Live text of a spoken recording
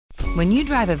When you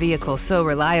drive a vehicle so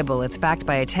reliable it's backed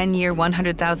by a 10-year,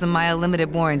 100,000-mile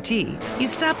limited warranty, you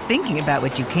stop thinking about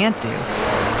what you can't do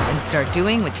and start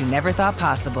doing what you never thought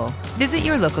possible. Visit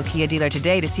your local Kia dealer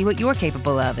today to see what you're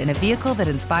capable of in a vehicle that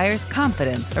inspires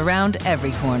confidence around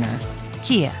every corner.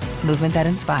 Kia, movement that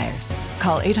inspires.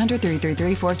 Call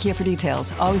 800-333-4KIA for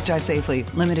details. Always drive safely.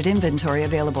 Limited inventory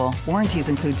available. Warranties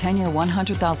include 10-year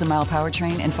 100,000-mile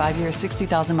powertrain and 5-year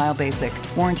 60,000-mile basic.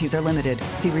 Warranties are limited.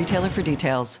 See retailer for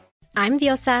details. I'm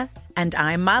Diosa. And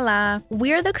I'm Mala.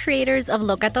 We're the creators of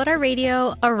Locatora Radio,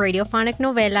 a radiophonic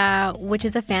novela, which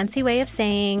is a fancy way of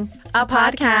saying a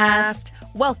podcast.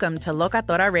 Welcome to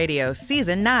Locatora Radio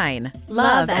Season 9.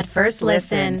 Love at First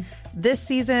Listen. This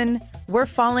season, we're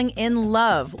falling in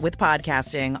love with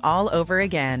podcasting all over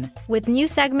again. With new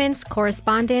segments,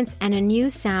 correspondence, and a new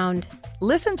sound.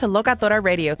 Listen to Locatora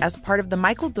Radio as part of the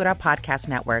My Cultura Podcast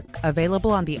Network. Available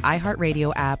on the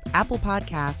iHeartRadio app, Apple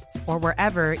Podcasts, or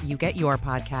wherever you get your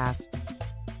podcasts.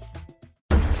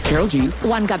 Karol G,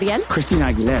 Juan Gabriel, Christina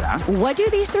Aguilera. What do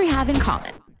these three have in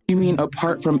common? You mean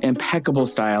apart from impeccable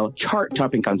style,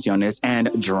 chart-topping canciones, and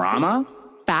drama?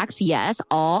 Facts, yes,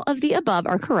 all of the above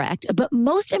are correct, but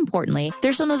most importantly,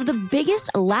 they're some of the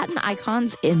biggest Latin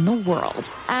icons in the world.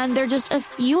 And they're just a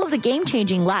few of the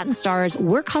game-changing Latin stars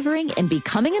we're covering in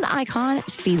Becoming an Icon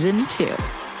Season 2.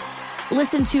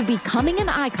 Listen to Becoming an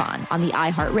Icon on the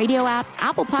iHeartRadio app,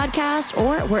 Apple Podcasts,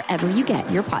 or wherever you get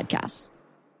your podcasts.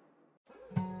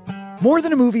 More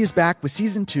Than a Movie is back with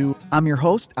Season 2. I'm your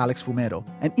host, Alex Fumero,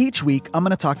 and each week I'm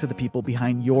going to talk to the people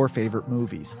behind your favorite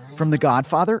movies. From The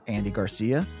Godfather, Andy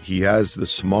Garcia. He has the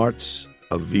smarts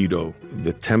of Vito,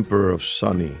 the temper of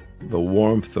Sonny, the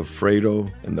warmth of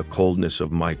Fredo, and the coldness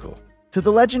of Michael. To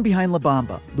the legend behind La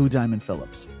Bamba, Lou Diamond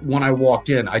Phillips. When I walked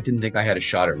in, I didn't think I had a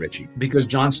shot at Richie because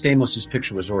John Stamos'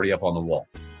 picture was already up on the wall.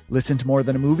 Listen to More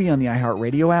Than a Movie on the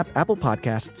iHeartRadio app, Apple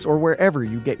Podcasts, or wherever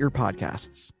you get your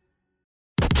podcasts.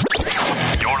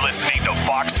 You're listening to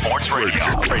Fox Sports Radio.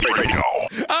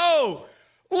 Oh,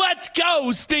 let's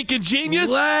go, stinking genius.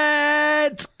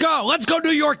 Let's go. Let's go,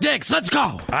 New York Knicks. Let's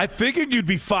go. I figured you'd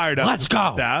be fired up. Let's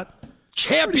go. That.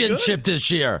 Championship this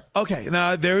year. Okay,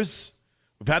 now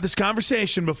we've had this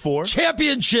conversation before.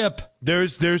 Championship.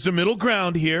 There's a middle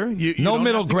ground here. You no don't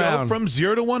middle have to ground. Go from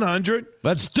 0 to 100.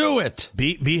 Let's do it.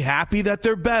 Be happy that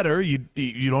they're better. You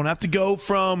don't have to go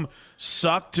from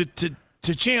suck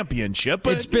to championship.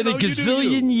 But, it's been a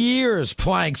gazillion years,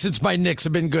 Plank, since my Knicks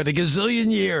have been good. A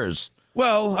gazillion years.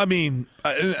 Well, I mean,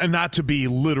 not to be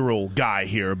literal guy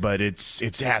here, but it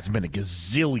has been a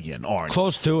gazillion, Arnie.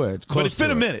 Close to it. But it's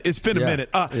been a minute. It's been a minute.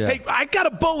 Hey, I got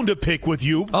a bone to pick with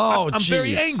you. Oh, I'm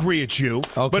very angry at you.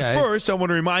 Okay. But first, I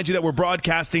want to remind you that we're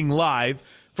broadcasting live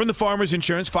from the Farmers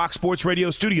Insurance Fox Sports Radio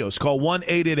studios. Call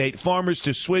 1-888-FARMERS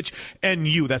to switch, and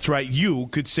that's right, you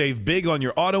could save big on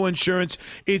your auto insurance.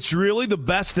 It's really the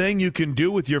best thing you can do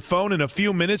with your phone in a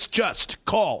few minutes. Just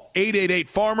call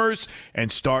 888-FARMERS and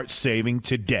start saving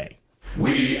today.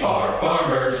 We are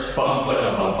farmers. Bum,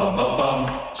 ba-dum, bum, bum, bum,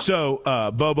 bum. So,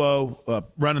 Bobo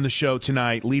running the show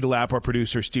tonight, Lita Lapp, our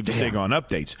producer, Steve DeSago on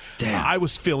updates. I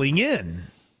was filling in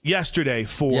yesterday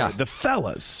for the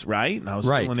fellas, right? And I was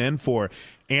filling in for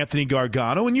Anthony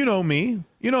Gargano, and you know me,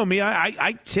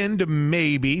 I tend to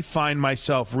maybe find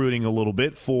myself rooting a little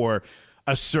bit for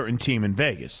a certain team in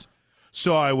Vegas.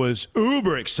 So I was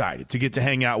uber excited to get to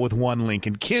hang out with one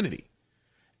Lincoln Kennedy.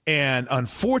 And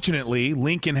unfortunately,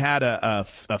 Lincoln had a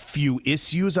few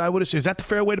issues, I would assume. Is that the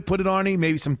fair way to put it, Arnie?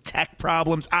 Maybe some tech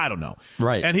problems? I don't know.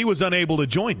 Right. And he was unable to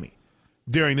join me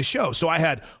during the show. So I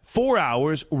had 4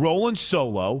 hours rolling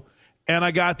solo, and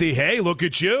I got hey, look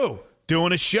at you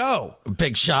doing a show.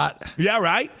 Big shot. Yeah,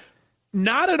 right?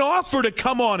 Not an offer to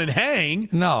come on and hang.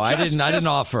 No, I didn't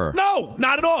offer. No,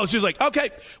 not at all. It's just like,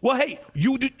 okay, well, hey,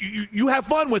 you have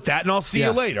fun with that, and I'll see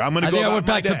you later. I'm going to go. I went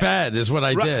back to bed is what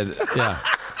I did. Yeah.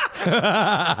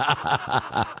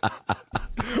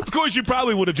 Of course, you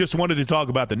probably would have just wanted to talk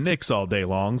about the Knicks all day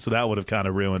long, so that would have kind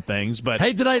of ruined things. But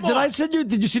hey, did I send you?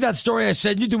 Did you see that story I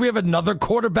sent you? Do we have another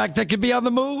quarterback that could be on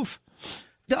the move?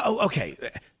 No, okay.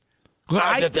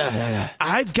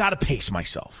 I've got to pace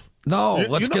myself. No,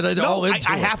 let's get it all into it.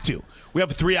 I have to. We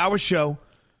have a 3-hour show,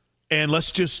 and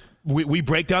let's just we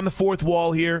break down the fourth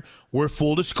wall here. We're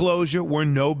full disclosure. We're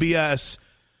no BS.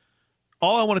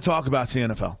 All I want to talk about is the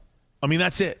NFL. I mean,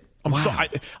 that's it.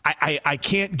 I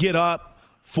can't get up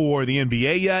for the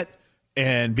NBA yet,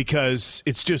 and because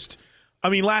it's just – I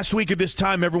mean, last week at this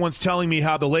time, everyone's telling me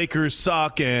how the Lakers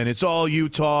suck and it's all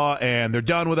Utah and they're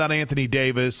done without Anthony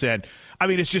Davis. And, I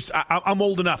mean, it's just I'm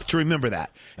old enough to remember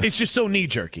that. It's just so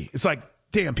knee-jerky. It's like,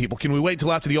 damn, people, can we wait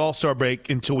until after the All-Star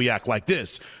break until we act like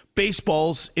this?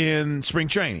 Baseball's in spring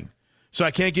training. So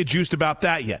I can't get juiced about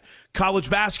that yet. College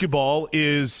basketball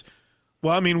is,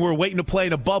 well, I mean, we're waiting to play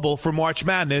in a bubble for March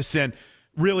Madness. And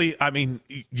really, I mean,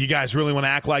 you guys really want to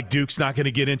act like Duke's not going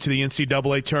to get into the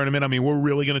NCAA tournament? I mean, we're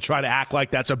really going to try to act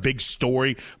like that's a big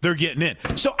story. They're getting in.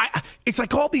 So it's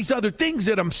like all these other things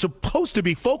that I'm supposed to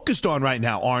be focused on right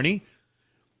now, Arnie.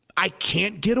 I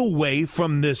can't get away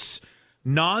from this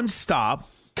nonstop,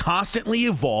 constantly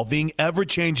evolving,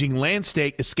 ever-changing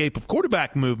landscape of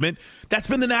quarterback movement that's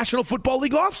been the National Football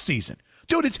League offseason.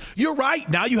 Dude, you're right.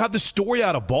 Now you have the story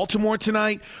out of Baltimore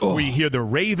tonight where you hear the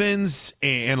Ravens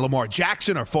and Lamar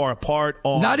Jackson are far apart.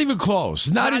 Not even close.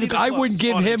 Not even close. I wouldn't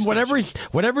give him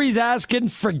whatever he's asking.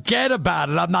 Forget about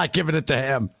it. I'm not giving it to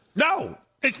him. No,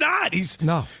 it's not. He's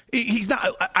not.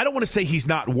 I don't want to say he's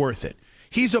not worth it.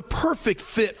 He's a perfect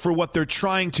fit for what they're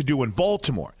trying to do in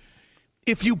Baltimore.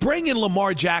 If you bring in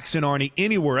Lamar Jackson, Arnie,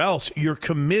 anywhere else, you're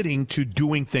committing to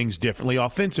doing things differently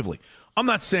offensively. I'm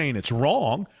not saying it's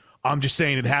wrong. I'm just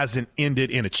saying it hasn't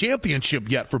ended in a championship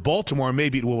yet for Baltimore.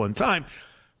 Maybe it will in time.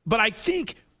 But I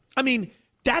think,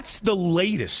 that's the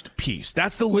latest piece.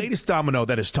 That's the latest domino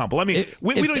that has tumbled.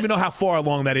 We don't even know how far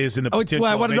along that is in the potential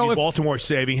of maybe Baltimore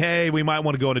saving, hey, we might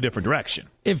want to go in a different direction.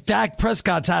 If Dak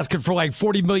Prescott's asking for like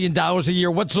 $40 million a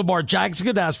year, what's Lamar Jackson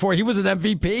going to ask for? He was an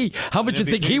MVP. How much you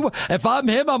think he would? If I'm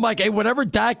him, I'm like, hey, whatever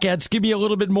Dak gets, give me a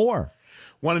little bit more.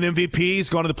 Won an MVP.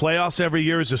 He's gone to the playoffs every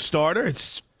year as a starter.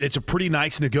 It's a pretty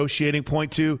nice negotiating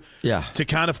point to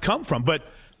kind of come from. But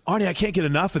Arnie, I can't get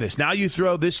enough of this. Now you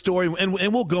throw this story,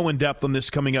 and we'll go in depth on this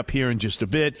coming up here in just a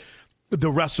bit. The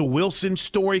Russell Wilson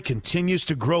story continues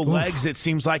to grow legs, it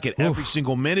seems like, at every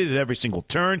single minute, at every single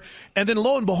turn. And then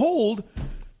lo and behold,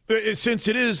 since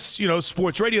it is,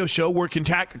 sports radio show, we're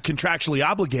contractually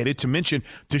obligated to mention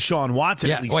Deshaun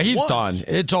Watson at least he's once. done.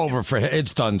 It's over for him.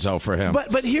 It's done so for him.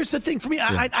 But here's the thing for me.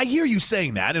 I hear you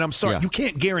saying that, and I'm sorry. You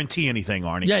can't guarantee anything,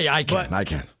 Arnie. Yeah, I can.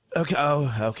 Okay.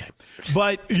 Okay.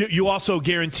 But you also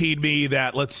guaranteed me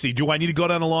that, let's see, do I need to go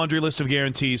down a laundry list of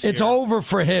guarantees It's over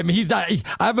for him. He's not.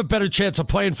 I have a better chance of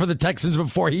playing for the Texans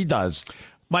before he does.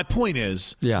 My point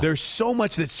is, there's so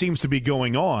much that seems to be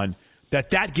going on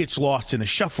that gets lost in the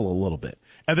shuffle a little bit.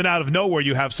 And then out of nowhere,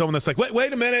 you have someone that's like,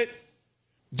 wait a minute.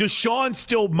 Deshaun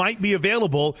still might be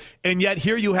available, and yet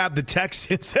here you have the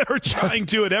Texans that are trying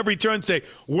to at every turn say,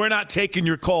 we're not taking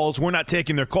your calls. We're not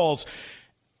taking their calls.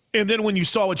 And then when you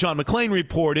saw what John McClain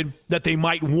reported, that they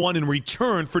might want in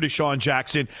return for Deshaun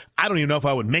Jackson, I don't even know if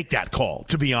I would make that call,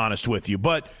 to be honest with you.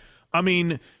 But, are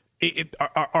we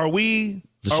Deshaun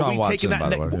taking Watson,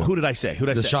 that? Who did I say?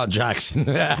 Deshaun Jackson.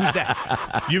 Who's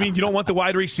that? You mean you don't want the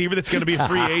wide receiver that's going to be a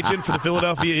free agent for the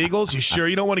Philadelphia Eagles? You sure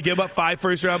you don't want to give up 5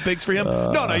 first-round picks for him?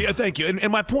 No, thank you.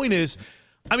 And my point is,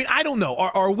 I don't know.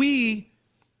 Are we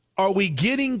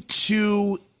getting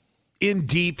too in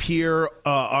deep here?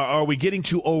 Are we getting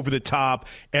too over the top?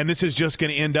 And this is just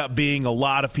going to end up being a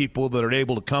lot of people that are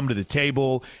able to come to the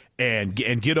table and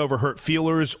get over hurt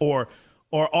feelers, or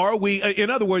are we, in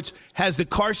other words, has the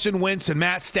Carson Wentz and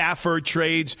Matt Stafford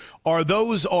trades, are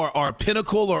those our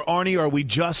pinnacle, or Arnie, are we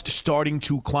just starting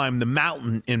to climb the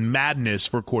mountain in madness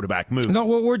for quarterback moves? No,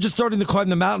 we're just starting to climb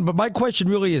the mountain. But my question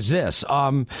really is this.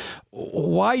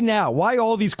 Why now? Why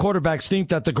all these quarterbacks think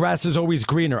that the grass is always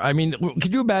greener?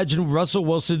 Can you imagine Russell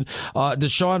Wilson,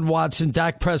 Deshaun Watson,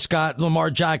 Dak Prescott, Lamar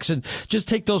Jackson? Just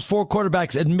take those 4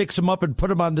 quarterbacks and mix them up and put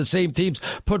them on the same teams.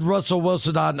 Put Russell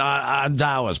Wilson on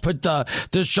Dallas. Put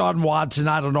Deshaun Watson,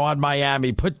 I don't know, on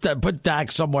Miami. Put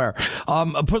Dak somewhere.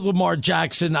 Put Lamar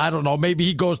Jackson, I don't know, maybe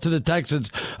he goes to the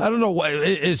Texans. I don't know.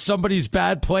 Is somebody's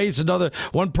bad place?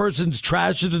 One person's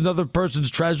trash is another person's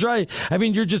treasure.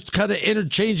 You're just kind of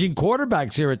interchanging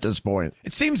quarterbacks here at this point.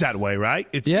 It seems that way, right?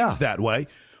 It seems that way.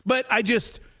 But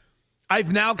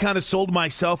I've now kind of sold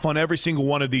myself on every single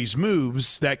one of these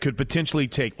moves that could potentially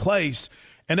take place.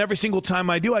 And every single time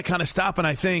I do, I kind of stop and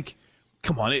I think,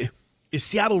 come on, is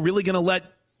Seattle really going to let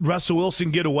Russell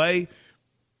Wilson get away?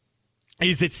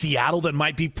 Is it Seattle that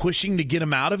might be pushing to get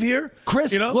him out of here?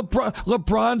 Chris,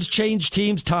 LeBron's changed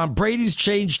teams. Tom Brady's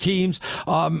changed teams.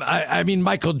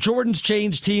 Michael Jordan's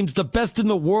changed teams. The best in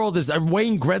the world is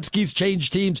Wayne Gretzky's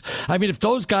changed teams. If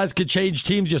those guys could change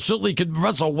teams, you certainly could.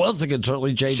 Russell Wilson could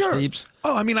certainly change teams.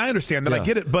 Oh, I understand that. Yeah. I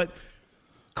get it. But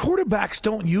quarterbacks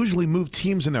don't usually move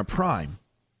teams in their prime,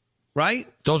 right?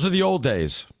 Those are the old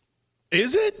days.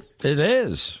 Is it? It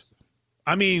is.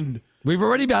 We've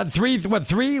already got 3?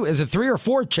 Is it 3 or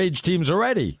 4 change teams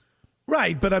already?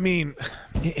 Right, but in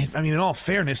all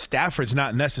fairness, Stafford's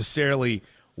not necessarily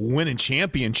winning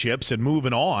championships and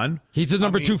moving on. He's the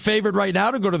number 2 favorite right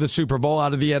now to go to the Super Bowl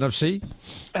out of the NFC.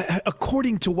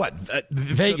 According to what?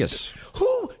 Vegas.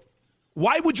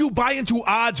 Why would you buy into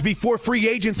odds before free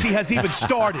agency has even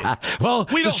started? Well,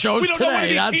 we don't know what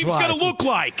today, any team's going to look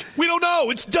like. We don't know.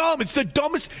 It's dumb. It's the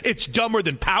dumbest. It's dumber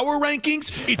than power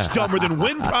rankings. It's dumber than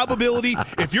win probability.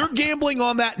 If you're gambling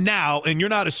on that now and you're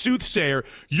not a soothsayer,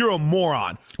 you're a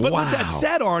moron. But with that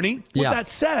said, Arnie,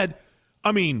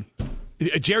 I mean,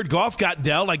 Jared Goff got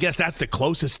dealt. I guess that's the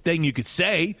closest thing you could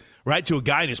say, right, to a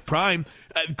guy in his prime.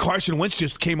 Carson Wentz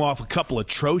just came off a couple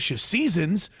atrocious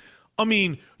seasons. I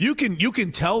mean, you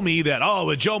can tell me that,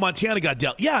 Joe Montana got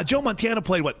dealt. Yeah, Joe Montana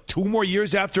played, 2 more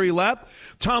years after he left?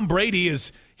 Tom Brady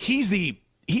he's the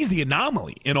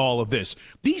anomaly in all of this.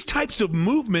 These types of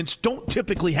movements don't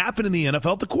typically happen in the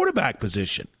NFL at the quarterback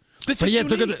position. But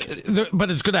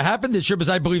it's going to happen this year because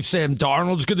I believe Sam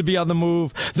Darnold's going to be on the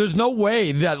move. There's no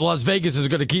way that Las Vegas is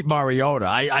going to keep Mariota.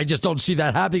 I just don't see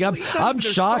that happening. I'm shocked.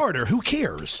 Starter. Who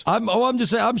cares? I'm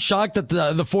just saying I'm shocked that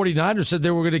the 49ers said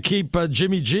they were going to keep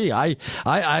Jimmy G.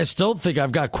 I still think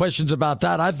I've got questions about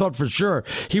that. I thought for sure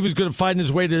he was going to find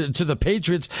his way to the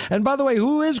Patriots. And by the way,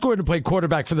 who is going to play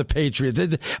quarterback for the Patriots?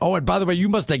 And by the way, you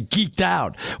must have geeked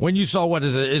out when you saw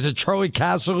is it Charlie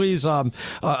Casserly's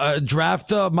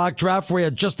draft mock draft where he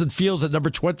had Justin Fields at number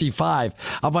 25.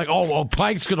 I'm like,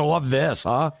 Plank's going to love this,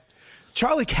 huh?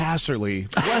 Charlie Casserly,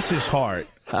 bless his heart.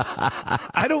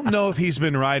 I don't know if he's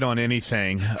been right on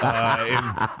anything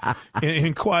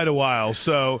in quite a while.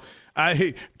 So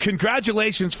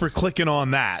congratulations for clicking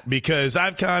on that, because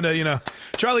I've kind of,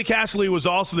 Charlie Casserly was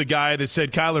also the guy that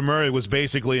said Kyler Murray was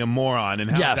basically a moron.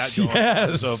 And how's that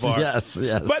going so far? Yes.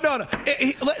 But no,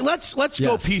 let's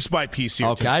go piece by piece here.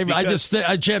 Okay,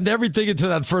 I jammed everything into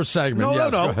that first segment.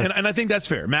 No. And I think that's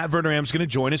fair. Matt Verderam's going to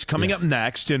join us coming up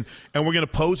next, and we're going to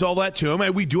pose all that to him.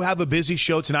 And we do have a busy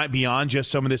show tonight beyond just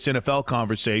some of this NFL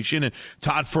conversation. And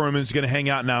Todd Furman's going to hang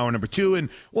out in hour number 2, and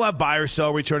we'll have buy or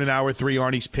sell return in hour 3,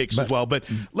 Arnie's picks as well. But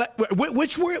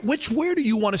where do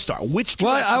you want to start? Which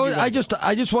direction?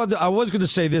 Well, I was going to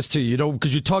say this to you,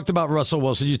 because you talked about Russell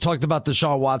Wilson, you talked about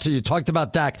Deshaun Watson, you talked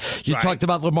about Dak, you talked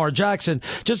about Lamar Jackson.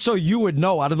 Just so you would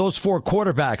know, out of those 4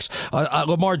 quarterbacks,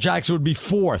 Lamar Jackson would be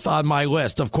 4th on my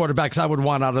list of quarterbacks I would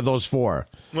want out of those 4.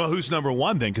 Well, who's number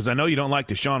 1 then? Because I know you don't like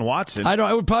Deshaun Watson. I know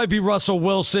it would probably be Russell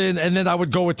Wilson, and then I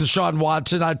would go with Deshaun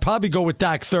Watson. I'd probably go with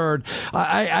Dak 3rd.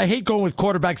 I hate going with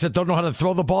quarterbacks that don't know how to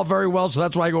throw the ball very well, so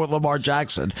that's why I go with Lamar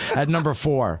Jackson at number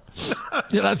 4.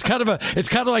 It's kind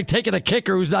of like taking a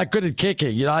kicker who's not good at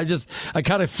kicking. I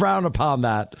kind of frown upon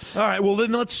that. All right, well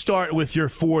then let's start with your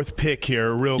 4th pick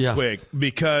here real quick,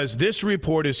 because this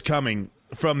report is coming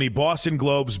from the Boston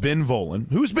Globe's Ben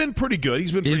Volin, who's been pretty good.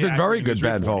 He's been very good,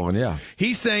 Ben Volin, yeah.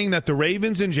 He's saying that the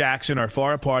Ravens and Jackson are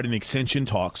far apart in extension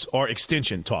talks,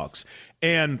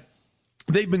 and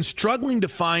they've been struggling to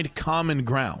find common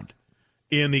ground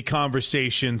in the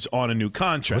conversations on a new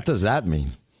contract. What does that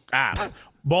mean?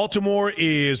 Baltimore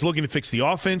is looking to fix the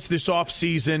offense this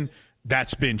offseason.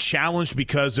 That's been challenged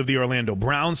because of the Orlando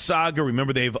Brown saga.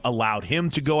 Remember, they've allowed him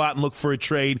to go out and look for a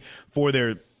trade for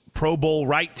their Pro Bowl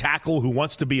right tackle who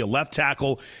wants to be a left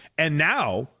tackle. And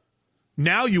now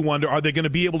you wonder, are they going to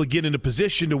be able to get in a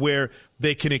position to where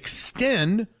they can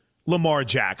extend Lamar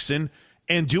Jackson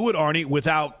and do it, Arnie,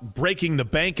 without breaking the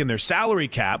bank in their salary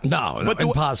cap? No,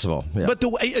 impossible. Yeah. But the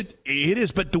way it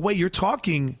is, but the way you're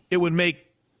talking, it would make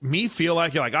me feel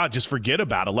like you're like, just forget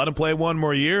about it. Let him play 1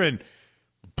 more year and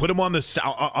put him on the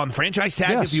franchise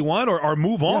tag if you want, or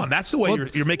move on. That's the way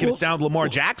you're making it sound, Lamar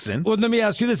Jackson. Well, let me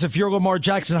ask you this. If you're Lamar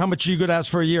Jackson, how much are you going to ask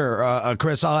for a year,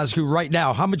 Chris? I'll ask you right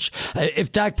now. How much,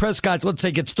 if Dak Prescott, let's say,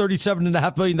 gets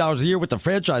 $37.5 million a year with the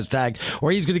franchise tag,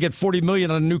 or he's going to get $40 million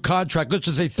on a new contract, let's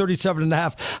just say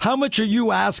 $37.5, how much are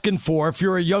you asking for if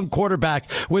you're a young quarterback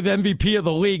with MVP of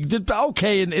the league? Did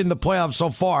okay in the playoffs so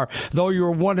far, though you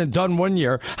were one and done 1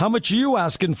 year. How much are you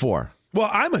asking for? Well,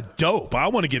 I'm a dope. I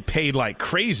want to get paid like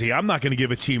crazy. I'm not going to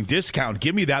give a team discount.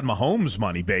 Give me that Mahomes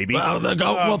money, baby.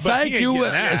 Well, thank you.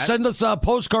 Send us a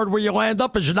postcard where you land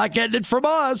up, as you're not getting it from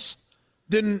us.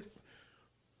 Then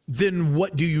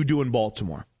what do you do in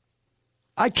Baltimore?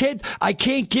 I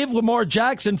can't give Lamar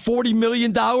Jackson $40 million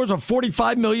or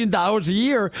 $45 million a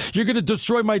year. You're going to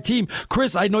destroy my team.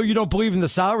 Chris, I know you don't believe in the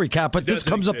salary cap, but this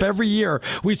comes up every year.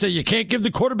 We say you can't give the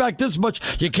quarterback this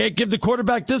much. You can't give the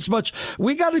quarterback this much.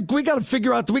 We got to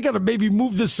figure out, we got to maybe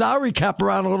move the salary cap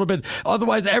around a little bit.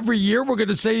 Otherwise, every year we're going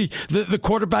to say the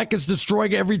quarterback is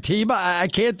destroying every team. I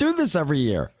can't do this every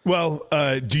year. Well,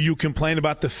 do you complain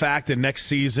about the fact that next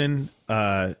season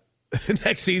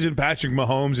Next season, Patrick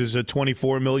Mahomes is a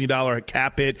 $24 million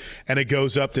cap hit, and it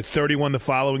goes up to 31 the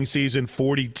following season,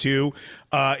 42.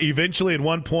 Eventually, at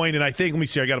one point, and I think, let me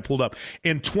see, I got it pulled up.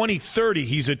 In 2030,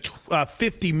 he's a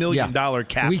 $50 million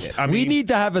cap hit. We need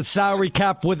to have a salary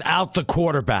cap without the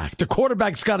quarterback. The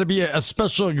quarterback's got to be a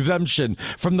special exemption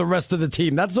from the rest of the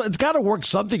team. It's got to work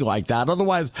something like that.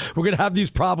 Otherwise, we're going to have these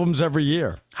problems every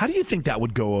year. How do you think that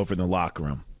would go over in the locker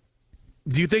room?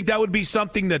 Do you think that would be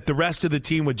something that the rest of the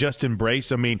team would just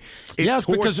embrace? I mean, it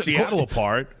tore Seattle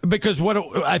apart. Because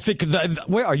I think,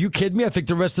 wait, are you kidding me? I think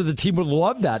the rest of the team would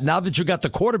love that. Now that you got the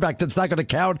quarterback that's not going to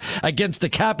count against the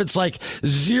cap, it's like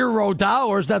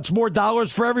 $0. That's more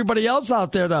dollars for everybody else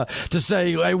out there to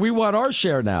say, hey, we want our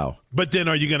share now. But then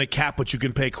are you going to cap what you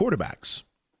can pay quarterbacks?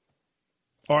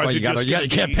 Or you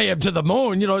can't pay him to the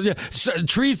moon.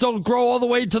 Trees don't grow all the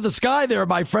way to the sky there,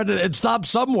 my friend. It stops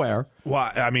somewhere.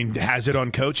 Well, I mean, has it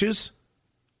on coaches?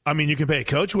 I mean, you can pay a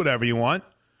coach whatever you want.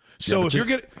 So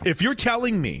if you're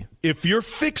telling me, if you're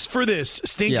fixed for this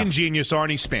stinking genius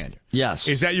Arnie Spanier, yes,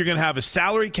 is that you're going to have a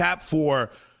salary cap for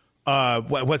a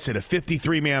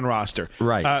 53-man roster,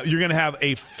 right? You're going to have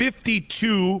a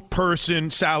 52-person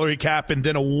salary cap and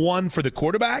then a 1 for the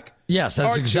quarterback. Yes,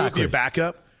 that's exactly your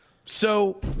backup.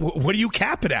 So what do you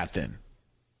cap it at then?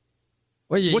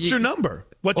 Well, what's your number?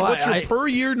 What's your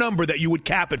per-year number that you would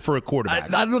cap it for a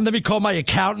quarterback? I don't know. Let me call my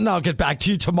accountant. I'll get back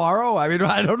to you tomorrow. I mean,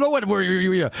 I don't know where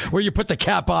you put the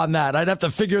cap on that. I'd have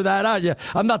to figure that out. Yeah,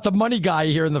 I'm not the money guy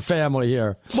here in the family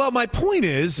here. Well, my point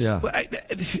is,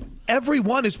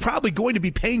 everyone is probably going to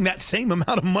be paying that same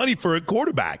amount of money for a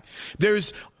quarterback.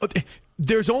 There's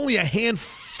only a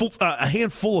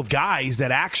handful of guys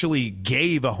that actually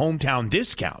gave a hometown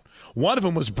discount. One of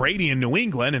them was Brady in New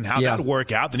England, and how that would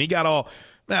work out. Then he got all,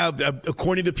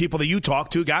 according to people that you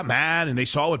talked to, got mad, and they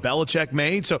saw what Belichick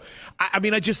made. So, I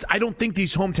don't think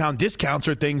these hometown discounts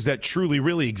are things that truly,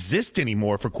 really exist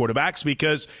anymore for quarterbacks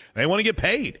because they want to get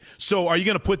paid. So are you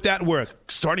going to put that where a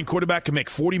starting quarterback can make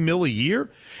 $40 million a year?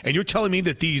 And you're telling me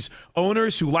that these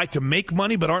owners who like to make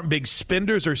money but aren't big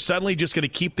spenders are suddenly just going to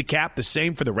keep the cap the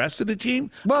same for the rest of the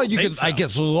team? Well, you can, I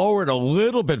guess, lower it a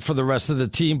little bit for the rest of the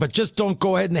team, but just don't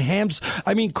go ahead and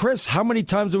I mean, Chris, how many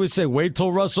times do we say, wait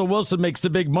till Russell Wilson makes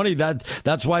the big money?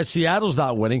 That's why Seattle's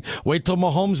not winning. Wait till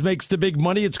Mahomes makes the big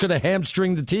money. It's going to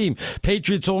hamstring the team.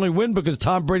 Patriots only win because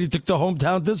Tom Brady took the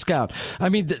hometown discount. I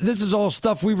mean, this is all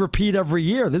stuff we repeat every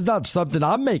year. This is not something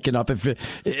I'm making up.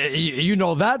 You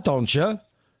know that, don't you?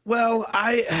 Well,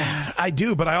 I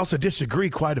do, but I also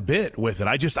disagree quite a bit with it.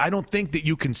 I don't think that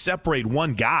you can separate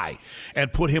one guy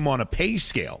and put him on a pay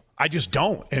scale. I just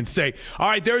don't, and say, all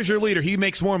right, there's your leader. He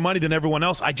makes more money than everyone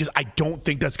else. I don't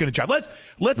think that's going to jive.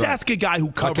 Let's ask a guy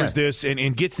who covers this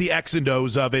and gets the X and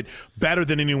O's of it better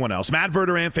than anyone else. Matt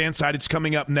Verderam, Fanside, it's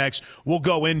coming up next. We'll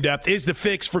go in depth. Is the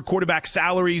fix for quarterback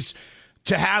salaries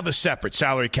to have a separate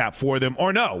salary cap for them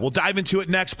or no? We'll dive into it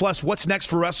next. Plus, what's next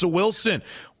for Russell Wilson?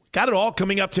 Got it all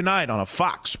coming up tonight on a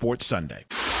Fox Sports Sunday.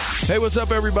 Hey, what's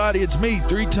up, everybody? It's me,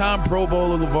 3-time Pro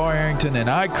Bowler LeVar Arrington, and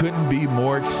I couldn't be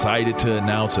more excited to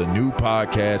announce a new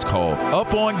podcast called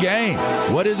Up On Game.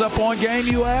 What is Up On Game,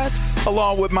 you ask?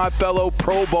 Along with my fellow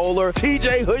Pro Bowler,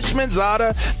 TJ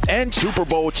Houshmandzadeh, and Super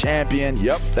Bowl champion,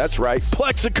 yep, that's right,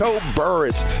 Plexico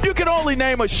Burress. You can only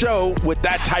name a show with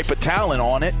that type of talent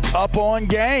on it. Up On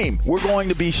Game. We're going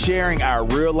to be sharing our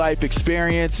real-life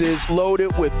experiences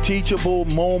loaded with teachable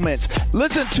moments.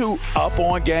 Listen to Up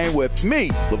On Game with me,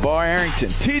 LeVar Arrington,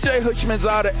 TJ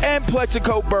Houshmandzadeh, and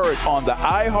Plexico Burress on the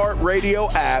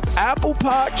iHeartRadio app, Apple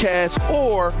Podcasts,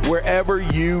 or wherever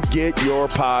you get your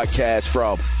podcasts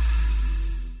from.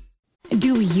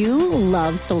 Do you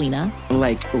love Selena?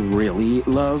 Like, really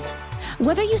love?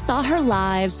 Whether you saw her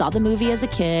live, saw the movie as a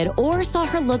kid, or saw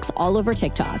her looks all over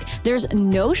TikTok, there's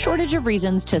no shortage of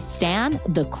reasons to stan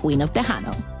the Queen of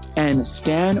Tejano. And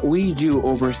Stan, we do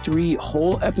over 3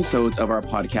 whole episodes of our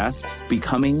podcast,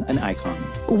 Becoming an Icon.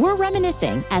 We're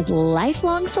reminiscing as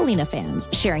lifelong Selena fans,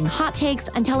 sharing hot takes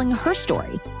and telling her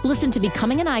story. Listen to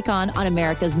Becoming an Icon on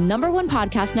America's #1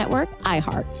 podcast network,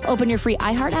 iHeart. Open your free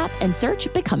iHeart app and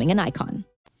search Becoming an Icon.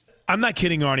 I'm not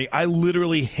kidding, Arnie. I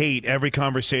literally hate every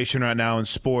conversation right now in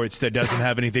sports that doesn't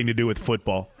have anything to do with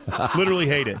football. Literally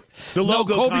hate it. The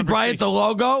logo. Kobe Bryant, the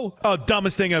logo? Oh,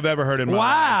 dumbest thing I've ever heard in my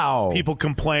life. People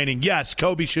complaining. Yes,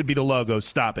 Kobe should be the logo.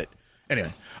 Stop it.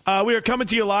 Anyway, we are coming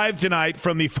to you live tonight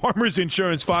from the Farmers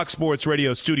Insurance Fox Sports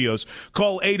Radio studios.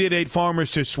 Call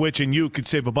 888-FARMERS to switch, and you could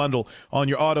save a bundle on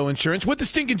your auto insurance. With the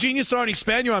Stinking Genius, Arnie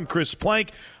Spanier, I'm Chris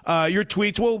Plank. Your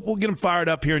tweets, we'll get them fired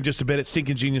up here in just a bit at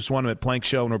Stinking Genius 1 at Plank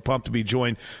Show, and we're pumped to be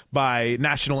joined by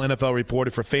national NFL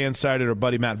reporter for Fansided, our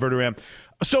buddy Matt Verderam.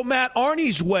 So, Matt,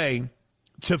 Arnie's way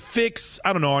to fix,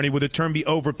 I don't know, Arnie, would the term be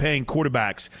overpaying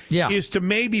quarterbacks, is to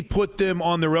maybe put them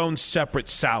on their own separate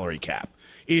salary cap.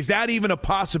 Is that even a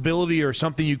possibility or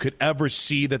something you could ever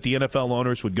see that the NFL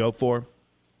owners would go for?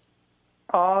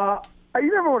 You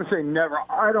never want to say never.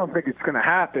 I don't think it's going to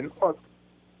happen. But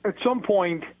at some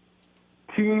point,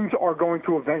 teams are going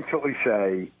to eventually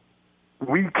say,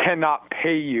 we cannot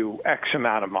pay you X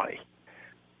amount of money.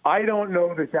 I don't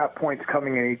know that point's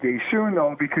coming any day soon,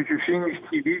 though, because you're seeing these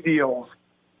TV deals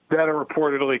that are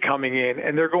reportedly coming in,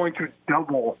 and they're going to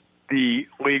double the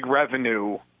league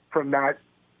revenue from that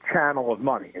channel of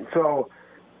money. And so,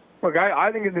 look,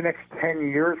 I think in the next 10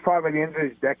 years, probably by the end of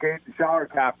this decade, the salary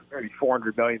cap is going to be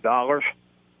 $400 million.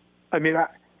 I mean,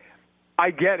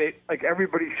 I get it. Like,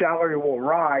 everybody's salary will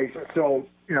rise. And so,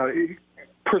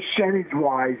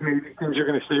 percentage-wise, maybe things are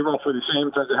going to stay roughly the same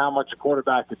in terms of how much a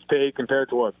quarterback gets paid compared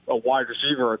to a wide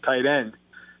receiver or a tight end.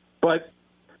 But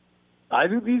I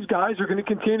think these guys are going to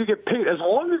continue to get paid as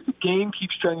long as the game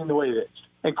keeps trending the way it is.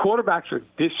 And quarterbacks are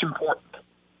this important.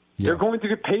 Yeah. They're going to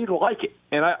get paid like it.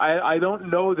 And I don't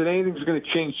know that anything's going to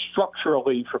change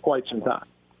structurally for quite some time.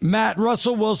 Matt,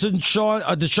 Russell Wilson,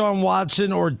 Deshaun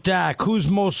Watson, or Dak, who's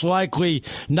most likely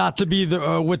not to be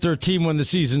with their team when the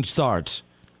season starts?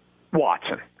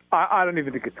 Watson. I don't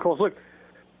even think it's close. Look,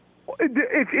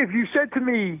 if you said to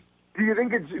me, do you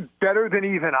think it's better than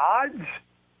even odds?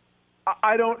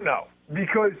 I don't know,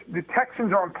 because the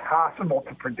Texans are impossible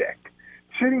to predict.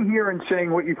 Sitting here and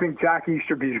saying what you think Jack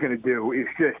Easterby is going to do is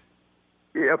just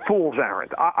a fool's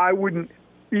errand. I wouldn't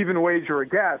even wager a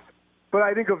guess. But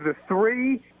I think of the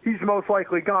three, he's most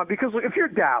likely gone. Because if you're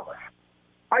Dallas,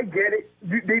 I get it.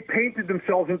 They painted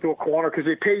themselves into a corner because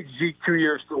they paid Zeke 2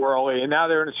 years too early, and now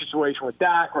they're in a situation with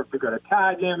Dak where they're going to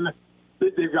tag him.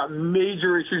 They've got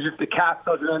major issues if the cap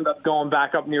doesn't end up going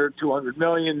back up near $200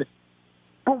 million.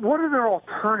 But what are their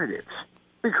alternatives?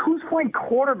 Like, who's playing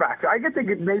quarterback? I get they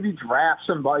could maybe draft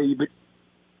somebody, but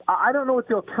I don't know what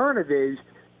the alternative is.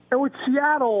 And with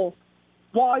Seattle,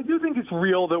 while I do think it's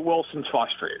real that Wilson's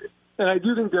frustrated, and I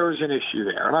do think there is an issue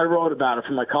there, and I wrote about it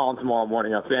from my column tomorrow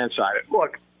morning on Fansided.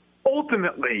 Look,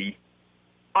 ultimately,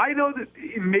 I know that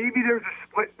maybe there's a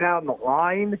split down the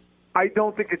line. I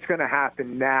don't think it's going to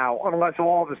happen now unless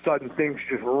all of a sudden things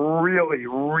just really,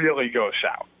 really go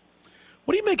south.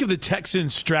 What do you make of the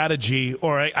Texans' strategy,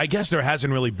 or I guess there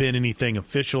hasn't really been anything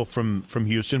official from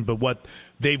Houston, but what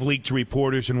they've leaked to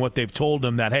reporters and what they've told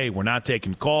them that, hey, we're not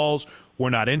taking calls, we're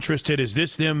not interested. Is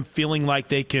this them feeling like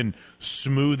they can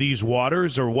smooth these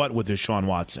waters, or what with Deshaun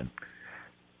Watson?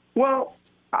 Well,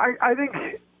 I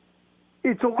think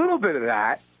it's a little bit of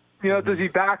that. Does he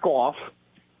back off,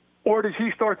 or does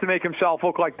he start to make himself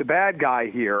look like the bad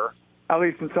guy here, at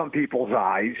least in some people's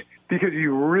eyes, because he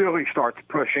really starts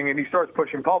pushing, and he starts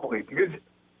pushing publicly? Because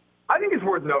I think it's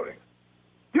worth noting,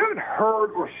 you haven't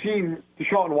heard or seen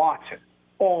Deshaun Watson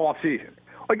all offseason.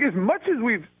 Like, as much as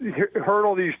we've heard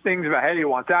all these things about, hey, he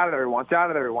wants out of there, he wants out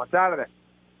of there, he wants out of there,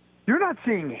 you're not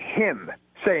seeing him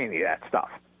say any of that stuff.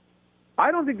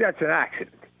 I don't think that's an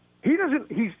accident.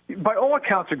 He's, by all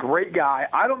accounts, a great guy.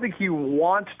 I don't think he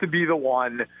wants to be the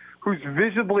one who's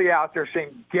visibly out there saying,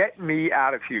 get me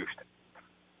out of Houston.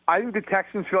 I think the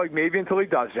Texans feel like maybe until he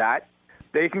does that,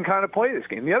 they can kind of play this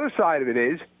game. The other side of it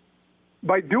is,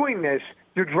 by doing this,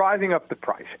 you're driving up the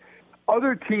price.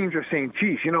 Other teams are saying,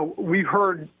 geez, we've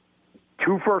heard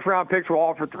 2 first-round picks will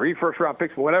offer 3 first-round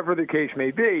picks, whatever the case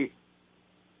may be,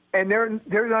 and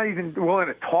they're not even willing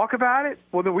to talk about it.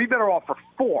 Well, then we better offer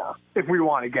 4 if we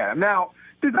want to get him. Now,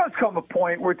 there does come a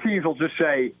point where teams will just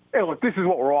say, hey, look, this is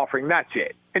what we're offering, that's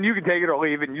it. And you can take it or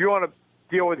leave it, and you want to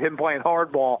deal with him playing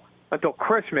hardball until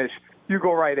Christmas, you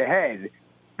go right ahead.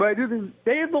 But I do think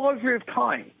they have the luxury of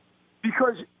time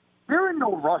because they're in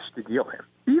no rush to deal him.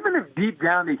 Even if deep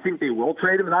down they think they will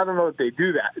trade him, and I don't know if they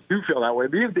do feel that way,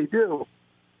 but if they do,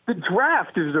 the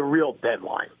draft is the real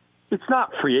deadline. It's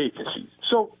not free agency.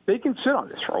 So they can sit on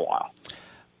this for a while.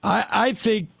 I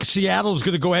think Seattle's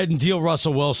going to go ahead and deal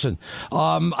Russell Wilson.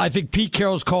 I think Pete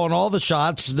Carroll's calling all the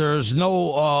shots. There's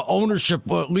no ownership,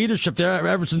 leadership there.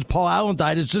 Ever since Paul Allen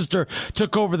died, his sister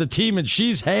took over the team, and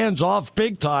she's hands off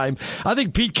big time. I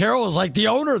think Pete Carroll is like the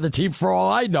owner of the team, for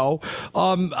all I know.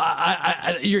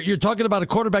 You're talking about a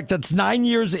quarterback that's 9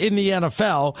 years in the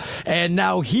NFL, and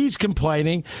now he's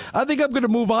complaining. I think I'm going to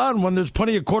move on when there's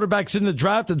plenty of quarterbacks in the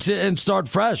draft and start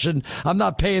fresh, and I'm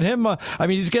not paying him.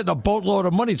 He's getting a boatload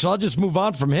of money. So I'll just move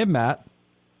on from him, Matt.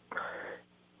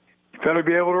 You better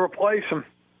be able to replace him.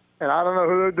 And I don't know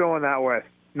who they're doing that with.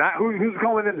 Matt, who's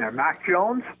going in there? Mac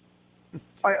Jones?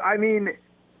 I mean,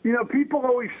 people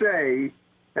always say,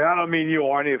 and I don't mean you,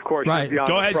 Arnie, of course. Right.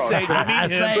 Go ahead and say it. I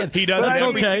mean him. He does it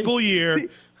every single year.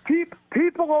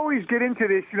 people always get into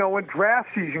this, when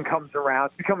draft season comes around.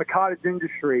 It's become a cottage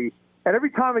industry. And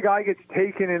every time a guy gets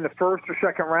taken in the first or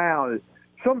second round,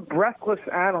 some breathless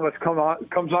analyst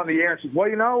comes on the air and says,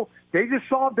 well, they just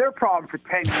solved their problem for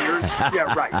 10 years.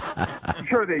 Yeah, right.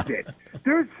 Sure they did.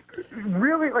 There's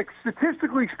really,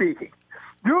 statistically speaking,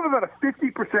 you have about a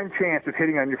 50% chance of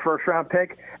hitting on your first-round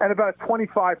pick and about a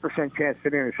 25% chance of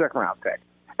hitting on your second-round pick.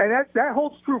 And that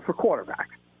holds true for quarterbacks.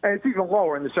 And it's even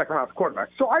lower in the second round for quarterbacks.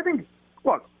 So I think,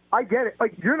 look, I get it.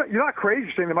 You're not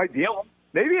crazy saying they might deal them.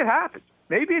 Maybe it happens.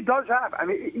 Maybe it does happen. I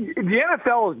mean, the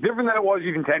NFL is different than it was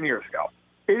even 10 years ago.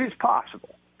 It is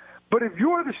possible. But if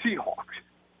you're the Seahawks,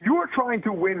 you're trying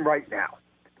to win right now.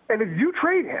 And if you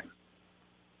trade him,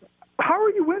 how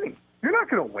are you winning? You're not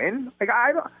going to win.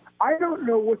 I don't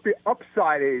know what the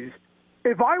upside is.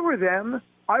 If I were them,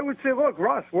 I would say, look,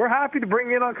 Russ, we're happy to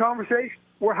bring you in on conversation.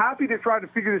 We're happy to try to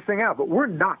figure this thing out, but we're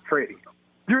not trading you.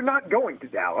 You're not going to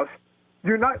Dallas.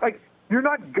 You're not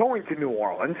going to New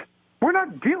Orleans. We're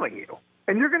not dealing you.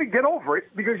 And you're going to get over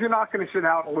it because you're not going to sit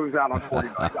out and lose out on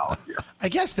 $40 million a year. I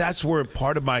guess that's where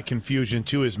part of my confusion,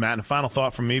 too, is, Matt. And a final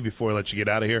thought from me before I let you get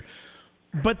out of here.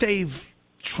 But they've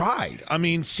tried. I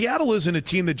mean, Seattle isn't a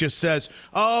team that just says,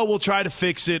 oh, we'll try to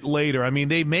fix it later. I mean,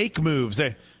 they make moves.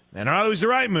 They're not always the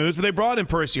right moves, but they brought in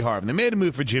Percy Harvin. They made a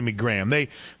move for Jimmy Graham. They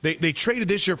traded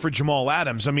this year for Jamal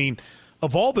Adams. I mean,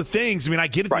 of all the things, I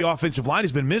get it, right. The offensive line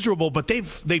has been miserable, but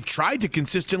they've tried to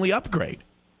consistently upgrade.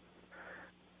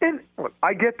 And look,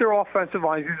 I get their offensive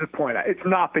line. Here's the point. It's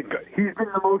not been good. He's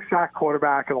been the most sacked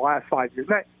quarterback in the last 5 years.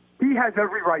 Now, he has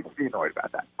every right to be annoyed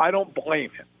about that. I don't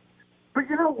blame him. But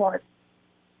you know what?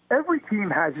 Every team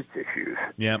has its issues.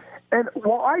 Yeah. And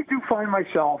while I do find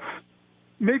myself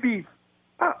maybe –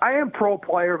 I am pro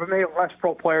player, but maybe less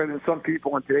pro player than some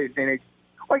people in today's day and age.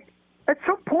 At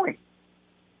some point,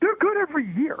 they're good every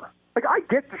year. I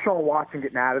get Deshaun Watson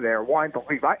getting out of there, wanting to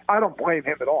leave. I don't blame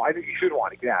him at all. I think he should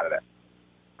want to get out of there.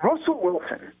 Russell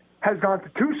Wilson has gone to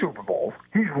 2 Super Bowls.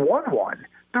 He's won 1.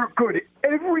 They're good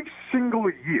every single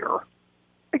year.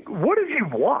 What does he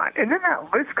want? And then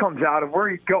that list comes out of where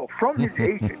he'd go from his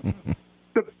agent.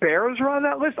 The Bears are on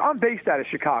that list. I'm based out of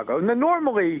Chicago. And then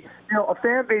normally, a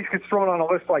fan base gets thrown on a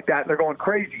list like that, and they're going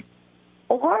crazy.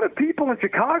 A lot of people in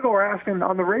Chicago are asking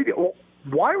on the radio, well,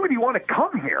 why would he want to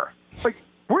come here?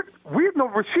 We have no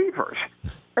receivers.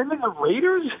 And then the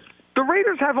Raiders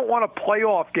haven't won a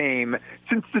playoff game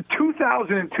since the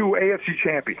 2002 AFC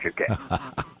Championship game.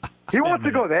 He wants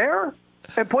to go there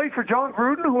and play for John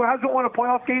Gruden, who hasn't won a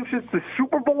playoff game since the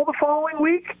Super Bowl the following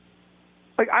week?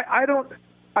 I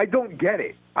don't get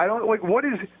it. I don't what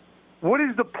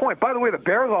is the point? By the way, the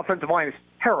Bears' offensive line is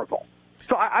terrible.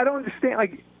 So I don't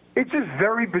understand. It's just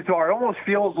very bizarre. It almost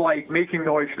feels like making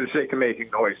noise for the sake of making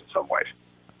noise in some ways.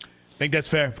 I think that's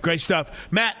fair. Great stuff.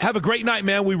 Matt, have a great night,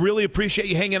 man. We really appreciate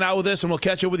you hanging out with us, and we'll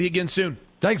catch up with you again soon.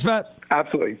 Thanks, Matt.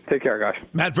 Absolutely. Take care, guys.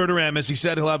 Matt Verderame, as he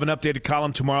said, he'll have an updated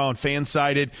column tomorrow on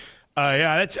Fansided.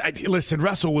 Listen,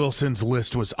 Russell Wilson's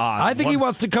list was odd. I think he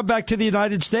wants to come back to the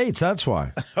United States. That's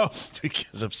why. Oh,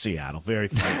 because of Seattle. Very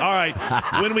funny. All right.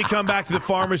 When we come back to the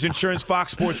Farmers Insurance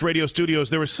Fox Sports Radio studios,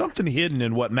 there was something hidden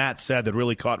in what Matt said that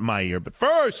really caught my ear. But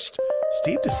first,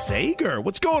 Steve DeSager.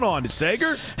 What's going on,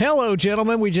 DeSager? Hello,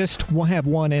 gentlemen. We just have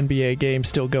one NBA game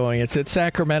still going. It's at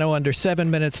Sacramento, under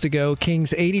 7 minutes to go.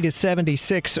 Kings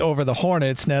 80-76 over the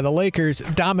Hornets. Now, the Lakers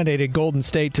dominated Golden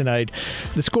State tonight.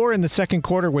 The score in the second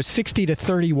quarter was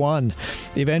 60-31.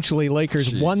 Eventually,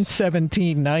 Lakers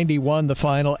 117-91 the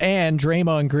final, and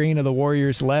Draymond Green of the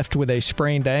Warriors left with a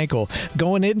sprained ankle.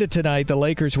 Going into tonight, the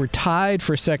Lakers were tied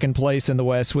for second place in the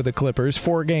West with the Clippers,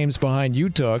 4 games behind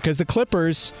Utah, because the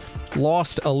Clippers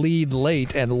lost a lead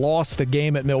late and lost the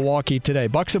game at Milwaukee today.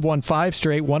 Bucks have won 5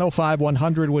 straight.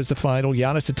 105-100 was the final.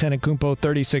 Giannis Antetokounmpo,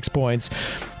 36 points.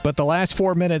 But the last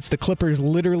 4 minutes, the Clippers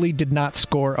literally did not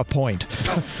score a point.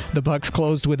 The Bucks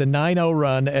closed with a 9-0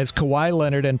 run as Kawhi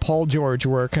Leonard and Paul George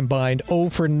were combined 0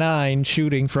 for 9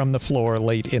 shooting from the floor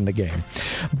late in the game.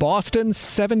 Boston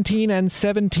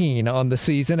 17-17 on the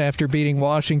season after beating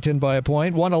Washington by a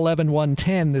point.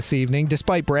 111-110 this evening,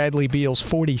 despite Bradley Beal's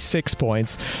 46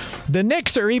 points. The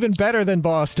Knicks are even better than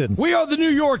Boston. We are the New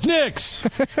York Knicks.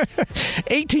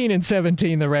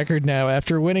 18-17 the record now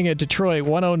after winning at Detroit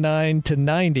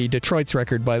 109-90. Detroit's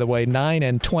record, by the way,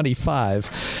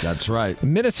 9-25. That's right.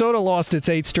 Minnesota lost its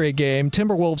 8th straight game.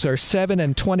 Timberwolves are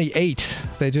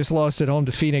 7-28. They just lost at home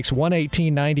to Phoenix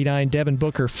 118-99. Devin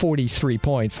Booker 43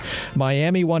 points.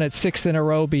 Miami won at 6th in a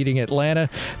row, beating Atlanta.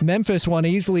 Memphis won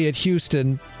easily at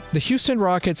Houston. The Houston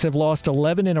Rockets have lost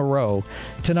 11 in a row.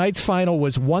 Tonight's final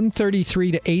was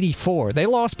 133-84. They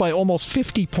lost by almost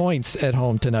 50 points at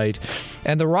home tonight.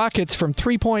 And the Rockets from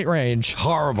three-point range.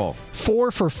 Horrible.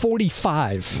 4 for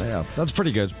 45. Yeah, that's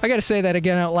pretty good. I got to say that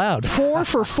again out loud. 4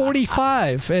 for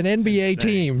 45, an NBA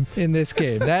team in this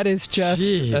game. That is just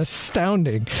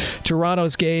astounding.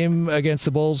 Toronto's game against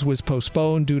the Bulls was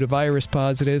postponed due to virus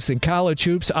positives. In college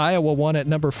hoops, Iowa won at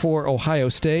number 4 Ohio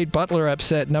State. Butler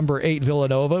upset number 8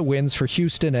 Villanova. Wins for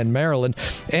Houston and Maryland.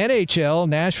 NHL,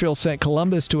 Nashville sent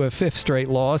Columbus to a 5th straight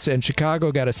loss, and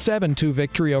Chicago got a 7-2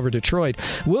 victory over Detroit.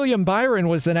 William Byron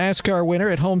was the NASCAR winner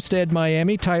at Homestead,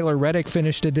 Miami. Tyler Reddick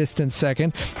finished a distant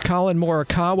second. Colin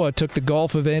Morikawa took the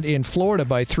golf event in Florida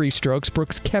by 3 strokes.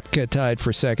 Brooks Koepka tied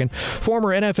for second. Former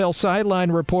NFL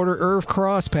sideline reporter Irv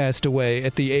Cross passed away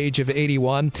at the age of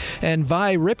 81. And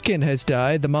Vi Ripken has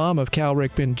died, the mom of Cal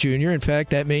Ripken Jr. In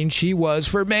fact, that means she was,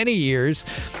 for many years,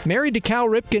 married to Cal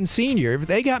Ripken Sr.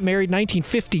 They got married in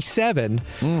 1957.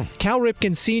 Cal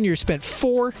Ripken Sr. spent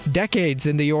 4 decades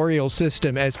in the Orioles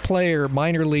system as player,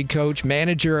 minor league coach,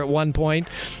 manager at one point.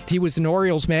 He was an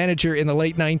Orioles manager in the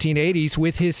late 1980s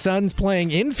with his sons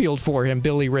playing infield for him,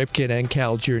 Billy Ripken and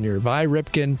Cal Jr. Vi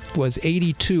Ripken was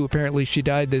 82. Apparently she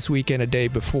died this weekend, a day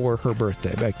before her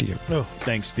birthday. Back to you. Oh,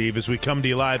 thanks, Steve. As we come to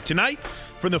you live tonight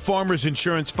from the Farmers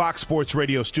Insurance Fox Sports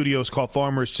Radio studios, call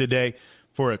Farmers today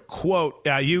for a quote.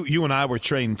 You and I were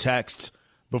trading texts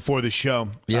before the show.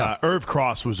 Yeah. Irv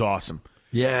Cross was awesome.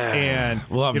 Yeah.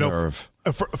 And love Irv.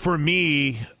 For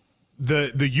me,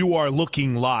 the You Are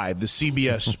Looking Live, the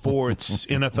CBS Sports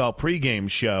NFL pregame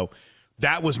show,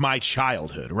 that was my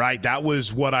childhood, right? That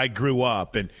was what I grew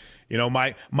up. And,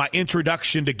 my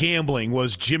introduction to gambling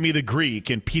was Jimmy the Greek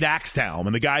and Pete Axthelm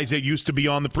and the guys that used to be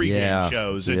on the pregame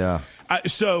shows. And,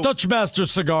 so Dutchmaster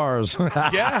cigars.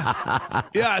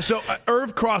 Yeah. So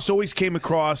Irv Cross always came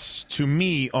across to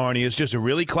me, Arnie, as just a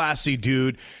really classy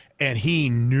dude, and he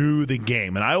knew the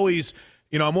game. And I always,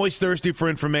 I'm always thirsty for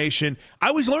information. I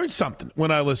always learned something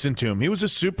when I listened to him. He was a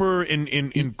super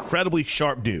incredibly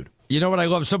sharp dude. You know what I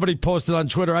love? Somebody posted on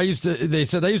Twitter. They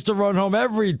said I used to run home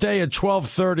every day at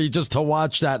 12:30 just to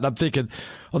watch that. And I'm thinking,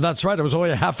 well, that's right. It was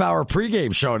only a half-hour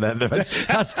pregame show then.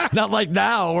 Not like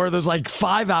now where there's like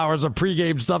 5 hours of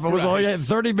pregame stuff. It was only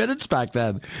 30 minutes back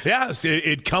then. Yes,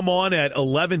 it'd come on at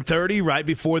 11:30 right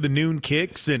before the noon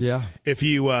kicks. And if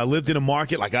you lived in a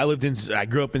market like I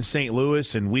grew up in St.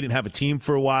 Louis, and we didn't have a team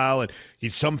for a while, and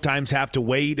you'd sometimes have to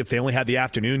wait if they only had the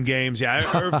afternoon games. Yeah,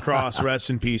 Irv Cross, rest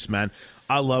in peace, man.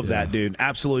 I love that dude.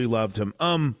 Absolutely loved him.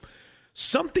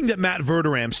 Something that Matt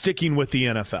Verderame, sticking with the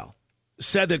NFL,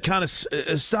 said that kind of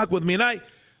stuck with me. And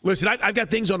I've got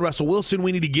things on Russell Wilson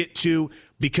we need to get to,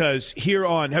 because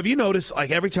have you noticed,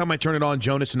 like every time I turn it on,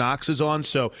 Jonas Knox is on?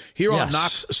 So here on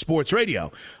Knox Sports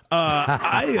Radio,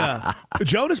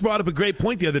 Jonas brought up a great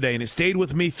point the other day, and it stayed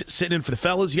with me sitting in for the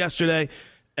fellas yesterday.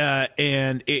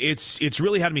 And it's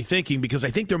really had me thinking, because I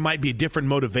think there might be a different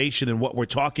motivation than what we're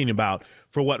talking about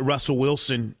for what Russell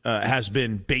Wilson has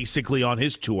been basically on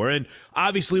his tour. And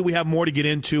obviously we have more to get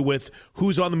into with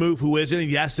who's on the move, who isn't. And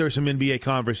yes, there's some NBA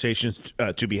conversations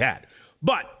to be had.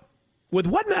 But with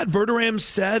what Matt Verderame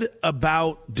said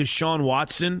about Deshaun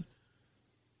Watson,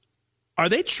 are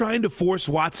they trying to force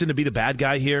Watson to be the bad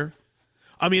guy here?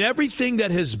 I mean, everything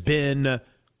that has been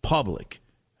public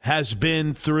has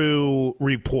been through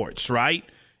reports, right?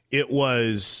 It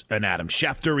was an Adam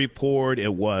Schefter report.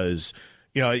 It was,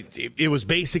 it was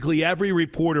basically every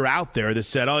reporter out there that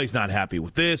said, oh, he's not happy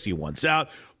with this, he wants out.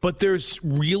 But there's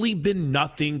really been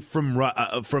nothing from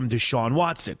Deshaun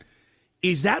Watson.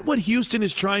 Is that what Houston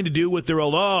is trying to do with their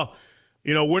old,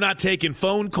 we're not taking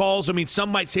phone calls? I mean, some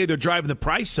might say they're driving the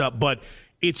price up, but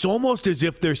it's almost as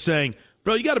if they're saying,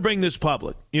 bro, you got to bring this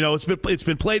public. It's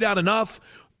been played out enough.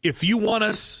 If you want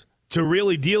us to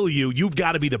really deal you've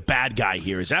got to be the bad guy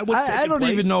here. Is that what's I don't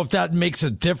even know if that makes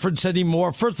a difference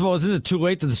anymore. First of all, isn't it too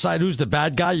late to decide who's the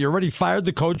bad guy? You already fired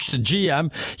the coach, the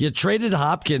GM. You traded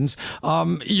Hopkins.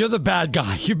 You're the bad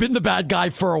guy. You've been the bad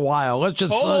guy for a while. Let's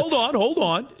just hold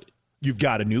on. You've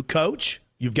got a new coach.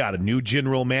 You've got a new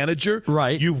general manager.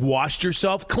 Right. You've washed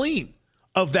yourself clean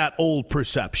of that old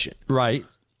perception. Right.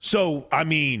 So, I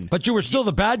mean... But you were still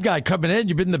the bad guy coming in.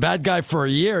 You've been the bad guy for a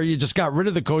year. You just got rid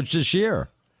of the coach this year.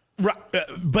 Right,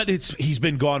 but he's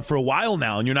been gone for a while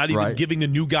now, and you're not even giving the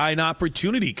new guy an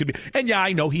opportunity. And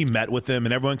I know he met with him,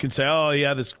 and everyone can say, oh,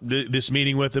 yeah, this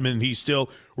meeting with him, and he still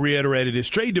reiterated his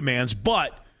trade demands.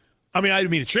 But I mean, I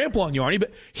didn't mean to trample on you, Arnie,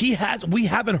 but we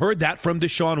haven't heard that from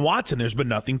Deshaun Watson. There's been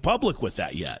nothing public with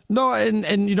that yet. No, and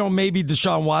maybe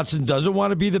Deshaun Watson doesn't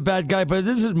want to be the bad guy, but it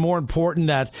isn't more important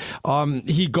that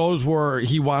he goes where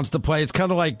he wants to play. It's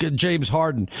kind of like James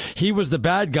Harden. He was the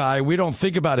bad guy. We don't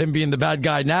think about him being the bad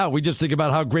guy now. We just think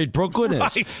about how great Brooklyn is.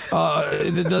 Right.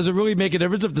 Does it really make a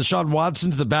difference if Deshaun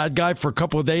Watson's the bad guy for a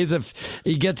couple of days if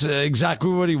he gets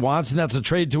exactly what he wants and that's a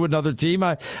trade to another team?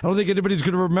 I don't think anybody's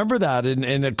going to remember that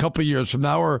in a couple years from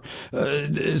now or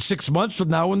 6 months from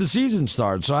now when the season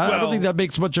starts. So I don't think that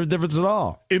makes much of a difference at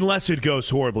all. Unless it goes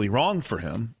horribly wrong for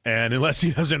him, and unless he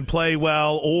doesn't play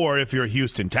well, or if you're a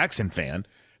Houston Texan fan,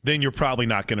 then you're probably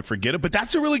not going to forget it. But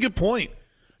that's a really good point.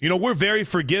 We're very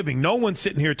forgiving. No one's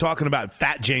sitting here talking about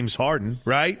fat James Harden,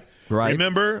 right? Right.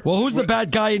 Remember? Well, who's the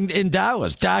bad guy in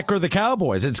Dallas? Dak or the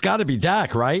Cowboys? It's got to be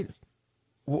Dak, right?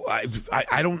 Well,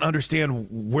 I don't understand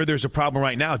where there's a problem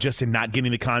right now, just in not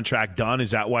getting the contract done.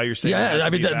 Is that why you're saying? Yeah, I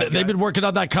mean, they've been working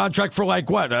on that contract for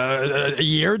a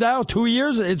year now, 2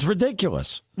 years? It's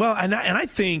ridiculous. Well, and I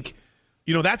think,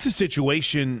 that's a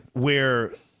situation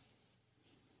where,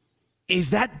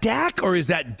 is that Dak or is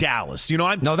that Dallas?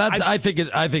 I think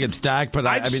it's Dak, but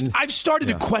I've started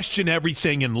to question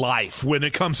everything in life when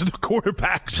it comes to the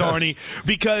quarterbacks, Arnie,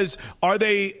 because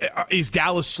is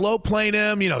Dallas slow playing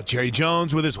him? Jerry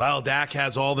Jones with Dak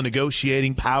has all the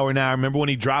negotiating power now. Remember when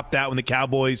he dropped that when the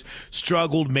Cowboys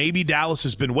struggled? Maybe Dallas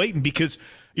has been waiting because,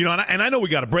 and I know we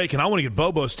got a break, and I want to get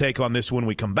Bobo's take on this when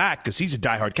we come back because he's a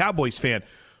diehard Cowboys fan.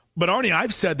 But, Arnie,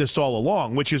 I've said this all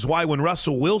along, which is why when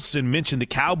Russell Wilson mentioned the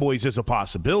Cowboys as a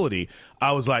possibility,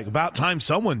 I was like, about time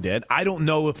someone did. I don't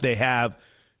know if they have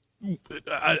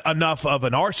enough of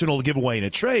an arsenal to give away in a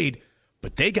trade,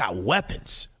 but they got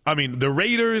weapons. I mean, the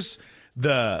Raiders,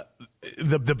 the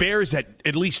Bears that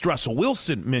at least Russell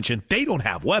Wilson mentioned, they don't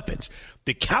have weapons.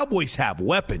 The Cowboys have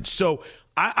weapons. So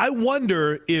I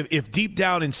wonder if deep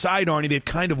down inside, Arnie, they've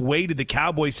kind of waited the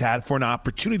Cowboys had for an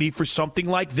opportunity for something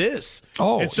like this.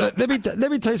 Oh, so, let me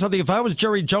tell you something. If I was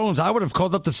Jerry Jones, I would have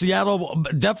called up to Seattle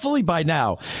definitely by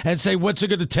now and say, what's it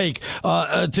going to take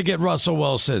to get Russell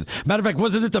Wilson? Matter of fact,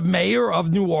 wasn't it the mayor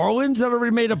of New Orleans that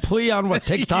already made a plea on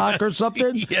TikTok or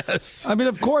something? Yes. I mean,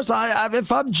 of course,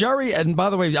 if I'm Jerry, and by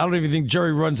the way, I don't even think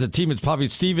Jerry runs the team. It's probably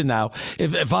Steven now.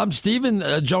 If I'm Steven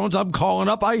Jones, I'm calling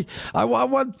up. I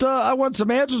want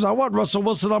some answers. I want Russell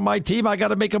Wilson on my team. I got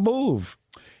to make a move.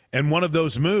 And one of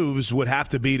those moves would have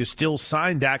to be to still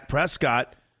sign Dak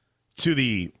Prescott to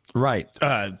the right.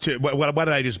 To what did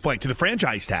I just blank? To the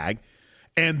franchise tag,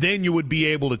 and then you would be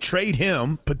able to trade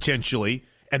him potentially,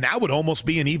 and that would almost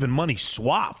be an even money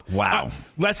swap. Wow.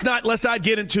 Let's not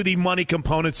get into the money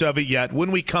components of it yet.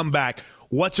 When we come back,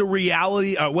 what's a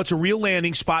reality? What's a real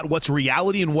landing spot? What's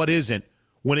reality and what isn't?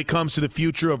 When it comes to the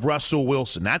future of Russell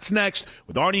Wilson. That's next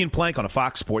with Arnie and Plank on a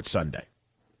Fox Sports Sunday.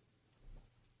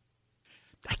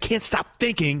 I can't stop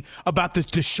thinking about the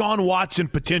Deshaun Watson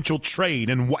potential trade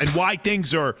and why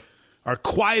things are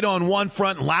quiet on one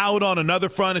front, loud on another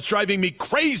front. It's driving me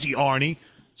crazy, Arnie.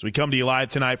 So we come to you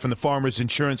live tonight from the Farmers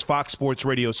Insurance Fox Sports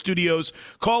Radio studios.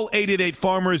 Call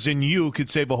 888-FARMERS and you could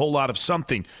save a whole lot of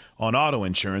something on auto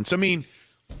insurance. I mean,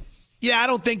 yeah, I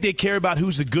don't think they care about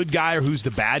who's the good guy or who's the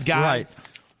bad guy. Right.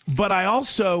 But I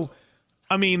also,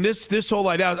 this whole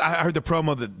idea, I heard the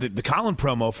promo, the Colin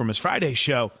promo from his Friday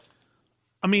show.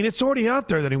 I mean, it's already out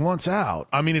there that he wants out.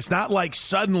 I mean, it's not like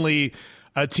suddenly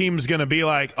a team's going to be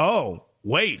like, oh,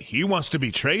 wait, he wants to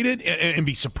be traded and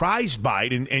be surprised by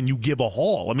it and you give a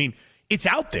haul. I mean, it's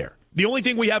out there. The only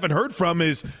thing we haven't heard from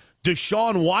is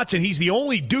Deshaun Watson. He's the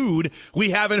only dude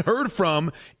we haven't heard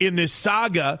from in this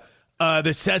saga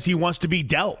that says he wants to be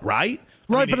dealt, right?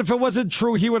 Right, but if it wasn't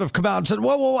true, he would have come out and said,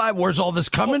 whoa, where's all this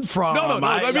coming from? No.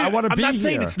 I want to be here. I'm not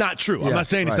saying it's not true. I'm not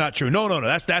saying it's not true. No.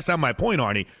 That's not my point,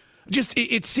 Arnie. Just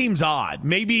it seems odd.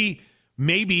 Maybe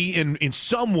in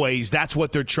some ways that's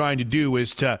what they're trying to do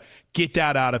is to get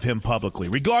that out of him publicly.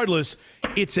 Regardless,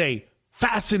 it's a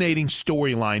fascinating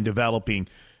storyline developing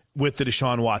with the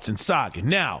Deshaun Watson saga.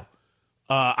 Now,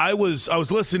 I was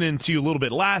listening to you a little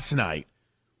bit last night.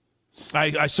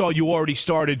 I saw you already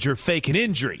started your fake an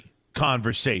injury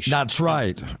conversation. That's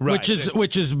right. Which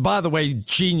is, by the way,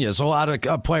 genius. A lot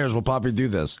of players will probably do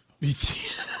this.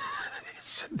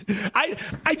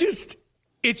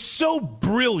 It's so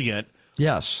brilliant.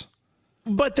 Yes.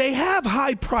 But they have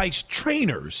high-priced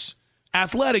trainers,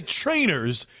 athletic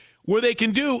trainers, where they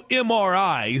can do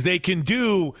MRIs. They can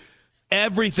do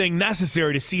everything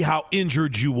necessary to see how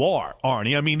injured you are,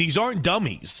 Arnie. I mean, these aren't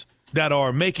dummies that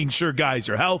are making sure guys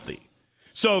are healthy.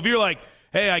 So if you're like,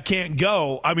 hey, I can't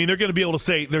go, I mean, they're going to be able to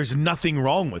say there's nothing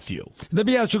wrong with you. Let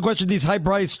me ask you a question. These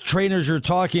high-priced trainers you're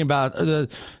talking about, did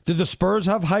the Spurs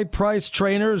have high-priced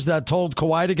trainers that told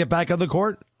Kawhi to get back on the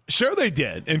court? Sure they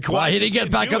did. And Kawhi he didn't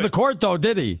get back on the court, though,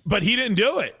 did he? But he didn't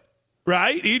do it.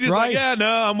 Right? He just like, yeah,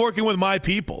 no, I'm working with my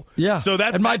people. Yeah. So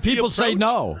that's my people say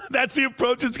no. That's the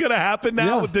approach that's going to happen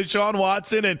now with Deshaun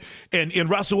Watson and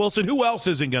Russell Wilson. Who else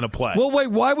isn't going to play? Well,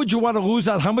 wait, why would you want to lose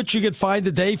out? How much you get fined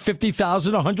a day?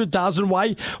 $50,000,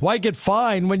 $100,000? Why get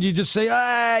fined when you just say,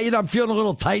 I'm feeling a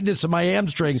little tightness in my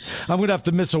hamstring. I'm going to have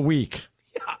to miss a week.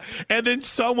 Yeah. And then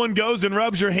someone goes and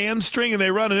rubs your hamstring and they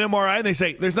run an MRI and they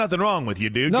say, there's nothing wrong with you,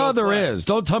 dude. No, there is.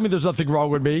 Don't tell me there's nothing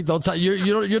wrong with me. Don't tell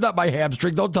you're not my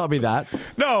hamstring. Don't tell me that.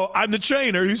 No, I'm the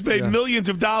trainer who's paid millions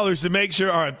of dollars to make sure,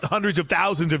 or hundreds of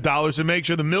thousands of dollars to make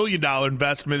sure the $1 million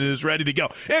investment is ready to go.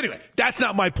 Anyway, that's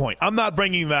not my point. I'm not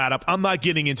bringing that up. I'm not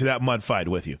getting into that mud fight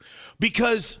with you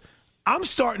because I'm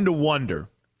starting to wonder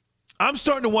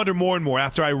more and more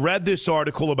after I read this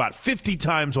article about 50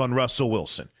 times on Russell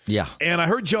Wilson. Yeah. And I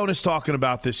heard Jonas talking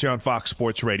about this here on Fox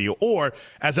Sports Radio, or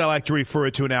as I like to refer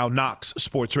to now, Knox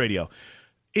Sports Radio.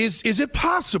 Is it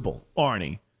possible,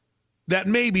 Arnie, that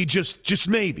maybe, just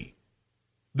maybe,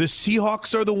 the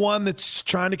Seahawks are the one that's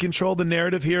trying to control the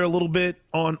narrative here a little bit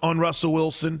on Russell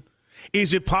Wilson?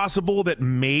 Is it possible that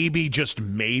maybe, just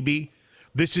maybe,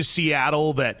 this is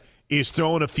Seattle that is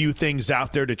throwing a few things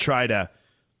out there to try to,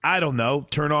 I don't know,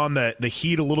 turn on the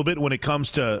heat a little bit when it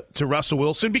comes to Russell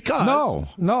Wilson? Because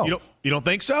no, you don't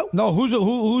think so? No,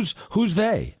 who's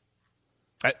they?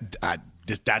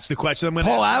 That's the question I'm going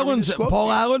to ask.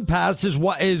 Paul Allen passed his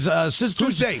sister.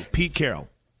 Who's they? Pete Carroll.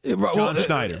 John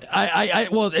Schneider.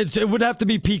 It would have to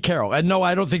be Pete Carroll. And no,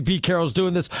 I don't think Pete Carroll's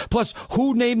doing this. Plus,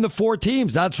 who named the 4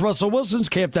 teams? That's Russell Wilson's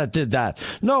camp that did that.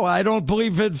 No, I don't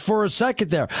believe it for a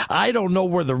second there. I don't know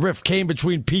where the rift came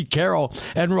between Pete Carroll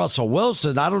and Russell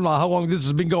Wilson. I don't know how long this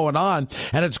has been going on,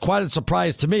 and it's quite a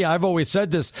surprise to me. I've always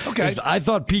said this. Okay. I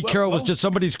thought Pete Carroll was just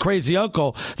somebody's crazy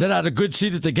uncle that had a good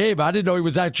seat at the game. I didn't know he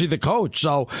was actually the coach.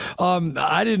 So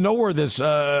I didn't know where this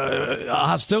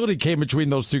hostility came between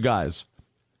those two guys.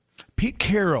 Pete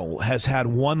Carroll has had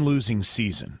one losing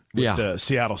season with the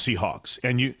Seattle Seahawks,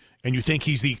 and you think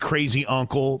he's the crazy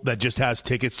uncle that just has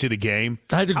tickets to the game?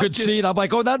 I had a good seat. I'm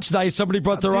like, oh, that's nice. Somebody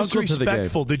brought their uncle to the game.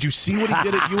 Disrespectful. Did you see what he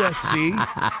did at USC?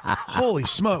 Holy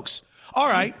smokes. All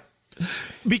right.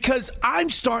 Because I'm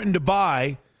starting to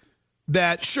buy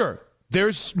that, sure,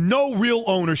 there's no real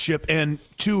ownership, and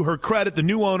to her credit, the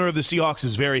new owner of the Seahawks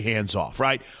is very hands-off,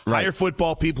 right? Hire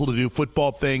football people to do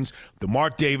football things. The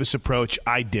Mark Davis approach,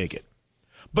 I dig it.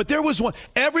 But there was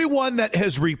everyone that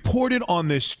has reported on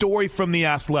this story from The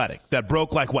Athletic that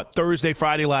broke Thursday,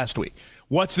 Friday last week.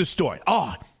 What's the story?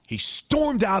 He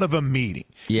stormed out of a meeting.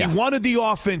 Yeah. He wanted the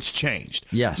offense changed.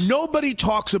 Yes. Nobody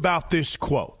talks about this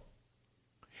quote.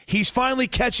 He's finally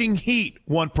catching heat,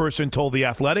 one person told The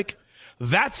Athletic.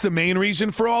 That's the main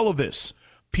reason for all of this.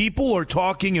 People are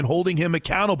talking and holding him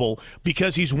accountable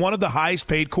because he's one of the highest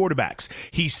paid quarterbacks.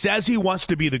 He says he wants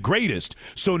to be the greatest,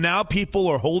 so now people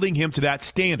are holding him to that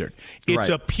standard. It's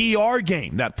a PR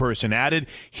game, that person added.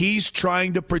 He's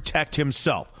trying to protect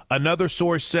himself. Another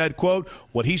source said, quote,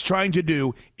 what he's trying to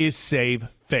do is save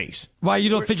face. Why, you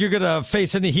don't think you're going to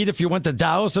face any heat if you went to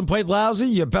Dallas and played lousy?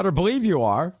 You better believe you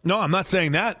are. No, I'm not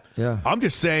saying that. Yeah. I'm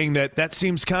just saying that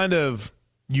seems kind of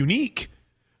unique.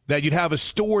 That you'd have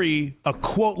a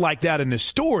quote like that in this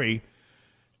story,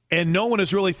 and no one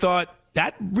has really thought,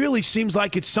 that really seems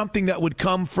like it's something that would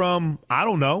come from, I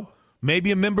don't know,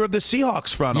 maybe a member of the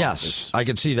Seahawks front office. Yes, I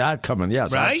could see that coming.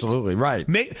 Yes, right? Absolutely, right.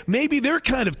 Maybe they're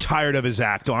kind of tired of his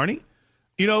act, Arnie.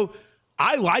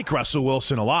 I like Russell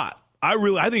Wilson a lot. I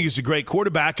think he's a great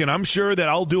quarterback, and I'm sure that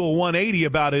I'll do a 180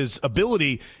 about his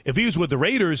ability if he was with the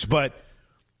Raiders, but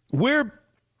we're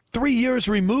 3 years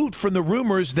removed from the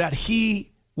rumors that he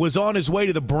was on his way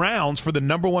to the Browns for the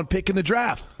number 1 pick in the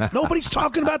draft. Nobody's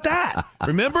talking about that.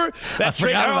 Remember? That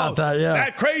trade? About that, yeah.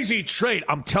 That crazy trade.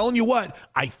 I'm telling you what,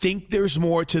 I think there's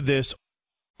more to this.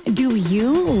 Do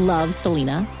you love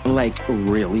Selena?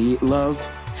 Really love?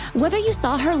 Whether you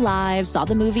saw her live, saw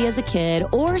the movie as a kid,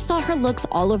 or saw her looks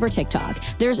all over TikTok,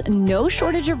 there's no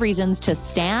shortage of reasons to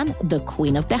stan the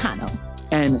Queen of Tejano.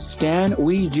 And Stan,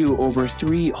 we do over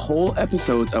 3 whole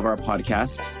episodes of our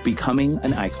podcast, Becoming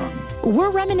an Icon. We're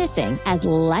reminiscing as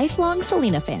lifelong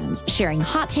Selena fans, sharing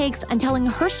hot takes and telling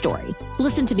her story.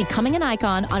 Listen to Becoming an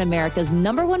Icon on America's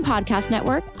 #1 podcast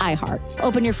network, iHeart.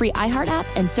 Open your free iHeart app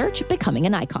and search Becoming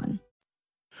an Icon.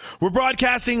 We're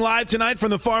broadcasting live tonight from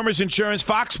the Farmers Insurance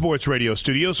Fox Sports Radio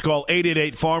studios. Call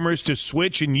 888-FARMERS to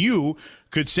switch, and you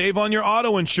could save on your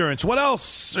auto insurance. What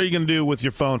else are you going to do with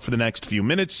your phone for the next few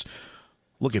minutes?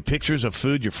 Look at pictures of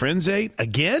food your friends ate?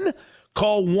 Again?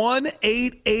 Call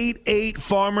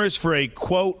 1-888-FARMERS for a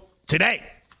quote today.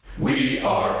 We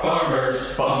are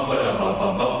farmers. Bum, ba-dum, bum,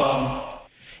 bum, bum, bum.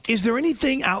 Is there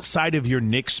anything outside of your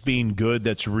Knicks being good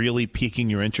that's really piquing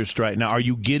your interest right now? Are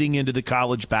you getting into the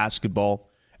college basketball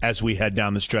as we head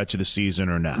down the stretch of the season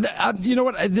or not? You know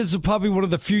what? This is probably one of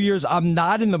the few years I'm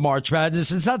not in the March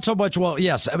Madness. It's not so much, well,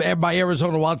 yes, my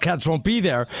Arizona Wildcats won't be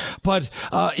there, but,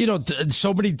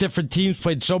 so many different teams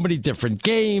played so many different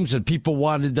games, and people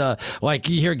wanted to, like,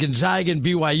 you hear Gonzaga and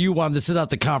BYU wanted to sit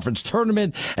out the conference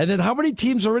tournament, and then how many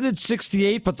teams are in it?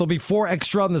 68, but there'll be 4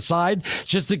 extra on the side,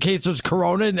 just in case there's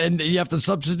Corona, and you have to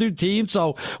substitute teams.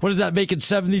 So what does that make it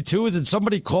 72? Is it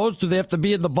somebody close? Do they have to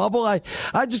be in the bubble?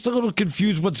 I'm just a little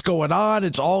confused what's going on.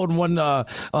 It's all in one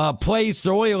place.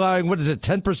 They're only allowing,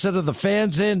 10% of the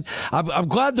fans in? I'm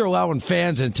glad they're allowing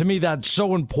fans in. To me, that's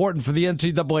so important for the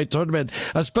NCAA tournament,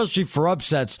 especially for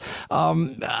upsets.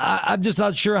 I'm just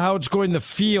not sure how it's going to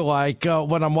feel like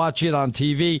when I'm watching it on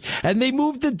TV. And they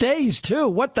moved the days, too.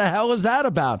 What the hell is that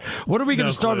about? What are we going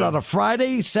to start on a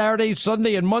Friday, Saturday,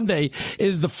 Sunday, and Monday?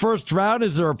 Is the first round?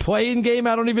 Is there a play-in game?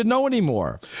 I don't even know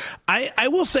anymore. I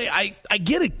will say I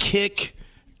get a kick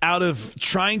out of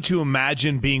trying to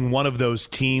imagine being one of those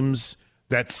teams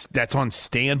that's on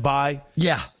standby.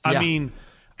 Yeah. I mean,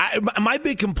 my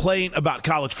big complaint about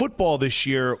college football this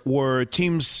year were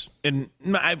teams, and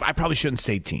I probably shouldn't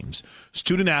say teams,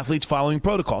 student athletes following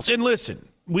protocols. And listen,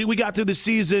 we got through the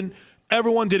season.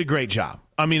 Everyone did a great job.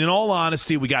 I mean, in all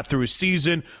honesty, we got through a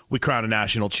season. We crowned a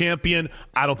national champion.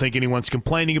 I don't think anyone's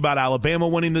complaining about Alabama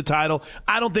winning the title.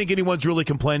 I don't think anyone's really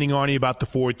complaining, Arnie, about the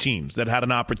 4 teams that had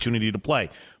an opportunity to play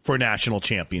for a national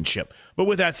championship. But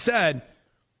with that said,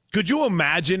 could you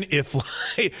imagine if,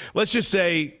 let's just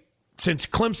say, since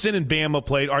Clemson and Bama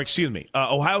played,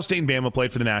 Ohio State and Bama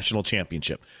played for the national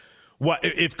championship, what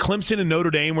if Clemson and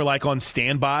Notre Dame were like on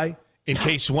standby in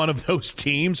case one of those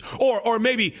teams, or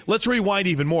maybe let's rewind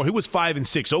even more. Who was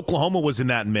 5-6? Oklahoma was in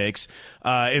that mix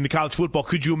in the college football.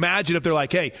 Could you imagine if they're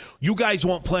like, hey, you guys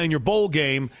won't play in your bowl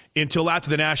game until after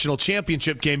the national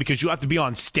championship game because you have to be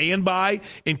on standby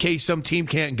in case some team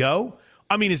can't go?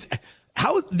 I mean,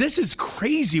 this is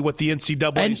crazy what the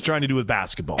NCAA is trying to do with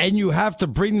basketball. And you have to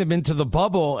bring them into the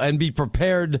bubble and be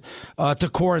prepared to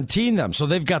quarantine them. So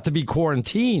they've got to be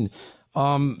quarantined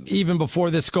even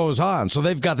before this goes on. So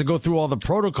they've got to go through all the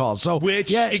protocols. So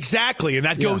exactly. And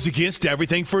that goes against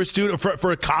everything for a student,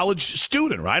 for a college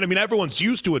student, right? I mean, everyone's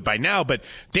used to it by now, but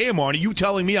damn, Arnie, you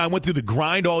telling me I went through the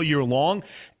grind all year long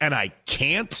and I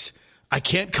can't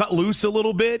cut loose a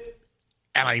little bit?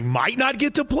 And I might not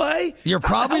get to play? You're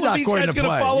probably not going to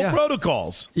play. Follow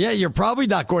protocols. Yeah, you're probably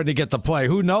not going to get to play.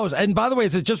 Who knows? And by the way,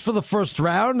 is it just for the first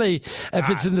round? If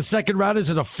it's in the second round, is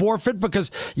it a forfeit?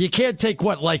 Because you can't take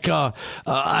a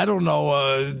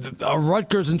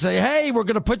Rutgers and say, hey, we're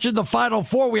going to put you in the Final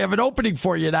Four. We have an opening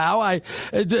for you now.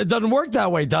 It doesn't work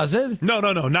that way, does it? No,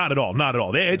 not at all. Not at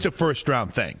all. It's a first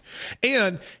round thing.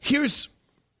 And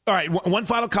all right, one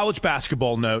final college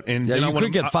basketball note. And you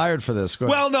could get fired for this.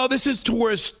 Well, no, this is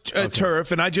tourist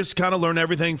turf, and I just kind of learned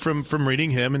everything from reading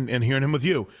him and hearing him with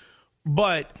you.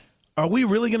 But are we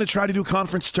really going to try to do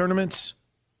conference tournaments?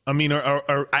 I mean,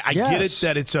 I get it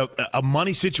that it's a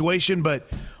money situation, but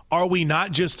are we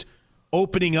not just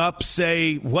opening up,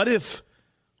 say, what if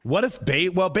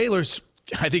Baylor's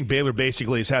 – I think Baylor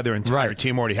basically has had their entire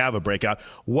team already have a breakout.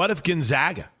 What if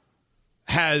Gonzaga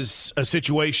has a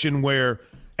situation where –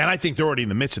 and I think they're already in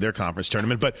the midst of their conference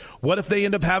tournament. But what if they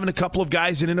end up having a couple of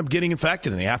guys that end up getting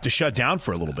infected and they have to shut down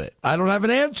for a little bit? I don't have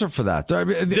an answer for that.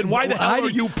 Then why the hell are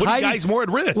you putting guys more at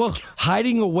risk? Well,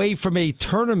 hiding away from a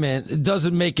tournament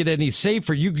doesn't make it any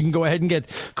safer. You can go ahead and get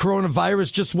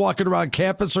coronavirus just walking around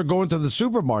campus or going to the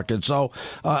supermarket. So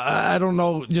I don't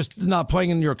know. Just not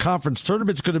playing in your conference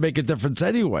tournament is going to make a difference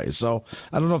anyway. So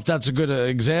I don't know if that's a good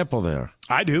example there.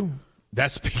 I do.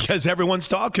 That's because everyone's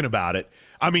talking about it.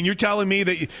 I mean, you're telling me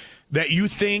that you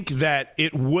think that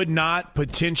it would not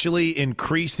potentially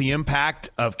increase the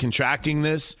impact of contracting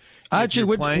this?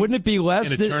 Actually, wouldn't it be less?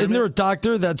 Isn't there a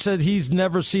doctor that said he's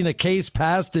never seen a case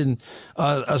passed in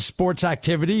a sports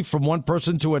activity from one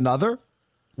person to another?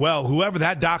 Well, whoever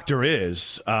that doctor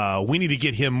is, we need to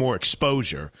get him more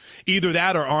exposure. Either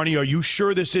that or, Arnie, are you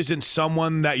sure this isn't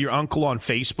someone that your uncle on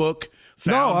Facebook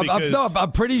found? No,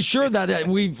 I'm pretty sure that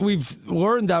we've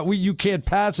learned that you can't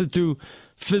pass it through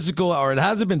physical, or it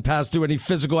hasn't been passed through any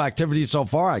physical activity so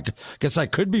far. I guess I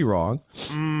could be wrong.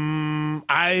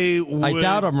 I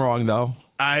doubt I'm wrong, though.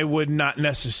 I would not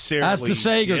necessarily. Ask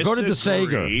DeSager. Go to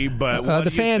DeSager. But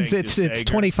the fans, it's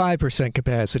 25%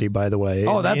 capacity, by the way.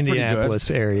 Oh, that's in the pretty Indianapolis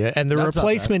good. area, and the That's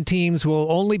replacement teams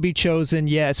will only be chosen,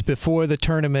 before the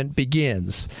tournament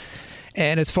begins.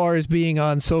 And as far as being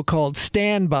on so-called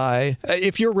standby,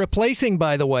 if you're replacing,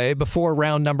 by the way, before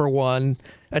round number 1,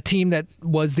 a team that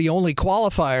was the only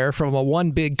qualifier from a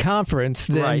one big conference,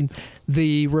 then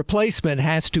the replacement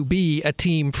has to be a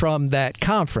team from that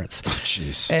conference. Oh,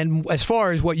 jeez. And as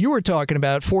far as what you were talking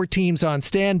about, 4 teams on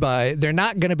standby, they're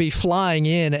not going to be flying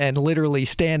in and literally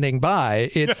standing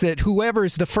by. It's that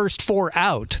whoever's the first 4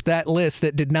 out, that list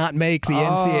that did not make the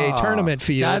NCAA tournament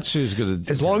field. That's who's going to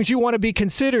do As long as you want to be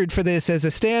considered for this as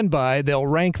a standby, they'll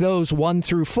rank those 1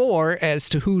 through 4 as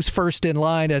to who's first in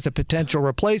line as a potential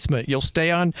replacement. You'll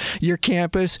stay on your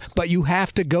campus, but you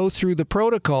have to go through the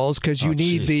protocols because you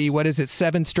need the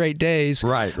 7 straight days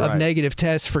of negative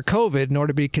tests for COVID in order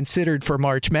to be considered for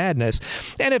March Madness.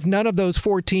 And if none of those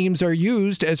 4 teams are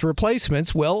used as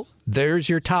replacements, well, there's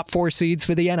your top 4 seeds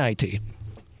for the NIT.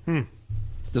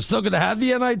 They're still going to have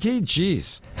the NIT?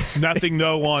 Jeez. Nothing,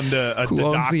 though, on the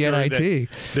doctor the NIT?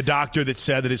 The doctor that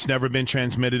said that it's never been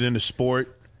transmitted into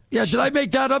sport. Yeah, did I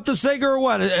make that up to Sager or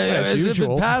what? Has it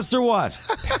been passed or what?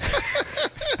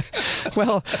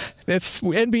 Well,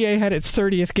 NBA had its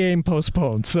 30th game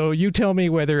postponed, so you tell me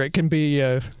whether it can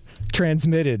be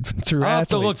transmitted through I'll have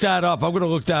athletes. to look that up. I'm going to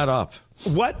look that up.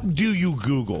 What do you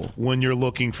Google when you're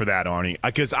looking for that, Arnie?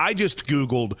 Because I just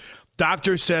Googled,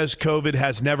 doctor says COVID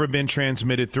has never been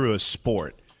transmitted through a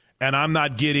sport. And I'm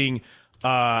not getting...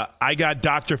 I got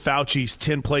Dr. Fauci's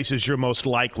 10 places you're most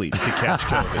likely to catch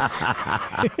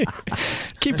COVID.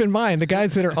 Keep in mind, the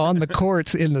guys that are on the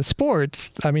courts in the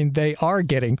sports, I mean, they are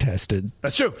getting tested.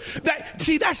 That's true.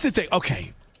 That's the thing.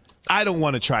 Okay, I don't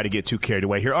want to try to get too carried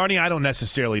away here. Arnie, I don't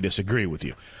necessarily disagree with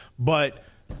you. But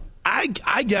I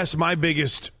guess my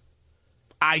biggest,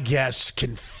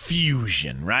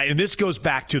 confusion, right? And this goes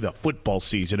back to the football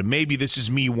season. And maybe this is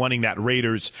me wanting that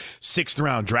Raiders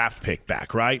 6th-round draft pick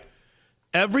back, right?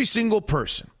 Every single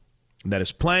person that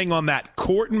is playing on that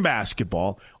court in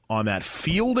basketball, on that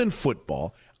field in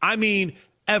football, I mean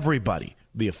everybody,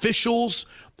 the officials,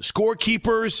 the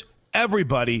scorekeepers,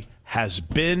 everybody has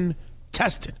been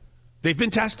tested. They've been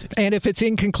tested. And if it's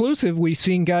inconclusive, we've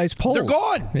seen guys pulled. They're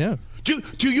gone. Yeah. Do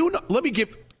you know,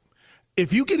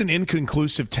 if you get an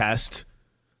inconclusive test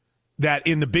that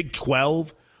in the Big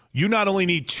 12, you not only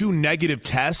need 2 negative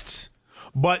tests,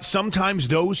 but sometimes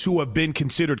those who have been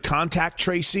considered contact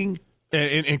tracing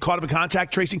and caught up in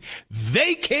contact tracing,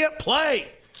 they can't play.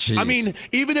 Jeez. I mean,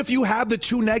 even if you have the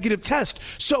 2 negative tests.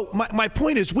 So my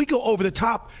point is, we go over the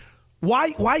top.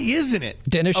 Why isn't it?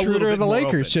 Dennis Schroeder of the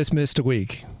Lakers just missed a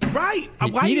week. Right.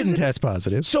 He didn't test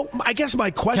positive. So I guess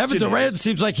my question Kevin Durant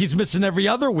seems like he's missing every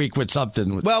other week with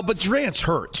something. Well, but Durant's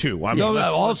hurt, too. I mean,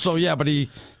 but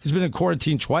he's been in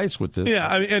quarantine twice with this. Yeah,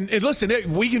 I mean, and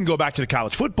listen, we can go back to the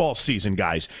college football season,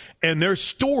 guys, and there's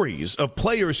stories of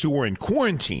players who were in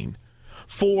quarantine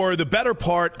for the better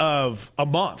part of a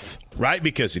month, right?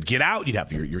 Because you'd get out, you'd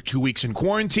have your 2 weeks in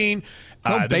quarantine.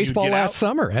 Baseball last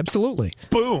summer, absolutely.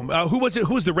 Boom. Who was it?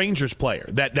 Who was the Rangers player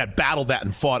that battled that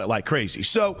and fought it like crazy?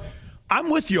 So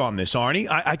I'm with you on this, Arnie.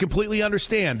 I completely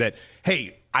understand that,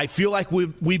 hey, I feel like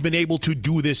we've been able to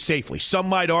do this safely. Some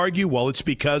might argue, well, it's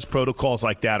because protocols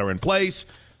like that are in place.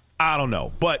 I don't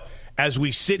know. But as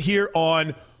we sit here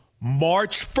on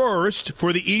March 1st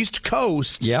for the East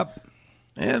Coast,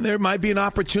 and there might be an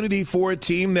opportunity for a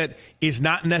team that is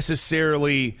not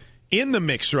necessarily in the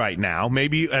mix right now.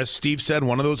 Maybe, as Steve said,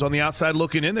 one of those on the outside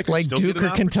looking in that can like still Duke get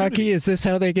an or Kentucky. Is this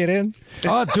how they get in?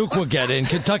 Oh, Duke will get in.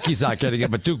 Kentucky's not getting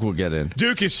in, but Duke will get in.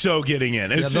 Duke is so getting in.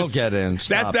 They'll get in.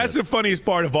 That's the funniest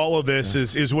part of all of this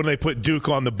is when they put Duke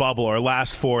on the bubble or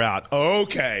last 4 out.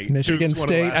 Okay, Michigan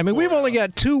State. I mean, we've only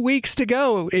got 2 weeks to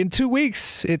go. In 2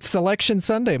 weeks, it's Selection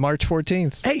Sunday, March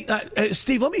 14th. Hey,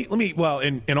 Steve, let me. Well,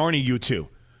 and Arnie, you too.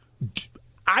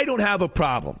 I don't have a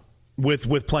problem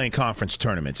with playing conference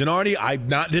tournaments. And Arnie, I'm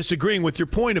not disagreeing with your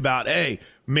point about, hey,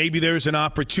 maybe there's an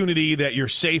opportunity that you're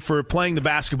safer playing the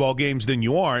basketball games than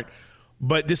you aren't.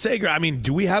 But DeSager, I mean,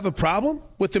 do we have a problem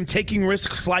with them taking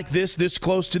risks like this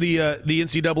close to the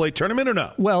NCAA tournament or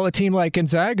no? Well, a team like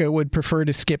Gonzaga would prefer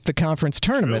to skip the conference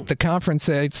tournament. True. The conference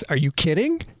says, are you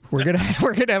kidding? We're gonna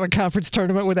have a conference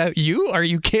tournament without you? Are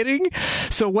you kidding?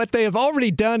 So what they have already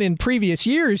done in previous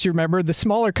years, you remember, the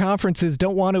smaller conferences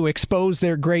don't want to expose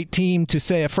their great team to,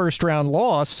 say, a first-round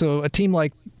loss. So a team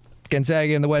like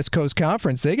Gonzaga in the West Coast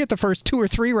Conference, they get the first 2 or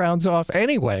 3 rounds off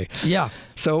anyway. Yeah.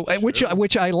 So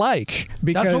which I like.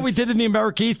 Because that's what we did in the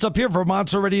America East up here.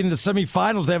 Vermont's already in the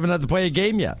semifinals. They haven't had to play a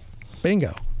game yet.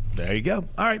 Bingo. There you go.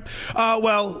 All right.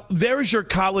 Well, there's your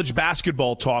college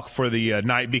basketball talk for the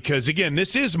night because, again,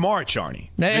 this is March, Arnie.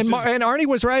 And Arnie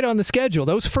was right on the schedule.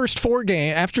 Those first 4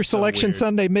 games, after Selection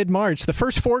Sunday mid-March, the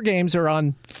first 4 games are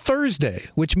on Thursday,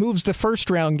 which moves the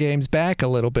first-round games back a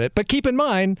little bit. But keep in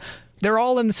mind, they're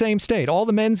all in the same state. All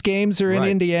the men's games are in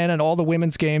Indiana, and all the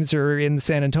women's games are in the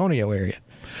San Antonio area.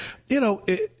 You know,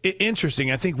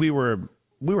 interesting. I think we were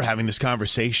having this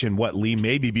conversation, Lee,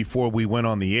 maybe before we went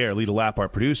on the air, Lee DeLapp, our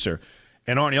producer.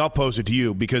 And, Arnie, I'll pose it to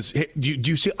you because do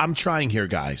you see, I'm trying here,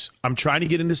 guys. I'm trying to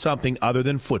get into something other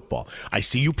than football. I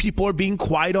see you people are being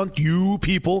quiet You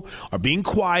people are being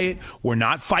quiet. We're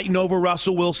not fighting over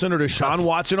Russell Wilson or Deshaun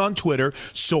Watson on Twitter.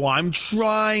 So I'm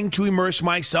trying to immerse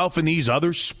myself in these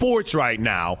other sports right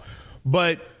now.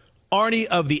 But, Arnie,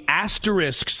 of the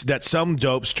asterisks that some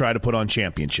dopes try to put on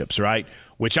championships, right?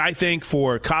 Which I think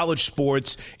for college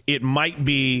sports, it might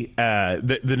be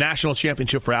the national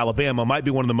championship for Alabama might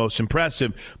be one of the most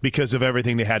impressive because of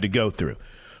everything they had to go through.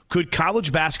 Could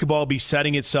college basketball be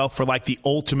setting itself for like the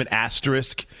ultimate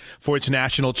asterisk for its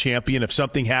national champion if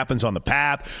something happens on the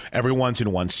path, everyone's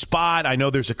in one spot? I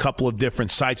know there's a couple of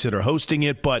different sites that are hosting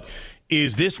it, but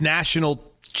is this national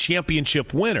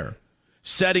championship winner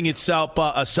setting itself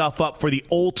up for the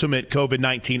ultimate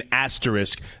COVID-19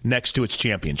 asterisk next to its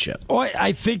championship? Oh,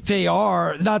 I think they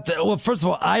are. Well, first of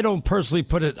all, I don't personally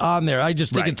put it on there. I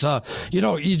just think it's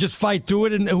you just fight through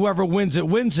it, and whoever wins it,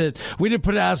 wins it. We didn't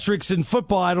put asterisks in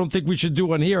football. I don't think we should do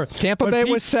one here. Tampa Bay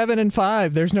was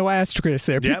 7-5. There's no asterisk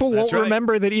there. People won't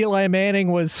remember that Eli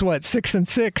Manning was,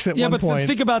 6-6 at one point. Yeah, but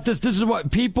think about this. This is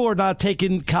what people are not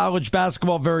taking college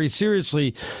basketball very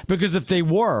seriously, because if they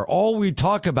were, all we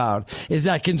talk about is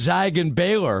that Gonzaga and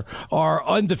Baylor are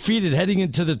undefeated heading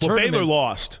into the tournament. Baylor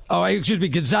lost. Oh, excuse me.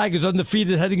 Gonzaga is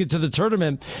undefeated heading into the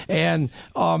tournament, and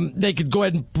they could go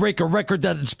ahead and break a record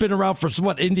that has been around for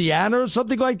Indiana or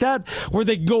something like that, where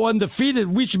they go undefeated.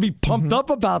 We should be pumped up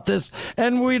about this,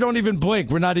 and we don't even blink.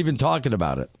 We're not even talking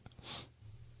about it.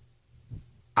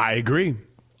 I agree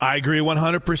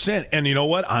 100%. And you know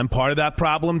what? I'm part of that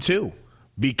problem too,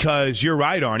 because you're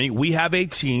right, Arnie. We have a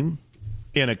team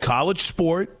in a college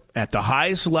sport at the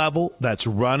highest level that's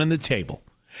running the table.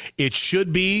 It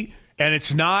should be, and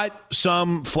it's not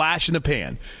some flash in the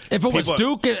pan. If it was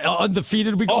Duke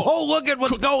undefeated, we go, look at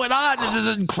what's going on. This is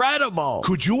incredible.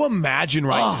 Could you imagine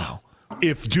now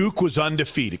if Duke was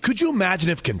undefeated? Could you imagine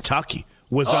if Kentucky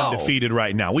was undefeated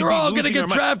right now? They're all going to get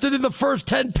drafted in the first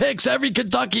 10 picks. Every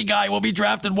Kentucky guy will be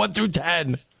drafted 1 through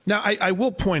 10. Now, I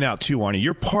will point out, too, Arnie,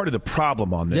 you're part of the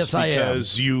problem on this. Yes, I am.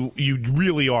 Because you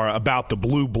really are about the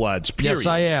blue bloods, period. Yes,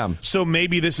 I am. So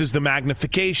maybe this is the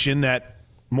magnification that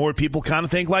more people kind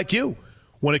of think like you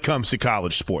when it comes to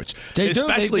college sports,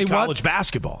 especially college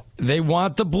basketball. They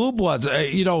want the blue bloods.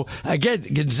 Again,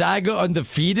 Gonzaga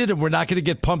undefeated, and we're not going to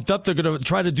get pumped up. They're going to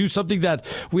try to do something that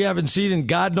we haven't seen in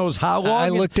God knows how long. I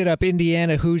looked it up.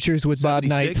 Indiana Hoosiers with 76? Bob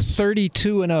Knight,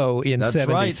 32-0 in That's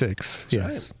 76. Right.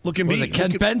 Yes. Right. Look at me.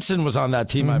 Ken Benson was on that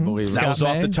team, I believe. That was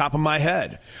off the top of my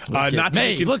head.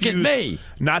 Look at me.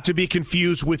 Not to be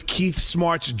confused with Keith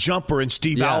Smart's jumper and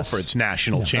Steve Alford's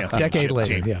national championship decade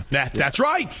later, team. That's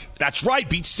right. That's right.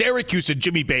 Beat Syracuse, and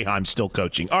Jimmy Boeheim still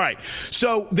coaching. All right.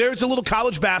 So there's a little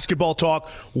college basketball talk.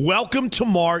 Welcome to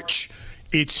March.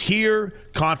 It's here.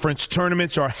 Conference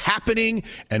tournaments are happening,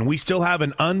 and we still have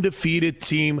an undefeated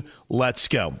team. Let's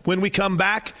go. When we come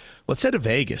back, let's head to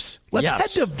Vegas. Let's head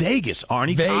to Vegas,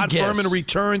 Arnie. Todd Furman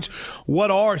returns.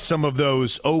 What are some of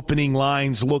those opening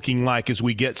lines looking like as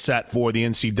we get set for the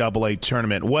NCAA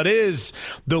tournament? What is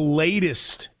the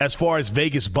latest as far as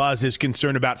Vegas buzz is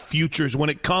concerned about futures when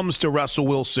it comes to Russell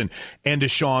Wilson and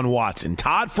Deshaun Watson?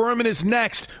 Todd Furman is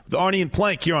next with Arnie and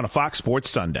Plank here on a Fox Sports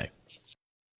Sunday.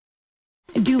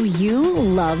 Do you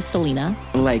love Selena?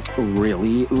 Like,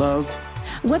 really love?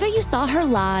 Whether you saw her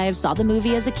live, saw the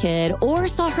movie as a kid, or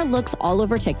saw her looks all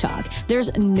over TikTok,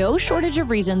 there's no shortage of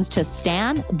reasons to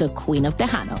stan the Queen of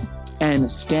Tejano.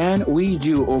 And Stan, we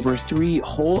do over 3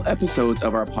 whole episodes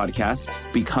of our podcast,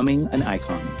 Becoming an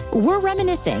Icon. We're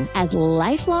reminiscing as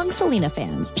lifelong Selena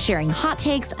fans, sharing hot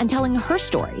takes and telling her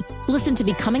story. Listen to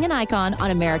Becoming an Icon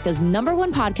on America's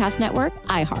 #1 podcast network,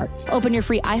 iHeart. Open your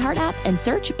free iHeart app and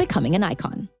search Becoming an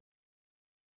Icon.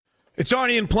 It's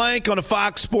Arnie and Plank on a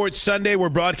Fox Sports Sunday. We're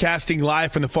broadcasting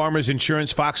live from the Farmers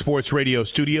Insurance Fox Sports Radio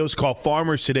studios. Call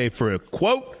Farmers today for a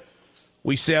quote.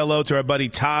 We say hello to our buddy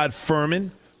Todd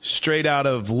Furman, straight out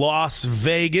of Las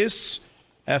Vegas,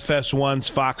 FS1's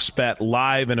Fox Bet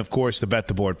Live, and, of course, the Bet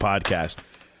the Board podcast.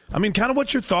 I mean, kind of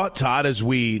what's your thought, Todd, as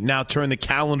we now turn the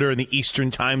calendar in the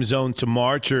Eastern time zone to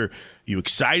March? Are you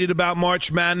excited about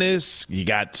March Madness? You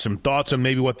got some thoughts on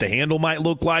maybe what the handle might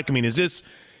look like? I mean, is this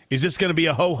Is this going to be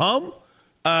a ho-hum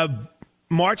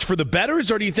March for the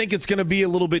bettors, or do you think it's going to be a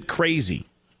little bit crazy?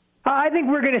 I think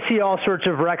we're going to see all sorts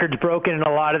of records broken in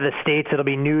a lot of the states that'll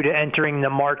be new to entering the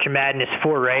March Madness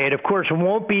foray. It, of course,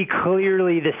 won't be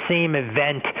clearly the same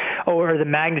event or the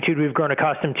magnitude we've grown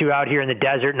accustomed to out here in the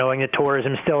desert, knowing that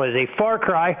tourism still is a far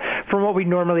cry from what we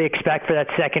normally expect for that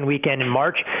second weekend in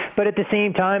March. But at the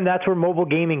same time, that's where mobile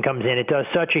gaming comes in. It does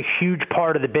such a huge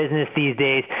part of the business these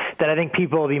days that I think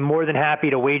people will be more than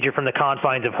happy to wager from the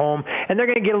confines of home. And they're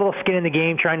going to get a little skin in the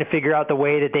game trying to figure out the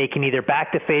way that they can either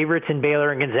back the favorites in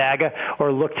Baylor and Gonzaga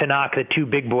or look to knock the two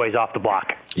big boys off the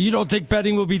block. You don't think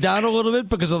betting will be down a little bit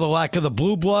because of the lack of the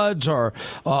blue bloods or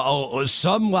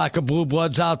some lack of blue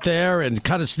bloods out there and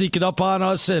kind of sneaking up on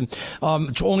us and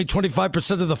only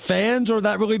 25% of the fans, or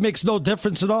that really makes no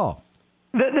difference at all?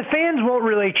 The fans won't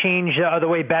really change the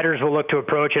way bettors will look to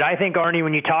approach it. I think, Arnie,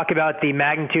 when you talk about the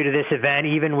magnitude of this event,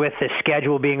 even with the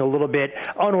schedule being a little bit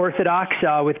unorthodox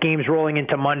with games rolling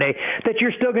into Monday, that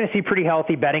you're still going to see pretty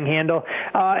healthy betting handle.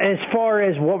 As far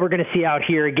as what we're going to see out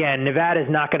here, again, Nevada is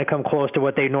not going to come close to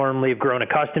what they normally have grown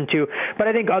accustomed to, but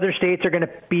I think other states are going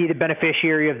to be the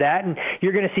beneficiary of that, and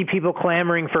you're going to see people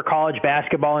clamoring for college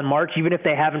basketball in March, even if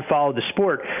they haven't followed the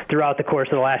sport throughout the course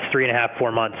of the last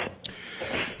 3.5-4 months.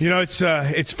 You know,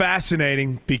 it's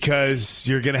fascinating because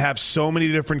you're going to have so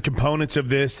many different components of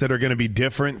this that are going to be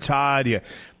different, Todd.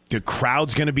 The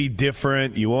crowd's going to be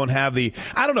different. You won't have you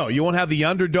won't have the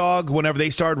underdog. Whenever they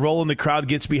start rolling, the crowd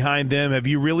gets behind them. Have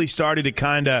you really started to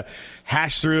kind of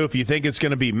hash through if you think it's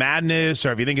going to be madness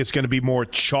or if you think it's going to be more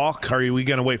chalk? Or are we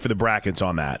going to wait for the brackets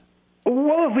on that?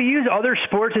 Well, if we use other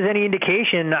sports as any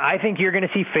indication, I think you're going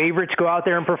to see favorites go out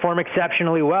there and perform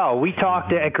exceptionally well. We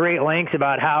talked at great lengths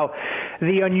about how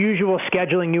the unusual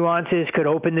scheduling nuances could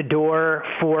open the door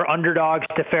for underdogs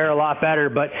to fare a lot better,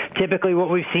 but typically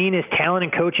what we've seen is talent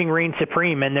and coaching reign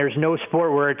supreme, and there's no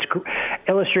sport where it's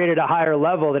illustrated a higher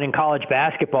level than in college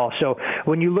basketball. So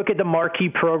when you look at the marquee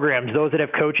programs, those that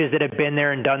have coaches that have been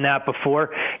there and done that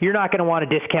before, you're not going to want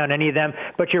to discount any of them,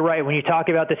 but you're right. When you talk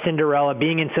about the Cinderella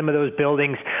being in some of those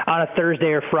buildings on a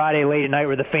Thursday or Friday late at night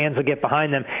where the fans will get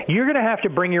behind them, you're going to have to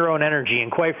bring your own energy. And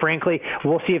quite frankly,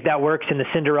 we'll see if that works in the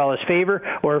Cinderella's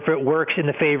favor or if it works in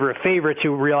the favor of favorites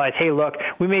who realize, hey, look,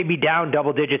 we may be down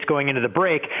double digits going into the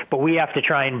break, but we have to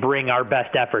try and bring our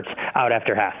best efforts out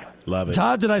after half. Love it.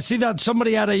 Todd, did I see that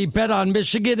somebody had a bet on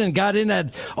Michigan and got in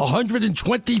at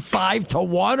 125 to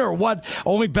 1 or what?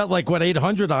 Only bet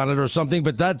 800 on it or something,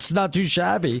 but that's not too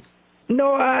shabby.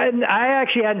 No, I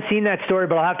actually hadn't seen that story,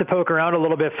 but I'll have to poke around a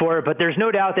little bit for it. But there's no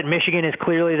doubt that Michigan is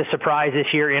clearly the surprise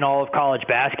this year in all of college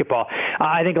basketball.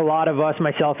 I think a lot of us,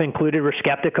 myself included, were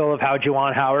skeptical of how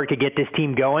Juwan Howard could get this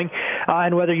team going.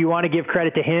 And whether you want to give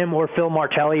credit to him or Phil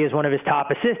Martelli as one of his top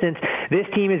assistants, this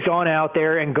team has gone out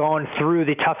there and gone through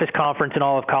the toughest conference in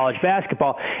all of college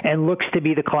basketball and looks to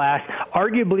be the class,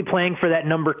 arguably playing for that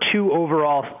number 2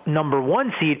 overall number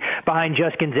 1 seed behind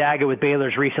just Gonzaga with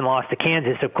Baylor's recent loss to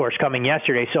Kansas, of course, coming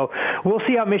yesterday. So we'll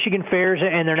see how Michigan fares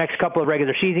in their next couple of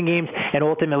regular season games and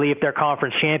ultimately if they're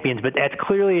conference champions. But that's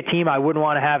clearly a team I wouldn't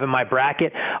want to have in my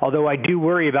bracket, although I do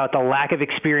worry about the lack of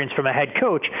experience from a head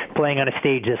coach playing on a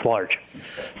stage this large.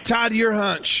 Todd, your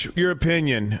hunch, your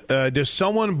opinion, does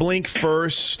someone blink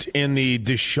first in the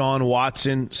Deshaun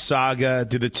Watson saga?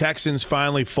 Do the Texans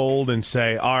finally fold and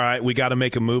say, all right, we got to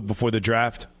make a move before the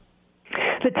draft?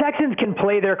 The Texans can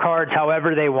play their cards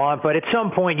however they want, but at some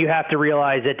point you have to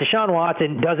realize that Deshaun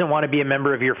Watson doesn't want to be a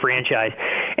member of your franchise.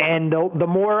 And the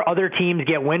more other teams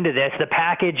get wind of this, the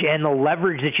package and the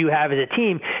leverage that you have as a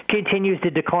team continues to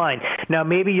decline. Now,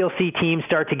 maybe you'll see teams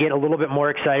start to get a little bit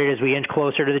more excited as we inch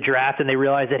closer to the draft and they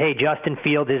realize that, hey, Justin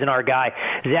Fields isn't our guy.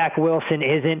 Zach Wilson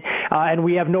isn't. And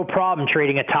we have no problem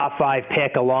trading a top 5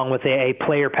 pick along with a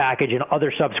player package and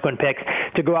other subsequent picks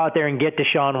to go out there and get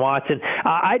Deshaun Watson.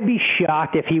 I'd be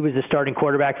shocked if he was the starting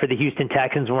quarterback for the Houston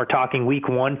Texans when we're talking week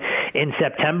 1 in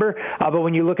September. But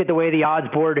when you look at the way the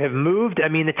odds board have moved, I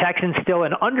mean, the Texans still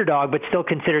an underdog, but still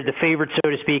considered the favorite, so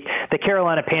to speak. The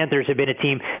Carolina Panthers have been a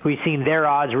team we've seen their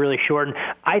odds really shorten.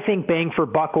 I think bang for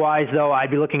buck-wise, though,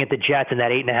 I'd be looking at the Jets in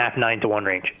that 8.5, 9 to 1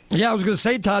 range. Yeah, I was going to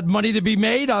say, Todd, money to be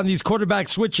made on these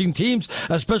quarterback-switching teams,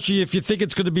 especially if you think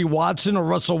it's going to be Watson or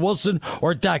Russell Wilson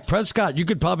or Dak Prescott. You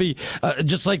could probably,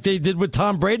 just like they did with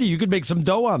Tom Brady, you could make some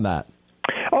dough on that.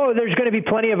 Oh, there's going to be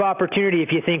plenty of opportunity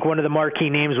if you think one of the marquee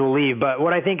names will leave. But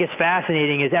what I think is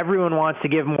fascinating is everyone wants to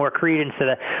give more credence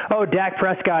to Dak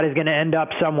Prescott is going to end up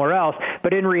somewhere else.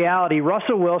 But in reality,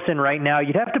 Russell Wilson right now,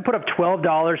 you'd have to put up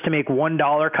 $12 to make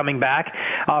 $1 coming back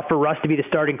for Russ to be the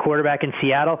starting quarterback in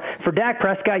Seattle. For Dak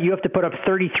Prescott, you have to put up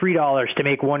 $33 to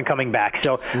make one coming back.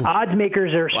 So odds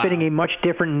makers are spinning a much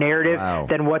different narrative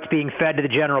than what's being fed to the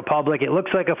general public. It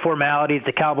looks like a formality that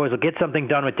the Cowboys will get something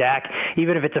done with Dak,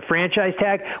 even if it's a franchise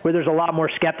tag, where there's a lot more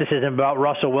skepticism about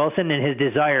Russell Wilson and his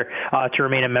desire to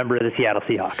remain a member of the Seattle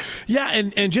Seahawks. Yeah,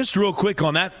 and just real quick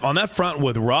on that front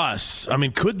with Russ, I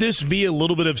mean, could this be a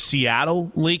little bit of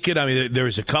Seattle leaking? I mean,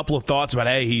 there's a couple of thoughts about,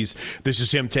 hey, this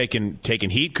is him taking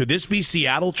heat. Could this be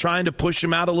Seattle trying to push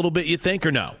him out a little bit, you think,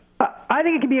 or no? I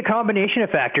think it can be a combination of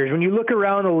factors. When you look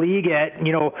around the league at,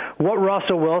 what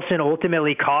Russell Wilson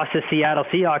ultimately cost the Seattle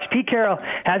Seahawks, Pete Carroll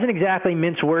hasn't exactly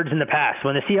minced words in the past.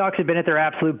 When the Seahawks have been at their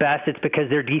absolute best, it's because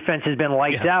their defense has been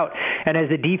lights out. And as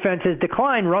the defense has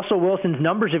declined, Russell Wilson's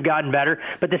numbers have gotten better,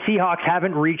 but the Seahawks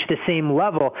haven't reached the same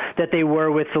level that they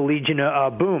were with the Legion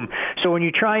of Boom. So when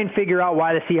you try and figure out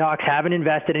why the Seahawks haven't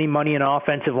invested any money in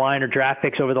offensive line or draft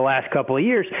picks over the last couple of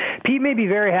years, Pete may be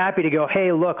very happy to go,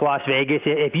 hey, look, Las Vegas,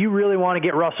 if you really want to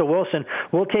get Russell Wilson,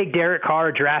 we'll take Derek Carr,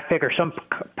 a draft pick, or some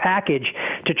package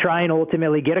to try and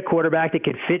ultimately get a quarterback that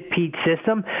could fit Pete's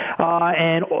system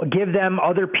and give them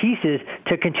other pieces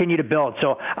to continue to build.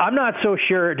 So I'm not so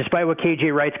sure, despite what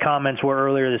KJ Wright's comments were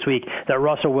earlier this week, that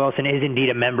Russell Wilson is indeed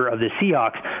a member of the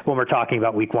Seahawks when we're talking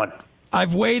about Week 1.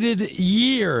 I've waited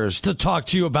years to talk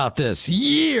to you about this.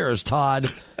 Years,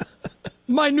 Todd.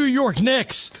 My New York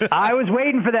Knicks. I was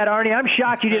waiting for that, Arnie. I'm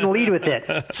shocked you didn't lead with it.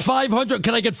 500.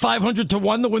 Can I get 500 to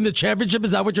 1 to win the championship?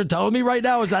 Is that what you're telling me right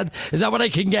now? Is that what I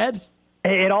can get?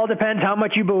 It all depends how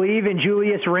much you believe in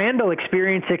Julius Randle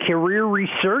experienced a career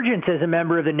resurgence as a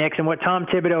member of the Knicks and what Tom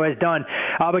Thibodeau has done.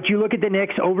 But you look at the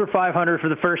Knicks over 500 for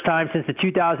the first time since the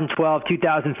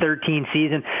 2012-2013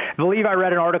 season. I believe I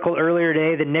read an article earlier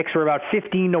today. The Knicks were about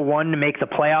 15-1 to make the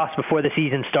playoffs before the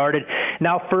season started.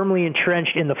 Now firmly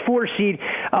entrenched in the 4 seed,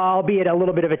 albeit a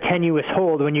little bit of a tenuous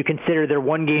hold when you consider they're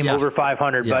one game over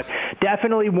 500. But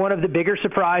definitely one of the bigger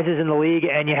surprises in the league,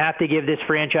 and you have to give this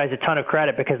franchise a ton of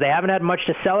credit because they haven't had much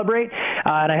to celebrate,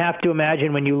 and I have to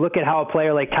imagine when you look at how a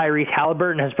player like Tyrese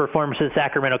Halliburton has performed for the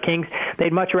Sacramento Kings,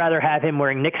 they'd much rather have him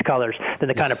wearing Knicks colors than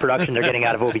the kind of production they're getting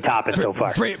out of Obi Toppin so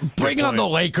far. Bring on the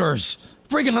Lakers.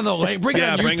 Bring on the Lakers. Bring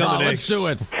on Utah. Let's do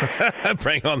it.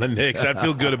 Bring on the Knicks. I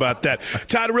feel good about that.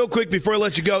 Todd, real quick before I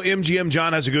let you go, MGM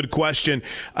John has a good question.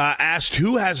 Asked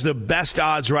who has the best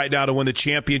odds right now to win the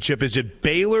championship. Is it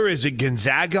Baylor? Is it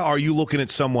Gonzaga? Are you looking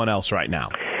at someone else right now?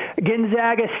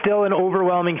 Gonzaga is still an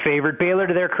overwhelming favorite. Baylor,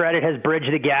 to their credit, has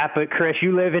bridged the gap. But, Chris,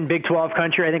 you live in Big 12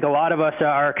 country. I think a lot of us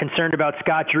are concerned about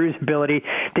Scott Drew's ability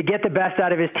to get the best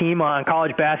out of his team on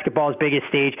college basketball's biggest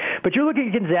stage. But you're looking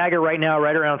at Gonzaga right now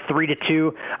right around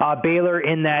 3-2. Baylor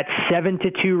in that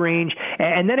 7-2 range.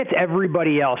 And then it's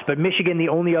everybody else. But Michigan, the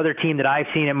only other team that I've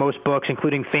seen at most books,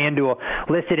 including FanDuel,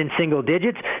 listed in single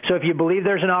digits. So if you believe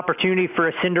there's an opportunity for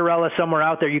a Cinderella somewhere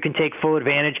out there, you can take full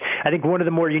advantage. I think one of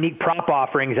the more unique prop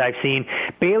offerings I've seen,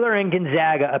 Baylor and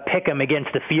Gonzaga, a pick'em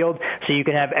against the field, so you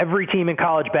can have every team in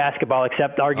college basketball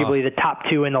except arguably the top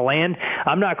 2 in the land.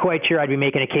 I'm not quite sure I'd be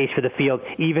making a case for the field,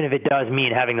 even if it does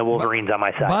mean having the Wolverines on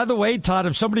my side. By the way, Todd,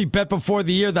 if somebody bet before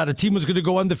the year that a team was going to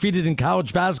go undefeated in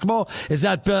college basketball, is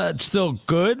that bet still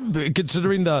good,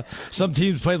 considering some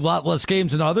teams played a lot less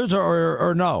games than others,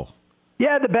 or no?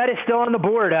 Yeah, the bet is still on the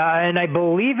board, and I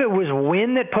believe it was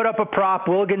Wynn that put up a prop.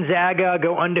 Will Gonzaga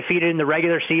go undefeated in the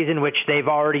regular season, which they've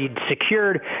already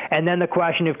secured? And then the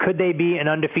question of could they be an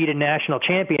undefeated national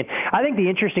champion? I think the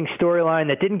interesting storyline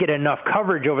that didn't get enough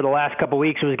coverage over the last couple of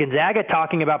weeks was Gonzaga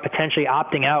talking about potentially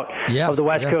opting out of the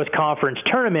West Coast Conference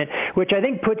tournament, which I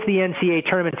think puts the NCAA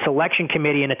Tournament Selection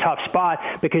Committee in a tough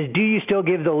spot because do you still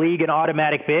give the league an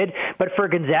automatic bid? But for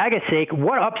Gonzaga's sake,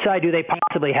 what upside do they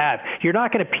possibly have? You're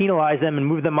not going to penalize them and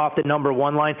move them off the number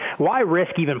 1 line. Why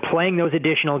risk even playing those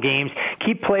additional games?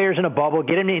 Keep players in a bubble.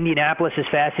 Get them to Indianapolis as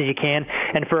fast as you can.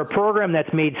 And for a program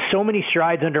that's made so many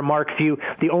strides under Mark Few,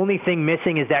 the only thing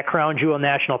missing is that crown jewel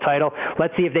national title.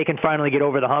 Let's see if they can finally get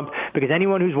over the hump, because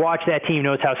anyone who's watched that team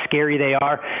knows how scary they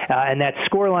are. And that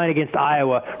scoreline against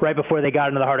Iowa right before they got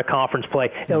into the heart of conference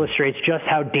play illustrates just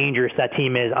how dangerous that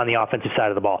team is on the offensive side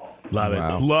of the ball. Love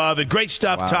it. Love it. Great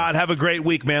stuff, Todd. Have a great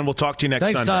week, man. We'll talk to you next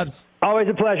Sunday. Thanks, Todd. Always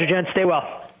a pleasure, gents. Stay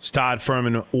well. It's Todd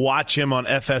Furman. Watch him on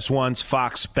FS1's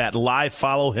Fox Bet Live.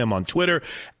 Follow him on Twitter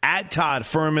at Todd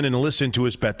Furman and listen to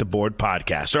his Bet the Board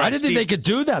podcast. Right, I didn't think they could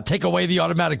do that. Take away the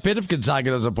automatic bid if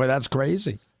Gonzaga doesn't play. That's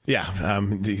crazy. Yeah,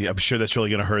 I'm sure that's really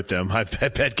going to hurt them. I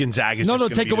bet Gonzaga's No, just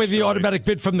gonna take be away the destroyed. automatic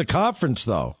bid from the conference,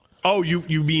 though. Oh,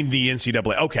 you mean the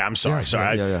NCAA? Okay, I'm sorry.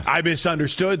 Yeah. I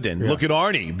misunderstood then. Yeah. Look at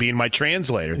Arnie being my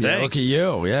translator. Thanks. Yeah, look at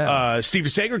you, yeah.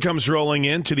 Steve Sager comes rolling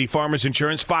into the Farmers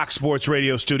Insurance Fox Sports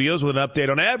Radio studios with an update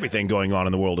on everything going on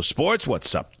in the world of sports.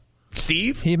 What's up,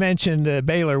 Steve? He mentioned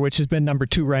Baylor, which has been number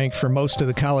 2 ranked for most of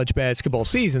the college basketball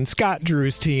season. Scott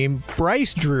Drew's team.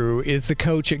 Bryce Drew is the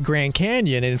coach at Grand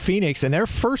Canyon in Phoenix, and they're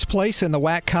first place in the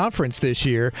WAC conference this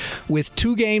year with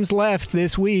 2 games left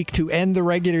this week to end the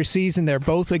regular season. They're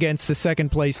both against the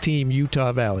second-place team,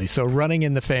 Utah Valley. So running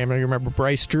in the family. Remember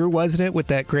Bryce Drew, wasn't it, with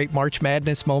that great March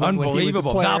Madness moment when he was a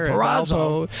player?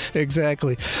 Valparaiso.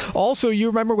 Exactly. Also, you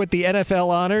remember with the NFL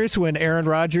honors when Aaron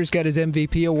Rodgers got his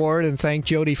MVP award and thanked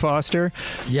Jodie Foster?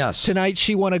 Yes. Tonight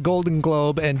she won a Golden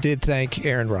Globe and did thank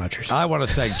Aaron Rodgers. I want to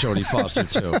thank Jodie Foster,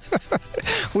 too.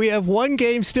 We have one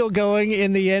game still going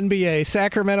in the NBA.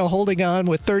 Sacramento holding on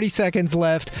with 30 seconds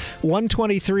left.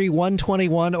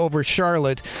 123-121 over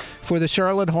Charlotte. For the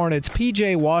Charlotte Hornets,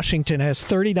 P.J. Washington has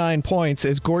 39 points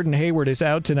as Gordon Hayward is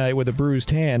out tonight with a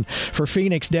bruised hand. For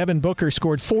Phoenix, Devin Booker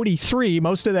scored 43,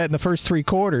 most of that in the first 3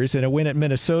 quarters. In a win at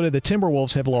Minnesota, the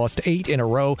Timberwolves have lost 8 in a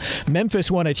row.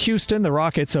 Memphis won at Houston. The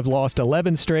Rockets have lost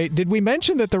 11 straight. Did we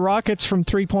mention that the Rockets from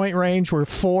three-point range were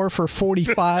 4 for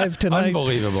 45 tonight?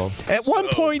 Unbelievable. At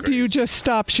what point do you just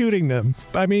stop shooting them?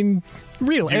 I mean...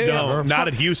 Really? You don't. Not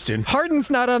at Houston. Harden's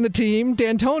not on the team.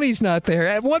 D'Antoni's not there.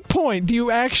 At what point do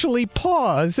you actually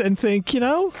pause and think,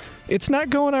 it's not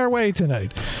going our way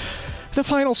tonight? The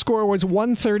final score was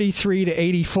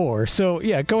 133-84. So,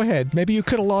 yeah, go ahead. Maybe you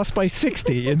could have lost by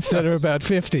 60 instead of about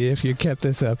 50 if you kept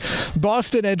this up.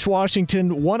 Boston edged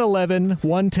Washington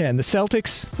 111-110. The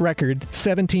Celtics record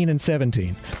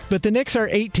 17-17. But the Knicks are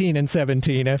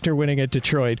 18-17 after winning at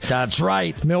Detroit. That's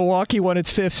right. Milwaukee won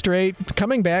its 5th straight,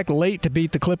 coming back late to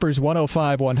beat the Clippers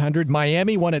 105-100.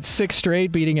 Miami won its 6th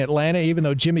straight, beating Atlanta, even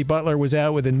though Jimmy Butler was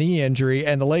out with a knee injury.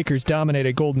 And the Lakers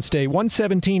dominated Golden State.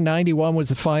 117-91 was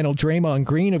the final. Draymond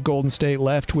Green of Golden State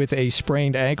left with a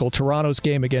sprained ankle. Toronto's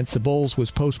game against the Bulls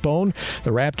was postponed. The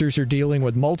Raptors are dealing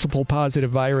with multiple positive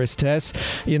virus tests.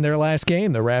 In their last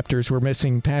game, the Raptors were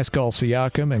missing Pascal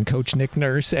Siakam and Coach Nick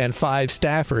Nurse and 5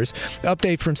 staffers.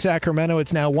 Update from Sacramento,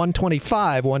 it's now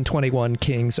 125-121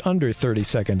 Kings, under 30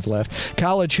 seconds left.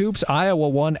 College hoops, Iowa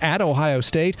won at Ohio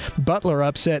State. Butler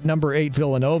upset number 8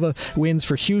 Villanova. Wins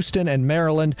for Houston and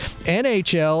Maryland.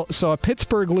 NHL saw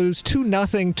Pittsburgh lose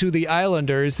 2-0 to the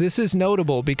Islanders. This is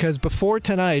notable because before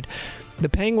tonight, the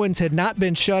Penguins had not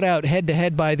been shut out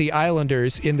head-to-head by the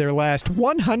Islanders in their last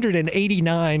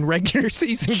 189 regular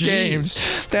season games.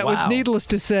 That was, needless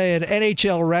to say, an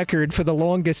NHL record for the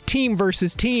longest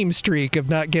team-versus-team streak of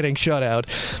not getting shut out.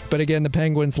 But again, the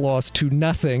Penguins lost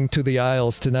 2-0 to the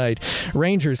Isles tonight.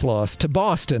 Rangers lost to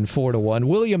Boston 4-1.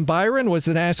 William Byron was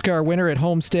the NASCAR winner at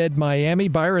Homestead, Miami.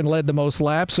 Byron led the most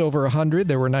laps, over 100.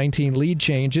 There were 19 lead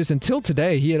changes. Until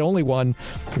today, he had only won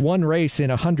 1 race in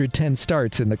 110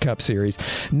 starts in the Cup Series.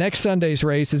 Next Sunday's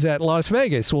race is at Las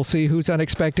Vegas. We'll see who's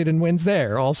unexpected and wins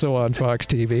there, also on Fox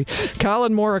TV.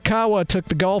 Colin Morikawa took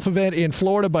the golf event in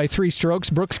Florida by 3 strokes.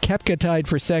 Brooks Koepka tied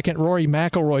for 2nd. Rory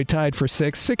McIlroy tied for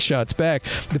 6th, 6 shots back.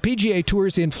 The PGA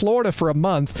Tour's in Florida for a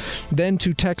month, then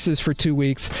to Texas for 2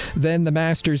 weeks, then the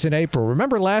Masters in April.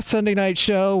 Remember last Sunday night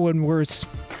show when we're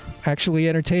actually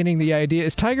entertaining the idea,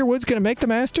 is Tiger Woods going to make the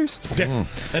Masters?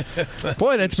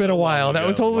 Boy, that's been a while. That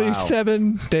was only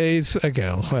 7 days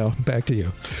ago. Well, back to you.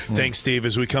 Thanks, Steve.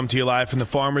 As we come to you live from the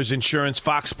Farmers Insurance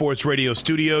Fox Sports Radio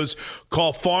studios,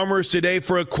 call Farmers today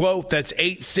for a quote. That's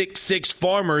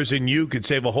 866-FARMERS, and you could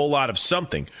save a whole lot of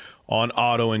something on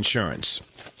auto insurance.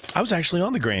 I was actually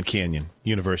on the Grand Canyon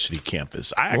University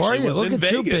campus. I actually was in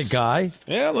Vegas. Look at you, big guy.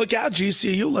 Yeah, look out,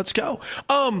 GCU. Let's go.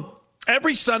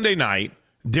 Every Sunday night,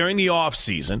 during the off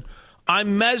season,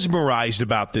 I'm mesmerized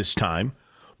about this time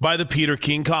by the Peter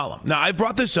King column. Now, I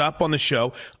brought this up on the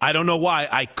show. I don't know why.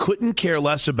 I couldn't care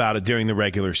less about it during the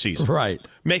regular season. Right.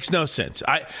 Makes no sense.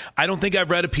 I don't think I've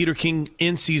read a Peter King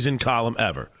in-season column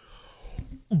ever.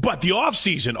 But the off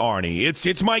season, Arnie,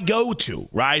 it's my go-to,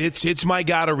 right? It's my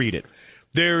gotta read it.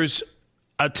 There's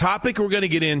a topic we're going to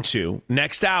get into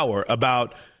next hour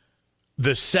about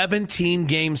the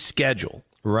 17-game schedule.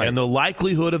 Right. And the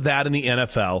likelihood of that in the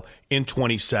NFL in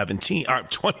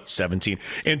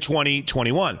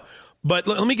 2021. But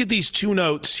let me get these 2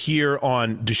 notes here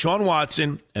on Deshaun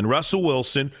Watson and Russell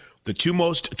Wilson, the 2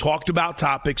 most talked about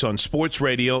topics on sports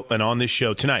radio and on this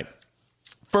show tonight.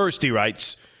 First, he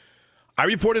writes, I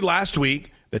reported last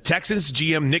week The Texans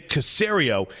GM Nick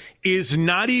Caserio is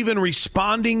not even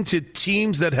responding to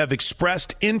teams that have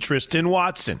expressed interest in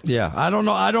Watson. Yeah, I don't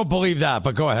know. I don't believe that,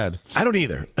 but go ahead. I don't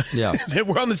either. Yeah.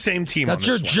 We're on the same team. That's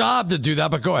your job to do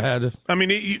that, but go ahead. I mean,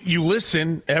 you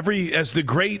listen, as the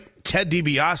great Ted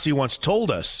DiBiase once told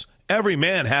us, every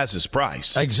man has his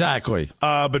price. Exactly.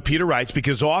 But Peter writes,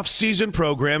 because off-season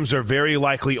programs are very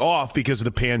likely off because of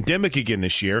the pandemic again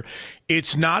this year,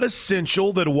 it's not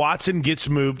essential that Watson gets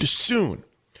moved soon.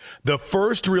 The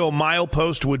first real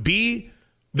milepost would be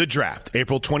the draft,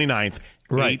 April 29th,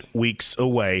 8 weeks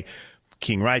away.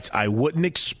 King writes, I wouldn't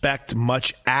expect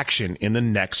much action in the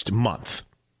next month.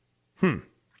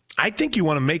 I think you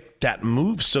want to make that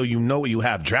move so you know what you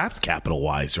have draft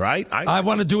capital-wise, right? I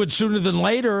want to do it sooner than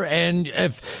later, and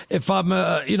if I'm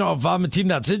a team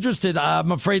that's interested,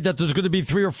 I'm afraid that there's going to be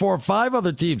 3 or 4 or 5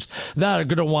 other teams that are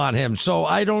going to want him. So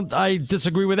I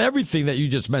disagree with everything that you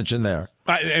just mentioned there.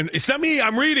 And it's not me.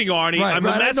 I'm reading, Arnie. I'm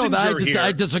a messenger here.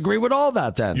 I disagree with all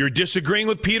that then. You're disagreeing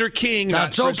with Peter King.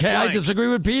 That's okay. I disagree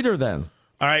with Peter then.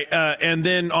 All right. And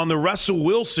then on the Russell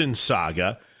Wilson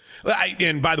saga,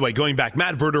 and by the way, going back,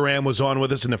 Matt Verderam was on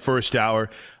with us in the first hour.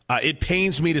 It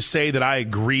pains me to say that I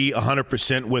agree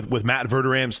 100% with Matt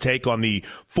Verderam's take on the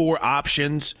 4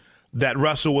 options that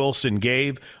Russell Wilson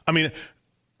gave. I mean,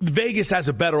 Vegas has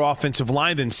a better offensive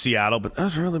line than Seattle, but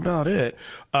that's really about it.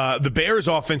 The Bears'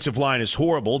 offensive line is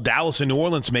horrible. Dallas and New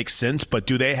Orleans make sense, but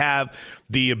do they have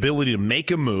the ability to make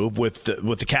a move with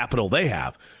the capital they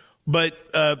have? But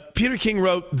Peter King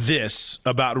wrote this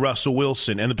about Russell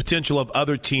Wilson and the potential of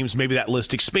other teams, maybe that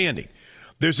list expanding.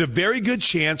 There's a very good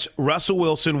chance Russell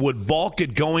Wilson would balk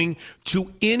at going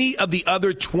to any of the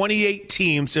other 28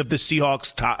 teams if the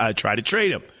Seahawks try to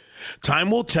trade him. Time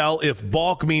will tell if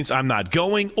balk means I'm not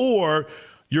going or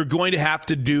you're going to have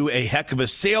to do a heck of a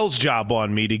sales job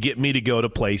on me to get me to go to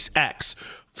place X.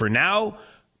 For now,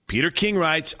 Peter King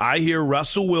writes, I hear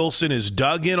Russell Wilson is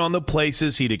dug in on the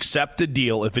places he'd accept the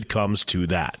deal if it comes to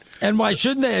that. And why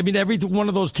shouldn't they? I mean, every one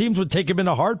of those teams would take him in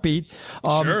a heartbeat.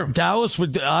 Sure. Dallas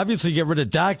would obviously get rid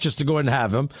of Dak just to go and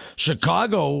have him.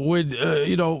 Chicago would,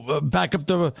 back up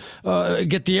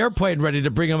get the airplane ready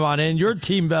to bring him on in. Your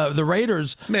team, the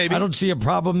Raiders, maybe. I don't see a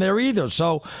problem there either.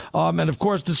 So, and of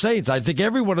course the Saints. I think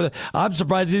every one of I'm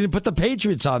surprised he didn't put the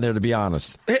Patriots on there, to be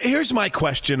honest. Here's my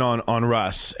question on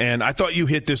Russ, and I thought you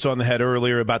hit this on the head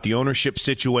earlier about the ownership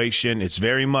situation. It's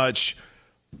very much.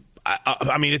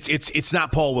 I mean, it's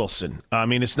not Paul Wilson. I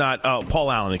mean, it's not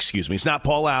Paul Allen, excuse me. It's not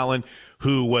Paul Allen,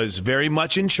 who was very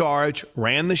much in charge,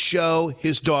 ran the show.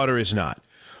 His daughter is not.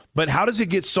 But how does it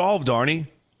get solved, Arnie?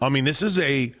 I mean, this is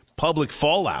a public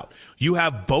fallout. You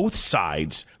have both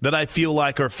sides that I feel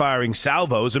like are firing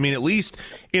salvos. I mean, at least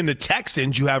in the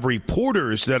Texans, you have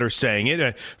reporters that are saying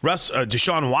it.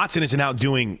 Deshaun Watson isn't out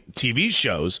doing TV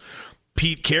shows.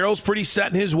 Pete Carroll's pretty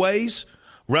set in his ways.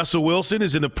 Russell Wilson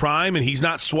is in the prime, and he's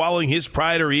not swallowing his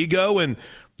pride or ego, and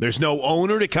there's no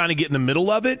owner to kind of get in the middle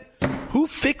of it. Who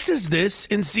fixes this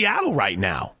in Seattle right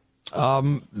now?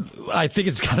 I think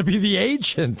it's got to be the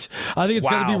agent. I think it's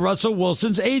got to be Russell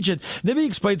Wilson's agent. Let me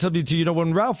explain something to you. You know,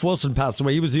 when Ralph Wilson passed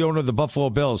away, he was the owner of the Buffalo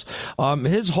Bills.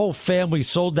 His whole family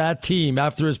sold that team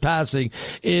after his passing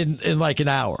in like an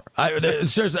hour.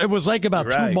 Seriously, it was like about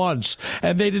 2 months,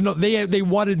 and they didn't know, they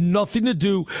wanted nothing to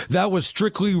do. That was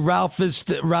strictly Ralph's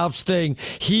thing.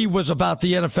 He was about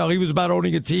the NFL. He was about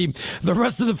owning a team. The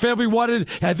rest of the family wanted.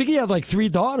 I think he had like 3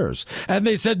 daughters, and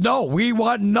they said no. We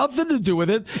want nothing to do with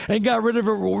it. And got rid of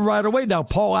it right away. Now,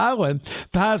 Paul Allen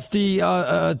passed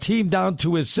the team down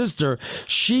to his sister.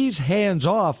 She's hands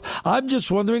off. I'm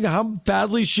just wondering how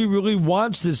badly she really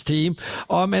wants this team,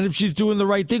 and if she's doing the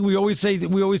right thing. We always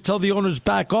tell the owners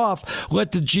back off,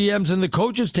 let the GMs and the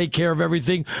coaches take care of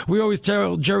everything. We always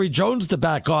tell Jerry Jones to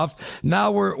back off.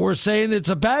 Now we're saying it's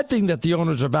a bad thing that the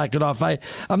owners are backing off.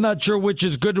 I'm not sure which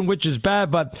is good and which is bad,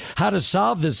 but how to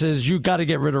solve this is you got to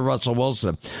get rid of Russell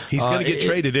Wilson. He's going to get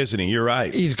traded, isn't he? You're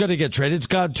right. He's going to get traded. It's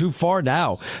gone too far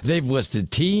now. They've listed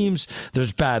teams.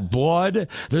 There's bad blood.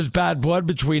 There's bad blood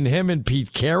between him and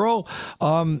Pete Carroll.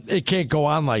 It can't go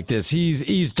on like this.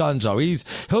 He's done so.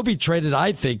 He'll be traded,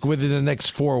 I think, within the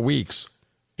next 4 weeks.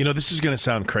 You know, this is going to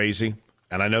sound crazy,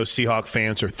 and I know Seahawk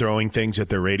fans are throwing things at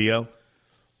their radio,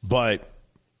 but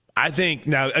I think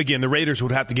now, again, the Raiders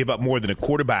would have to give up more than a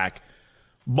quarterback,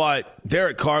 but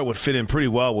Derek Carr would fit in pretty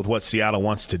well with what Seattle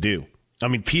wants to do. I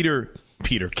mean, Pete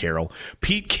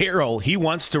Carroll, he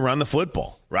wants to run the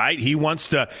football, right? He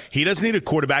doesn't need a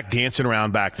quarterback dancing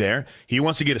around back there. He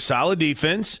wants to get a solid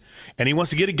defense, and he wants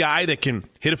to get a guy that can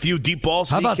hit a few deep balls.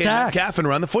 How about Dak? Metcalf and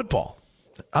run the football.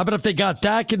 How about if they got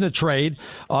Dak in the trade,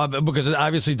 because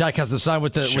obviously Dak has to sign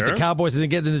with the Cowboys and then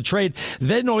get in the trade.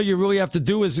 Then all you really have to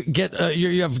do is get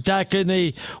you have Dak in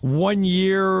a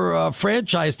 1-year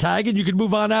franchise tag, and you can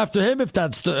move on after him if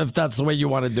that's the way you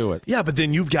want to do it. Yeah, but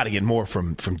then you've got to get more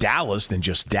from Dallas than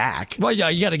just Dak. Well, yeah,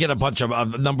 you got to get a bunch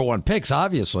of number one picks,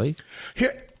 obviously.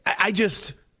 Here,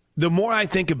 the more I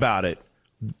think about it,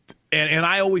 and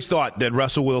I always thought that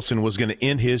Russell Wilson was going to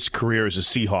end his career as a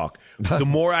Seahawk. The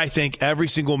more I think every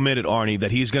single minute, Arnie,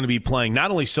 that he's going to be playing not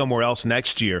only somewhere else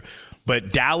next year,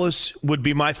 but Dallas would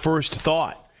be my first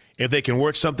thought. If they can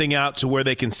work something out to where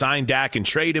they can sign Dak and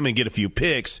trade him and get a few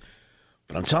picks.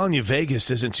 But I'm telling you, Vegas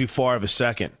isn't too far of a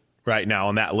second right now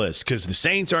on that list because the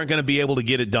Saints aren't going to be able to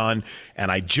get it done,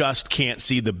 and I just can't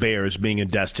see the Bears being a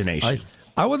destination.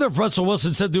 I wonder if Russell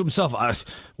Wilson said to himself,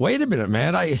 wait a minute,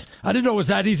 man, I didn't know it was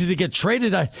that easy to get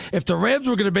traded. If the Rams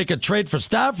were going to make a trade for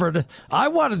Stafford, I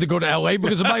wanted to go to L.A.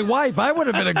 because of my wife. I would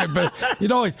have been a good,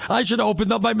 I should have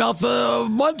opened up my mouth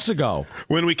months ago.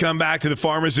 When we come back to the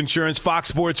Farmers Insurance Fox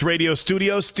Sports Radio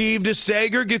studio, Steve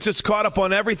DeSager gets us caught up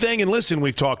on everything. And listen,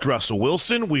 we've talked Russell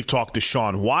Wilson, we've talked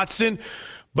Deshaun Watson,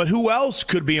 but who else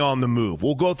could be on the move?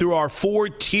 We'll go through our 4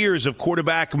 tiers of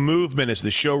quarterback movement as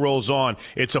the show rolls on.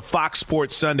 It's a Fox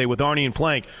Sports Sunday with Arnie and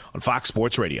Plank on Fox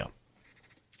Sports Radio.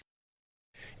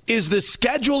 Is the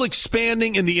schedule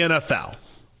expanding in the NFL?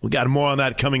 We got more on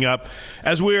that coming up.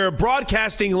 As we're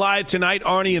broadcasting live tonight,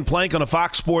 Arnie and Plank on a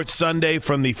Fox Sports Sunday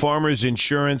from the Farmers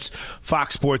Insurance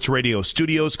Fox Sports Radio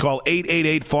studios. Call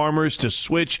 888-FARMERS to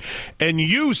switch. And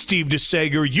you, Steve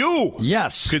DeSager,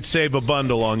 could save a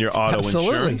bundle on your auto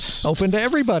insurance. Open to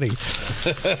everybody.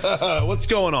 What's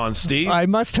going on, Steve? I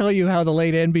must tell you how the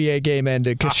late NBA game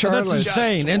ended. Charlotte, that's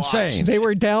insane. They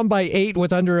were down by 8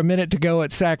 with under a minute to go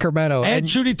at Sacramento. And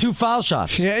shooting 2 foul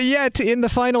shots. Yeah, in the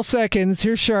final seconds,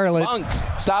 here's Charlotte. Monk,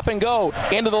 stop and go,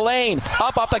 into the lane,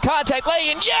 up off the contact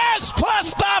lane, yes,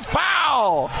 plus the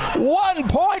foul!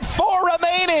 1.4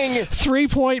 remaining.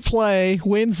 3-point play,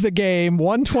 wins the game,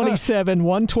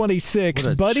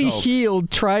 127-126. Buddy Hield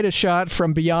tried a shot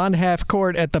from beyond half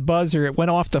court at the buzzer. It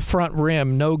went off the front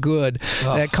rim, no good.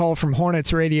 That call from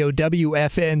Hornets Radio,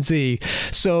 WFNZ.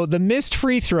 So the missed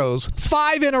free throws,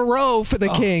 5 in a row for the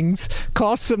Kings,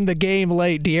 cost them the game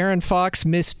late. De'Aaron Fox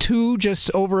missed 2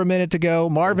 just over a minute to go.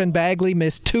 Marvin Bagley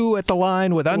missed 2 at the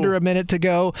line with under a minute to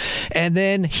go. And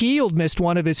then Hield missed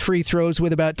 1 of his free throws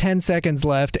with about 10 seconds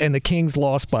left, and the Kings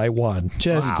lost by 1.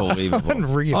 Just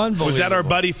unreal. Was that our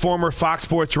buddy, former Fox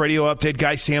Sports Radio update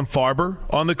guy, Sam Farber,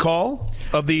 on the call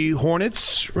of the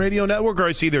Hornets radio network, or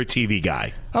is he their TV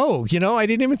guy? Oh, I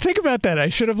didn't even think about that. I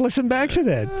should have listened back to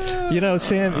that.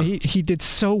 Sam, he did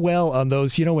so well on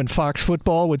those, when Fox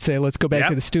Football would say, let's go back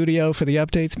to the studio for the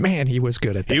updates. Man, he was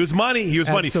good at that. He was money.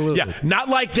 Absolutely. Yeah, not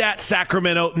like that,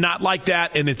 Sacramento, not like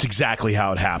that, and it's exactly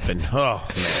how it happened. Oh,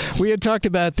 man. We had talked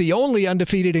about the only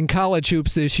undefeated in college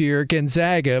hoops this year,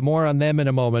 Gonzaga. More on them in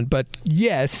a moment. But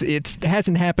yes, it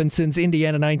hasn't happened since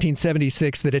Indiana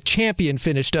 1976 that a champion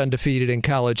finished undefeated in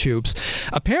college hoops.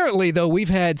 Apparently, though, we've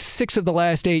had 6 of the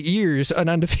last 8 years an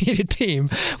undefeated team.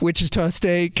 Wichita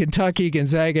State, Kentucky,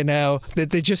 Gonzaga now,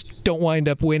 that they just don't wind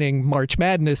up winning March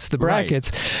Madness, the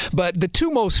brackets. Right. But the 2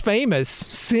 most famous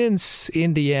since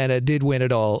Indiana did win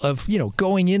it all, of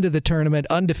going into the tournament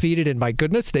undefeated, and my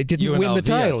goodness, they didn't win the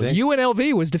title.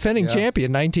 UNLV was defending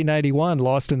champion 1991,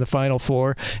 lost in the Final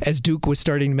Four as Duke was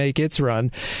starting to make its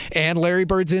run. And Larry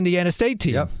Bird's Indiana State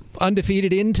team.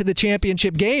 Undefeated into the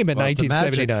championship game in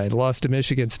 1979. Lost to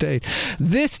Michigan State.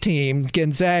 This team,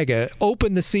 Gonzaga,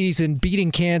 opened the season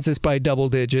beating Kansas by double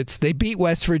digits. They beat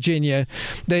West Virginia.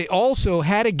 They also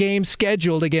had a game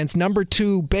scheduled against number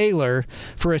 2 Baylor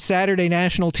for a Saturday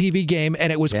national TV game,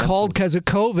 and it was called because of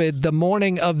COVID the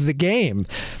morning of the game.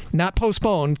 Not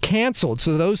postponed, canceled.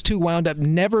 So those 2 wound up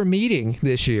never meeting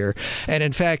this year. And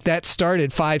in fact, that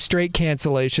started 5 straight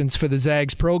cancellations for the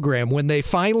Zags program. When they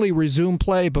finally resumed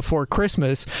play before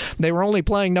Christmas, they were only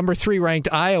playing number 3 ranked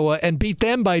Iowa and beat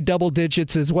them by double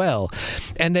digits as well.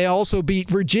 And they also beat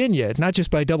Virginia, not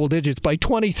just by double digits, by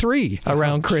 23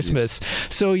 around Christmas.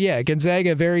 So yeah,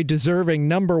 Gonzaga very deserving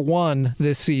number 1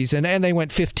 this season, and they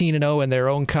went 15-0 in their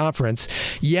own conference.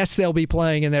 Yes, they'll be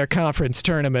playing in their conference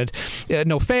tournament.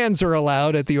 No fans are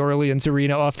allowed at the Orleans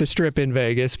Arena off the Strip in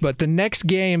Vegas, but the next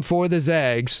game for the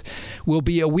Zags will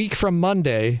be a week from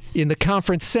Monday in the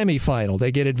conference semifinal.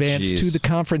 They get advanced to the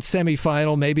conference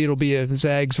semifinal. Maybe it'll be a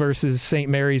Zags versus St.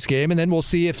 Mary's game, and then we'll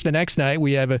see if the next night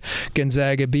we have a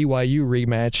Gonzaga-BYU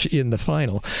rematch in the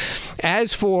final.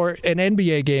 As for an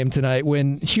NBA game tonight,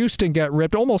 when Houston got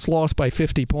ripped, almost lost by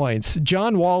 50 points,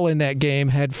 John Wall in that game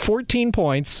had 14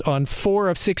 points on 4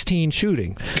 of 16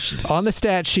 shooting. On the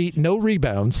stat sheet, no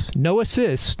rebounds. rebounds, no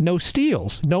assists, no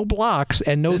steals, no blocks,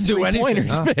 and no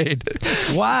three-pointers made.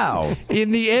 Wow.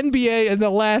 In the NBA in the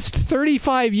last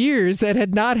 35 years, that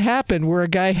had not happened, where a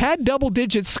guy had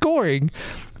double-digit scoring,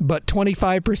 but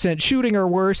 25% shooting or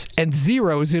worse, and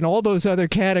zeros in all those other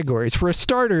categories. For a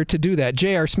starter to do that,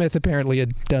 J.R. Smith apparently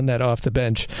had done that off the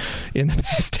bench in the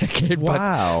past decade.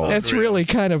 Wow. But that's really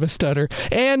kind of a stutter.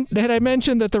 And had I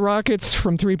mentioned that the Rockets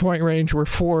from three-point range were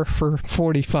 4 for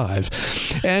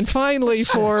 45. And finally,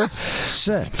 for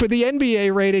the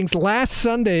NBA ratings, last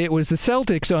Sunday it was the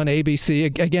Celtics on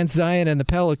ABC against Zion and the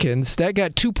Pelicans. That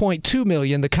got 2.2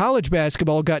 million. The college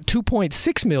basketball got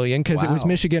 2.6 million because it was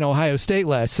Michigan-Ohio State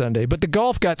last Sunday. But the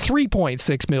golf got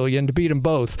 3.6 million to beat them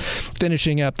both,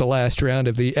 finishing up the last round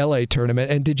of the LA tournament.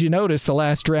 And did you notice the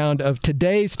last round of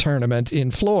today's tournament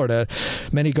in Florida?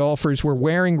 Many golfers were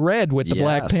wearing red with the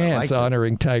black pants,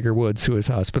 honoring Tiger Woods, who was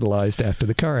hospitalized after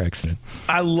the car accident.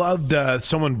 I loved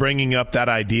someone bringing up that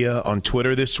idea on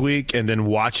Twitter this week and then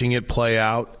watching it play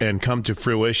out and come to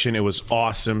fruition. It was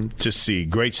awesome to see.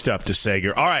 Great stuff to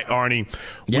Sager. All right, Arnie,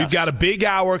 we've got a big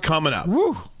hour coming up.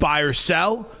 Woo. Buy or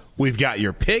sell. We've got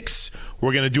your picks.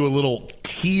 We're going to do a little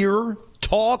tier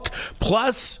talk.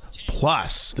 Plus,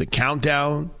 the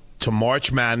countdown to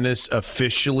March Madness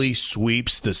officially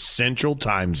sweeps the Central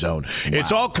Time Zone. Wow.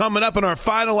 It's all coming up in our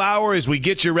final hour as we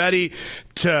get you ready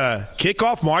to kick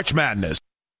off March Madness.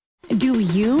 Do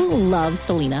you love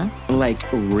Selena? Like,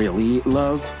 really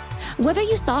love? Whether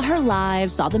you saw her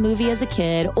live, saw the movie as a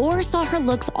kid, or saw her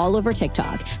looks all over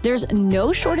TikTok, there's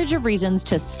no shortage of reasons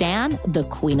to stan the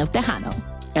Queen of Tejano.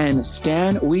 And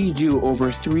Stan, we do over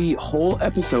 3 whole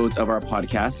episodes of our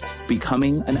podcast,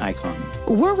 Becoming an Icon.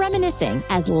 We're reminiscing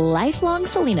as lifelong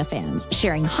Selena fans,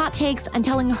 sharing hot takes and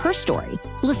telling her story.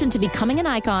 Listen to Becoming an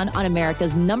Icon on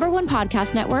America's #1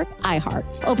 podcast network, iHeart.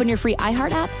 Open your free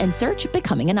iHeart app and search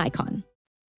Becoming an Icon.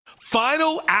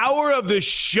 Final hour of the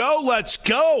show. Let's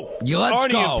go.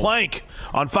 Let's go. And Plank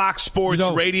on Fox Sports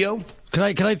Radio. Can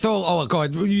I throw? Oh, go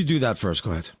ahead. You do that first.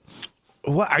 Go ahead.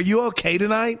 What, are you okay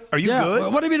tonight? Are you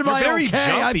good? What do you mean? You're very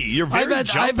jumpy. You're very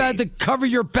jumpy. I've had to cover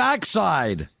your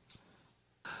backside.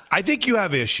 I think you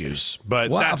have issues,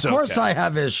 but that's okay. Of course I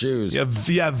have issues.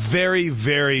 You have very,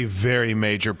 very, very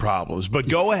major problems. But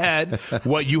go ahead.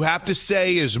 What you have to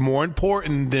say is more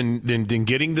important than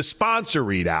getting the sponsor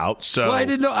readout. So I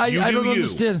didn't know. I don't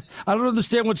understand. I don't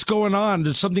understand what's going on.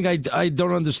 There's something I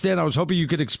don't understand. I was hoping you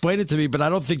could explain it to me, but I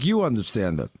don't think you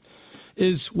understand it.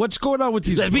 Is what's going on with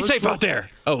these? Be safe out there.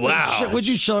 Oh wow! Would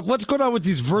you shut up? What's going on with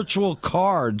these virtual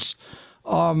cards?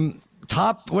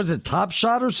 Top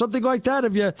Shot or something like that?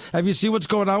 Have you seen what's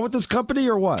going on with this company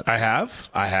or what? I have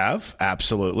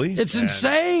absolutely. It's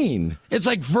insane. It's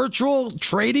like virtual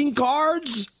trading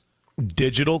cards,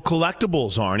 digital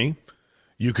collectibles, Arnie.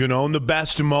 You can own the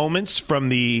best moments from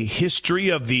the history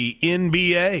of the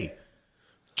NBA.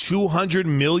 $200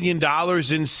 million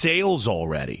in sales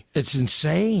already. It's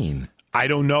insane. I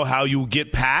don't know how you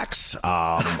get packs.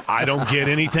 I don't get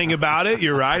anything about it.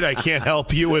 You're right. I can't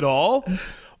help you at all.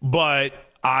 But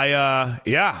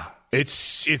it's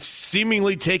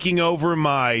seemingly taking over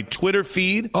my Twitter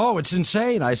feed. Oh, it's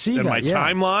insane. I see that. And my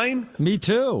timeline. Me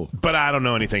too. But I don't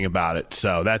know anything about it.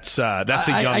 So that's a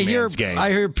young man's game.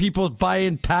 I hear people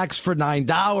buying packs for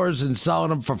 $9 and selling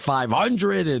them for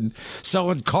 $500 and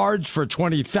selling cards for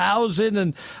 $20,000.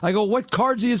 And I go, what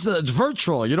cards is that? It's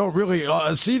virtual. You don't really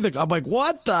see the. I'm like,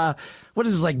 what the? What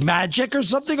is this, like magic or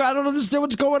something? I don't understand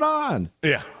what's going on.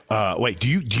 Yeah. Wait, do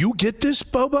you get this,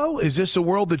 Bobo? Is this a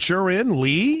world that you're in?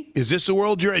 Lee? Is this a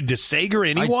world you're in? Does Sager,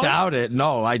 anyone? I doubt it.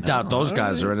 No, I doubt those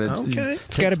guys are in it. Okay.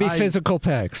 It's got to be physical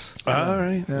packs. All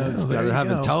right. It's got to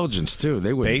have intelligence, too.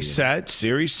 They would. Base set,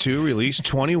 Series 2, Release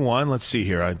 21. Let's see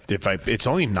here. It's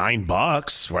only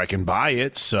 $9 where I can buy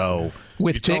it, so.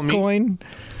 With Bitcoin?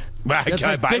 Can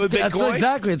I buy with Bitcoin? That's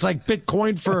exactly. It's like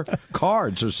Bitcoin for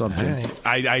cards or something.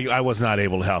 I was not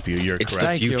able to help you. You're correct.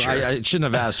 Thank you. I shouldn't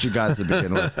have asked you guys to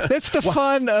begin with. That's the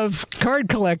fun of card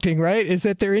collecting, right? Is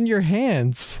that they're in your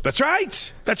hands. That's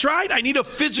right. I need a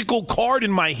physical card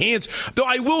in my hands. Though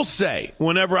I will say,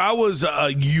 whenever I was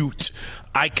a Ute,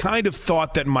 I kind of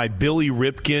thought that my Billy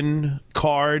Ripken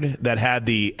card that had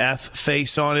the F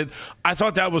face on it, I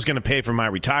thought that was going to pay for my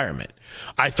retirement.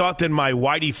 I thought that my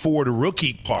Whitey Ford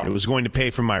rookie card was going to pay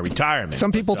for my retirement.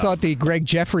 Some people thought the Greg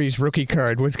Jeffries rookie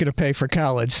card was going to pay for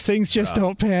college. Things just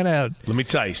don't pan out. Let me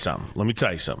tell you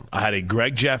something. I had a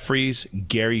Greg Jeffries,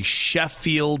 Gary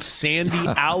Sheffield, Sandy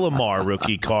Alomar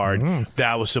rookie card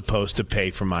that was supposed to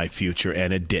pay for my future,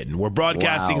 and it didn't. We're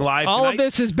broadcasting live tonight. All of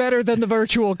this is better than the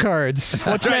virtual cards.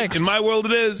 What's next? In my world,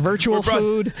 it is. Virtual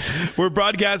food. We're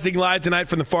broadcasting live tonight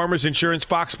from the Farmers Insurance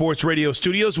Fox Sports Radio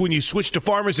studios. When you switch to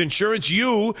Farmers Insurance, insurance,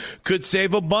 you could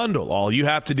save a bundle. All you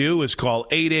have to do is call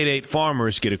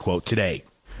 888-FARMERS. Get a quote today.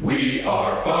 We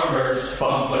are farmers.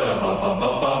 Bum, ba-dum, bum, bum,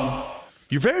 bum, bum.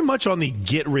 You're very much on the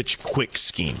get-rich-quick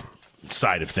scheme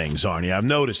side of things, Arnie. I've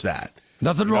noticed that.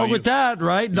 Nothing wrong with that,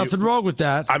 right? Nothing wrong with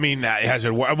that. I mean, has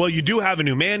it? Well, you do have a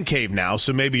new man cave now,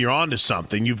 so maybe you're onto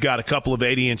something. You've got a couple of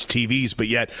 80-inch TVs, but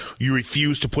yet you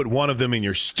refuse to put one of them in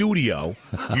your studio.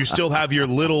 You still have your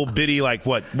little bitty, like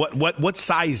what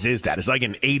size is that? It's like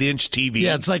an 8-inch TV.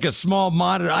 Yeah, it's like a small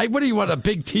monitor. What do you want, a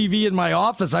big TV in my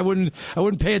office? I wouldn't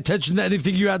pay attention to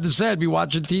anything you had to say. I'd be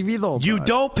watching TV the whole time. You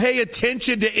don't pay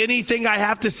attention to anything I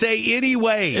have to say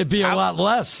anyway. It'd be a lot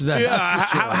less. Sure.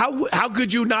 How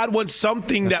could you not want something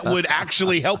that would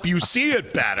actually help you see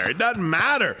it better? It doesn't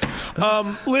matter.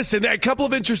 Listen, a couple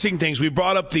of interesting things. We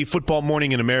brought up the Football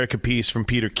Morning in America piece from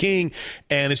Peter King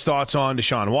and his thoughts on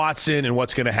Deshaun Watson and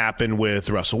what's going to happen with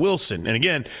Russell Wilson. And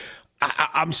again,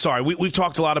 I'm sorry, we've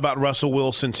talked a lot about Russell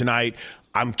Wilson tonight.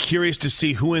 I'm curious to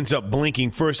see who ends up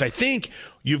blinking first. I think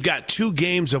you've got 2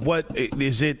 games of what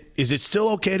is it still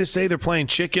okay to say they're playing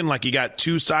chicken? Like you got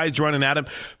 2 sides running at him.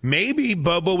 Maybe,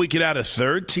 Bubba, we could add a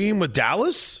third team with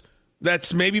Dallas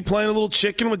that's maybe playing a little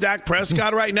chicken with Dak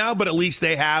Prescott right now, but at least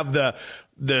they have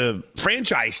the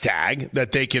franchise tag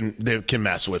that they can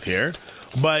mess with here.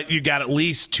 But you got at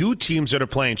least 2 teams that are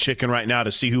playing chicken right now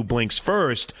to see who blinks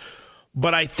first.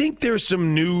 But I think there's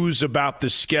some news about the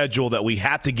schedule that we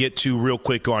have to get to real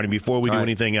quick, Arnie, before we do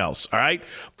anything else. All right?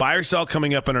 Buy or sell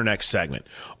coming up in our next segment.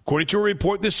 According to a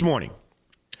report this morning,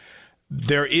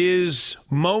 there is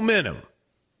momentum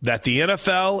that the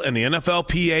NFL and the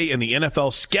NFLPA and the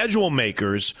NFL schedule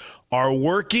makers are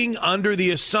working under the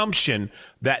assumption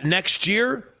that next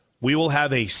year we will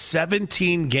have a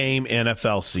 17-game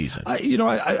NFL season.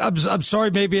 I'm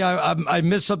sorry, maybe I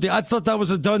missed something. I thought that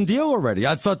was a done deal already.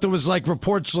 I thought there was like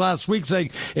reports last week saying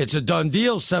it's a done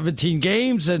deal, 17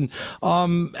 games, and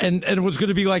it was going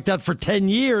to be like that for 10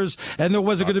 years, and there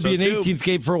wasn't going to be an 18th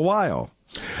game for a while.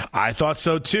 I thought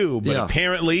so too, but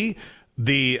apparently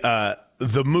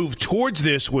the move towards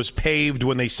this was paved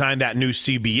when they signed that new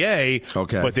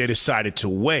CBA, but they decided to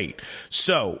wait.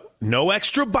 So, no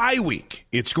extra bye week.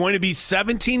 It's going to be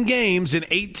 17 games and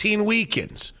 18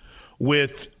 weekends,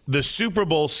 with the Super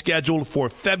Bowl scheduled for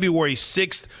February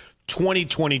 6th,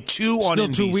 2022 on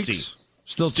NBC. 2 weeks?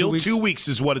 Still 2 weeks? 2 weeks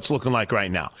is what it's looking like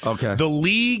right now. Okay. The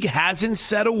league hasn't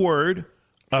said a word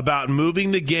about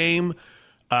moving the game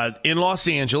in Los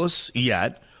Angeles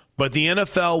yet. But the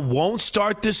NFL won't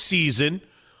start the season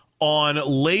on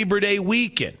Labor Day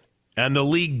weekend. And the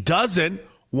league doesn't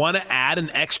want to add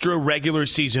an extra regular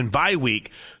season bye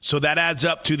week. So that adds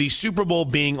up to the Super Bowl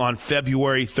being on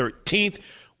February 13th,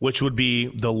 which would be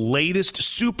the latest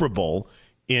Super Bowl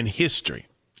in history.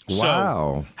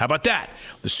 Wow. So, how about that?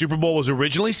 The Super Bowl was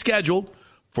originally scheduled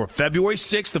for February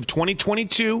 6th of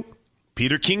 2022.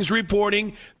 Peter King's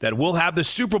reporting that we'll have the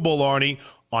Super Bowl, Arnie,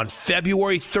 on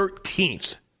February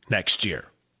 13th. Next year.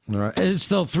 All right. It's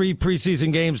still 3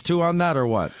 preseason games, 2 on that, or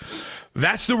what?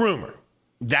 That's the rumor.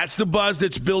 That's the buzz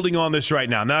that's building on this right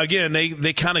now. Now, again,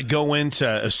 they kind of go into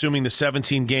assuming the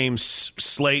 17 games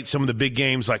slate, some of the big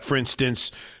games, like, for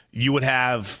instance, you would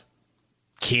have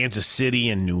Kansas City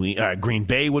and Green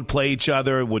Bay would play each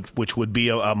other, which would be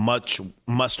a much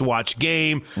must-watch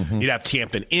game. Mm-hmm. You'd have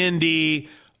Tampa and Indy.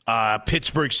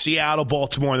 Pittsburgh, Seattle,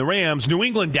 Baltimore, and the Rams. New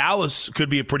England, Dallas could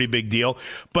be a pretty big deal.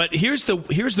 But here's the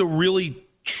really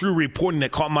true reporting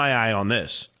that caught my eye on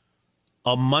this.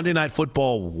 A Monday Night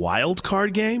Football wild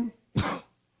card game?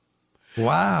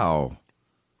 Wow.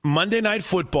 Monday Night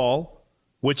Football,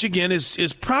 which again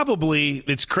is probably,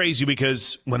 it's crazy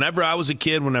because whenever I was a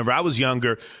kid, whenever I was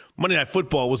younger, Monday Night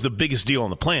Football was the biggest deal on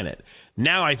the planet.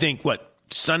 Now I think,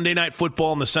 Sunday Night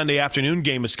Football and the Sunday afternoon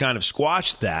game has kind of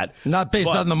squashed that. Not based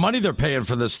on the money they're paying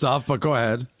for this stuff, but go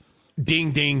ahead.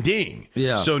 Ding, ding, ding.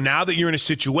 Yeah. So now that you're in a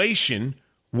situation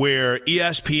where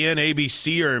ESPN,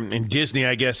 ABC, and Disney,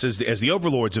 I guess, as the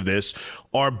overlords of this,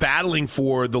 are battling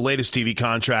for the latest TV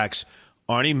contracts,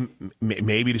 Arnie,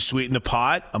 maybe to sweeten the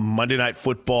pot, a Monday Night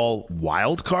Football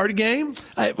wild card game?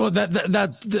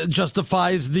 That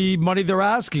justifies the money they're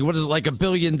asking. What is it, like $1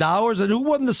 billion? And who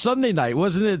won the Sunday night?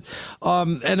 Wasn't it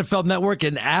NFL Network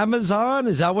and Amazon?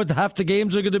 Is that what half the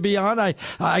games are going to be on?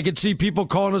 I could see people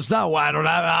calling us now. Well, I don't know.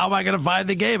 How am I going to find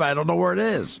the game? I don't know where it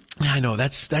is. I know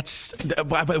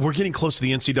we're getting close to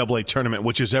the NCAA tournament,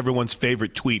 which is everyone's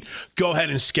favorite tweet. Go ahead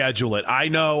and schedule it. I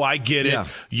know, I get it.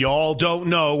 Y'all don't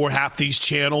know where half these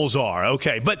channels are.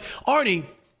 Okay, but Arnie,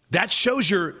 that shows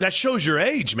your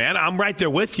age, man. I'm right there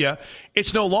with you.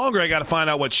 It's no longer I got to find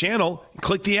out what channel.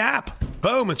 Click the app.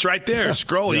 Boom, it's right there.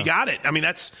 Scroll, you got it. I mean,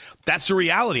 that's the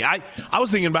reality. I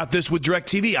was thinking about this with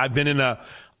DirecTV.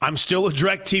 I'm still a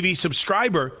DirecTV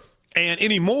subscriber, and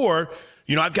anymore,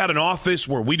 I've got an office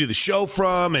where we do the show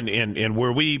from and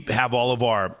where we have all of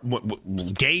our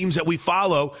games that we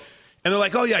follow. And they're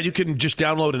like, oh, yeah, you can just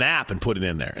download an app and put it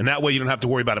in there. And that way you don't have to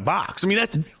worry about a box. I mean,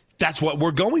 that's what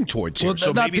we're going towards here. Well,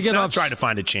 so maybe it's not trying to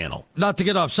find a channel. Not to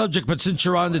get off subject, but since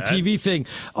you're on the TV thing,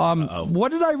 what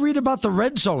did I read about the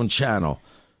Red Zone channel?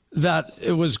 That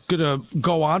it was going to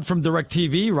go on from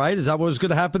DirecTV, right? Is that what was going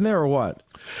to happen there or what?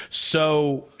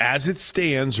 So as it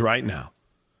stands right now,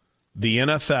 the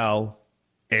NFL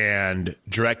and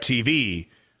DirecTV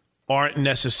aren't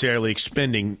necessarily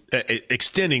extending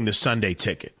the Sunday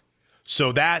ticket.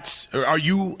 So are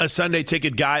you a Sunday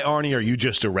ticket guy, Arnie, or are you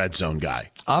just a Red Zone guy?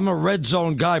 I'm a Red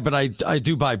Zone guy, but I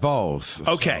do buy both.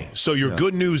 Okay, so your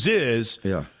good news is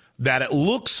that it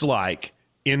looks like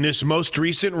in this most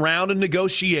recent round of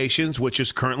negotiations, which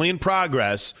is currently in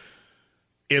progress,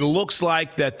 it looks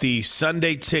like that the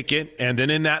Sunday ticket and then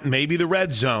in that maybe the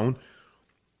Red Zone,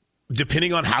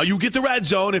 depending on how you get the Red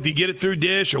Zone, if you get it through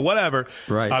Dish or whatever,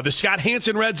 right. The Scott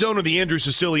Hansen Red Zone or the Andrew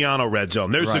Siciliano Red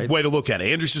Zone. There's the way to look at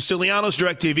it. Andrew Siciliano's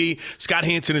DirecTV. Scott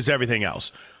Hansen is everything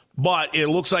else. But it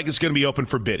looks like it's going to be open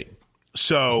for bidding.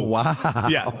 So, wow.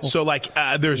 Yeah. So,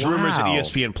 there's rumors that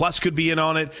ESPN Plus could be in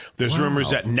on it. There's rumors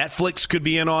that Netflix could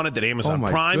be in on it, that Amazon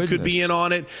Prime could be in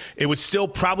on it. It would still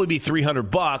probably be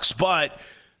 $300, but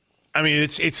I mean,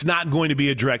 it's not going to be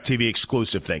a DirecTV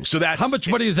exclusive thing. So that's how much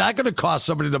money is that going to cost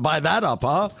somebody to buy that up,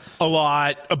 huh? A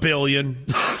lot, $1 billion.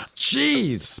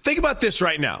 Jeez. Think about this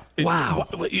right now. Wow.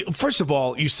 First of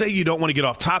all, you say you don't want to get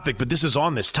off topic, but this is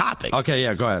on this topic. Okay,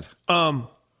 yeah, go ahead.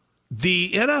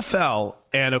 The NFL,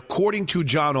 and according to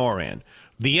John Oran,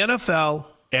 the NFL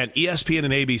and ESPN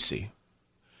and ABC,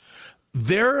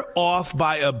 they're off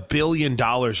by $1 billion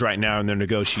right now in their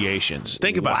negotiations.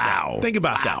 Think about that. Think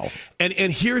about that.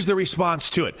 And here's the response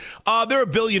to it. They're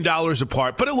 $1 billion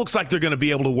apart, but it looks like they're going to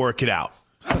be able to work it out.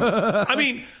 I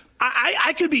mean,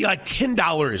 I could be like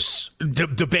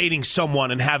 $10 debating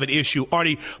someone and have an issue.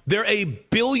 Artie, they're $1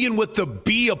 billion with the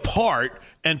B apart,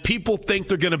 and people think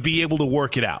they're going to be able to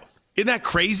work it out. Isn't that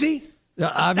crazy?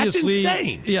 Obviously, that's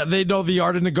insane. Yeah, they know the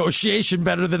art of negotiation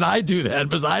better than I do then,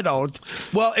 because I don't.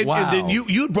 Well, and then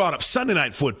you brought up Sunday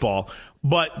Night Football,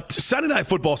 but Sunday Night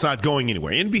Football's not going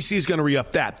anywhere. NBC is going to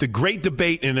re-up that. The great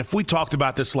debate, and if we talked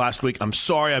about this last week, I'm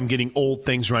sorry I'm getting old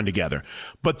things run together,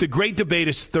 but the great debate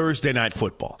is Thursday Night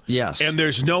Football. Yes. And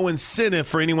there's no incentive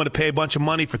for anyone to pay a bunch of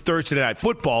money for Thursday Night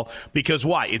Football because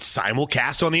why? It's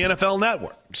simulcast on the NFL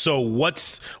Network. So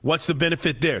what's the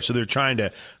benefit there? So they're trying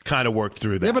to kind of work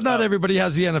through that. Yeah, but not everybody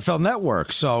has the NFL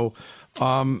Network. So,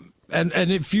 and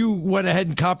if you went ahead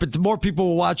and copied, more people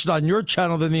will watch it on your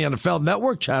channel than the NFL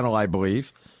Network channel, I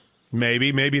believe.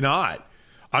 Maybe not.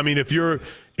 I mean, if you're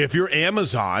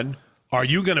Amazon, are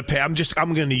you going to pay? I'm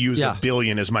going to use $1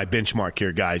 billion as my benchmark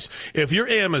here, guys. If you're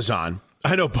Amazon.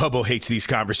 I know Bobo hates these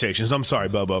conversations. I'm sorry,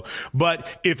 Bobo. But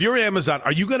if you're Amazon,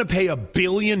 are you going to pay $1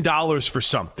 billion for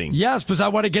something? Yes, because I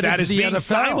want to get into the NFL. That is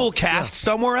being simulcast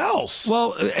somewhere else.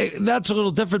 Well, that's a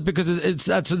little different because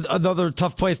that's another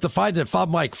tough place to find it. If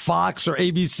I'm like Fox or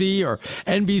ABC or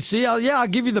NBC, I'll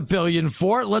give you the $1 billion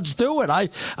for it. Let's do it.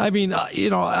 I mean,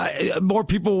 more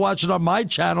people watch it on my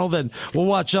channel than will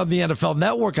watch on the NFL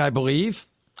Network, I believe.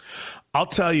 I'll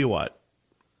tell you what.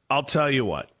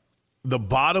 The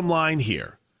bottom line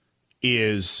here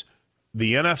is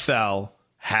the NFL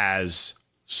has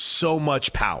so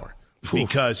much power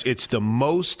because it's the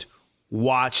most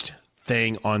watched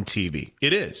thing on TV.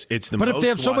 It is. It's the most watched thing on TV. But if they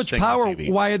have so much power,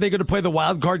 why are they going to play the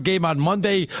wild card game on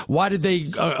Monday? Why did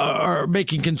they are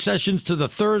making concessions to the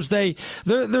Thursday?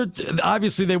 They're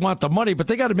obviously they want the money, but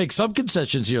they got to make some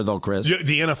concessions here, though, Chris.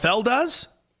 The NFL does?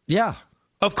 Yeah.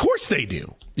 Of course they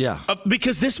do. Yeah.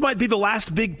 Because this might be the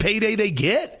last big payday they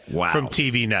get from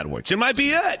TV networks. It might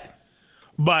be it.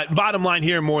 But bottom line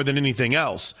here, more than anything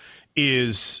else,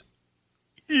 is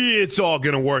it's all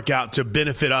going to work out to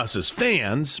benefit us as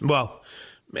fans. Well,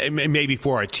 maybe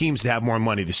for our teams to have more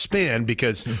money to spend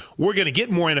because we're going to get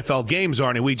more NFL games,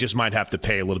 Arnie. We just might have to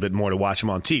pay a little bit more to watch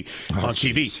them on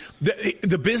TV.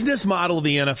 The business model of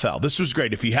the NFL, this was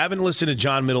great. If you haven't listened to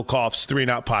John Middlecoff's 3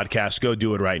 and Out podcast, go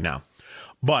do it right now.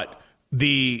 But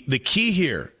the key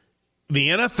here, the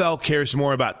NFL cares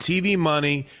more about TV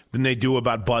money than they do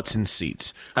about butts and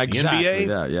seats. Exactly.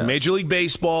 The NBA, Major League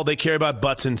Baseball, they care about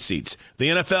butts and seats. The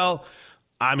NFL,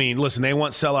 I mean, listen, they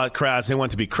want sellout crowds. They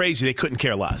want to be crazy. They couldn't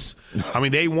care less. I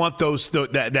mean, they want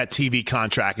that TV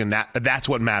contract, and that's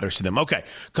what matters to them. Okay,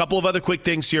 a couple of other quick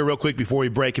things here real quick before we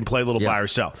break and play a little buy or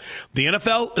sell. The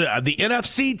NFL, the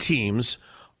NFC teams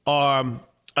are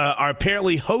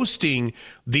apparently hosting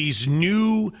these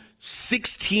new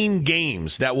 16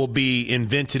 games that will be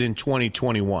invented in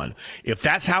 2021. If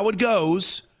that's how it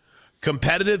goes,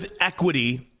 competitive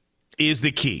equity is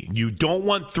the key. You don't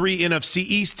want 3 NFC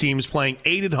East teams playing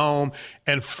 8 at home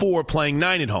and 4 playing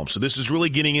 9 at home. So this is really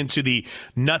getting into the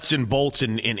nuts and bolts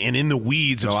and in the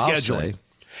weeds of scheduling.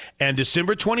 And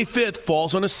December 25th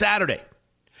falls on a Saturday.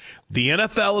 The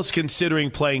NFL is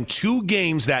considering playing 2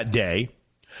 games that day.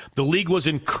 The league was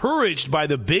encouraged by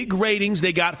the big ratings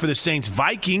they got for the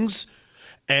Saints-Vikings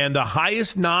and the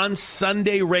highest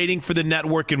non-Sunday rating for the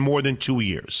network in more than 2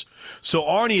 years. So,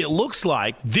 Arnie, it looks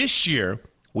like this year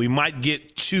we might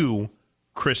get 2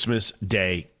 Christmas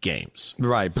Day games.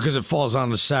 Right, because it falls on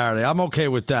the Saturday. I'm okay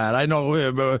with that. I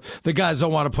know the guys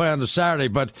don't want to play on the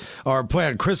Saturday or play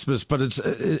on Christmas, but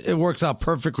it works out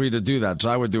perfectly to do that,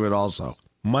 so I would do it also.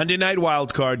 Monday night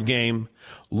wildcard game,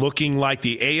 looking like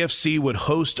the AFC would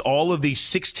host all of these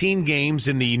 16 games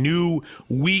in the new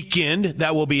weekend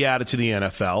that will be added to the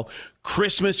NFL.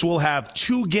 Christmas will have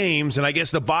 2 games, and I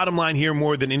guess the bottom line here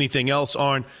more than anything else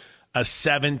on a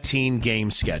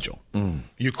 17-game schedule.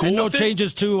 You cool? And no with it?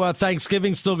 changes to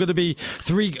Thanksgiving. Still going to be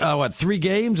 3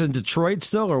 games in Detroit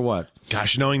still, or what?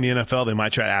 Gosh, knowing the NFL, they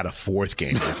might try to add a 4th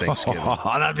game for Thanksgiving. Oh,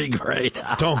 that'd be great.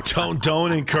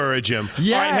 Don't encourage him.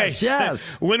 Yes, all right, hey,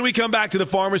 yes. When we come back to the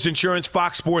Farmers Insurance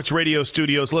Fox Sports Radio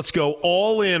studios, let's go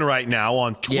all in right now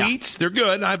on tweets. Yeah. They're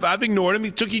good. I've ignored them.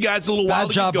 It took you guys a little while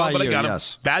to get going, but I got them.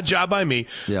 Bad job by me.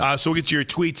 Yeah. So we'll get to your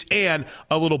tweets and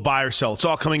a little buy or sell. It's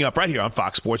all coming up right here on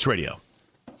Fox Sports Radio.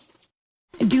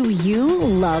 Do you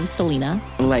love Selena?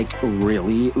 Like,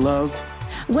 really love?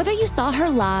 Whether you saw her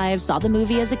live, saw the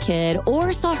movie as a kid,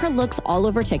 or saw her looks all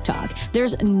over TikTok,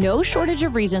 there's no shortage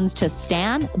of reasons to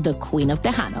stan the Queen of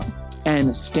Tejano.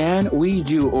 And Stan, we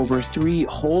do over 3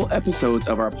 whole episodes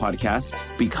of our podcast,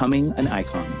 Becoming an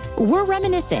Icon. We're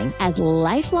reminiscing as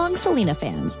lifelong Selena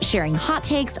fans, sharing hot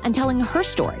takes and telling her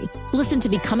story. Listen to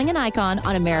Becoming an Icon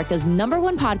on America's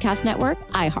 #1 podcast network,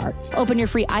 iHeart. Open your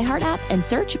free iHeart app and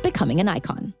search Becoming an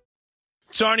Icon.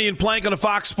 It's Arnie and Plank on a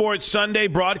Fox Sports Sunday,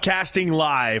 broadcasting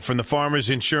live from the Farmers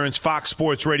Insurance Fox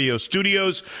Sports Radio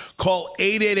studios. Call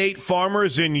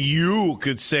 888-FARMERS and you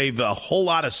could save a whole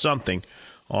lot of something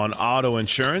on auto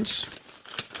insurance.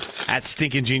 At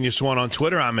Stinkin' Genius 1 on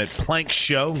Twitter. I'm at Plank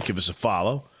Show. Give us a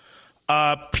follow.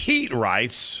 Pete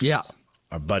writes. Yeah.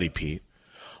 Our buddy Pete.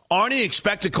 Arnie,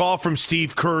 expect a call from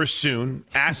Steve Kerr soon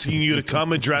asking you to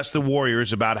come address the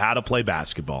Warriors about how to play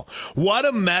basketball. What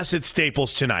a mess at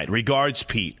Staples tonight. Regards,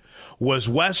 Pete. Was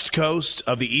West Coast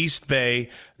of the East Bay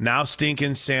now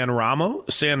stinking Raymond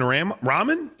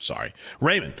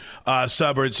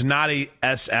suburbs, not a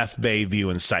SF Bay view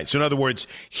in sight. So in other words,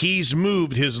 he's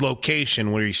moved his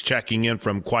location where he's checking in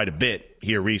from quite a bit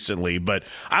here recently. But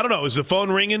I don't know, is the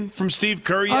phone ringing from Steve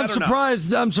Kerr yet?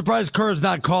 I'm surprised Kerr's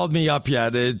not called me up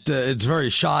yet. It's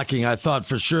very shocking. I thought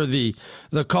for sure the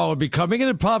call would be coming, and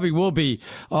it probably will be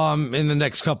in the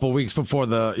next couple of weeks before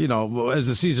as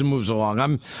the season moves along.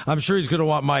 I'm sure he's going to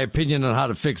want my opinion on how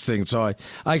to fix things. So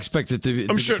I expect it to be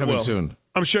coming soon.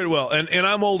 I'm sure it will. And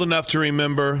I'm old enough to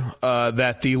remember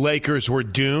that the Lakers were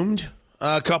doomed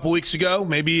a couple weeks ago,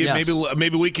 maybe a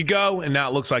week ago, and now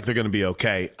it looks like they're going to be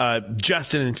okay.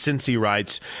 Justin in Cincy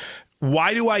writes,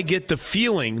 why do I get the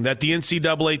feeling that the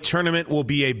NCAA tournament will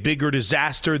be a bigger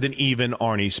disaster than even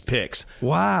Arnie's picks?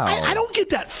 Wow. I don't get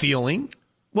that feeling.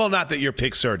 Well, not that your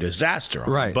picks are a disaster,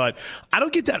 right? But I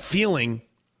don't get that feeling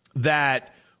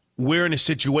that we're in a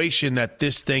situation that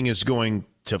this thing is going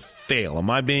to fail. Am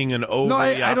I being an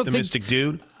overly optimistic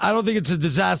dude? I don't think it's a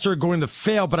disaster going to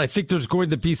fail, but I think there's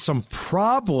going to be some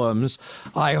problems.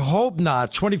 I hope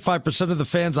not. 25% of the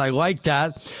fans, I like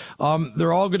that.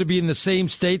 They're all going to be in the same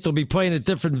state. They'll be playing at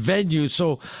different venues.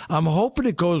 So I'm hoping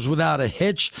it goes without a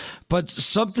hitch, but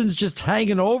something's just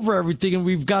hanging over everything. And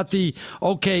we've got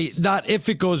not if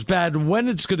it goes bad, when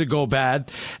it's going to go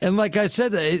bad. And like I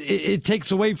said, it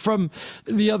takes away from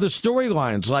the other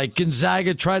storylines, like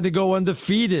Gonzaga trying to go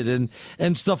undefeated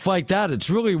and stuff like that.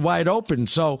 It's really wide open.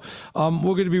 So we're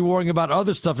going to be worrying about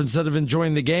other stuff instead of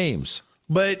enjoying the games.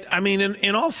 But, I mean,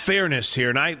 in all fairness here,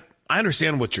 and I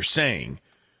understand what you're saying,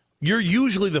 you're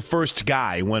usually the first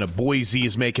guy when a Boise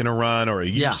is making a run or a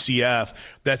UCF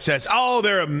that says, oh,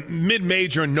 they're a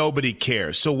mid-major and nobody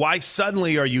cares. So why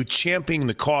suddenly are you championing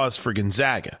the cause for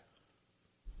Gonzaga?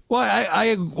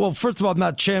 Well, well, first of all, I'm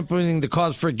not championing the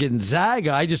cause for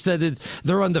Gonzaga. I just said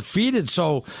they're undefeated.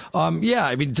 So, yeah,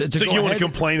 I mean, so you want to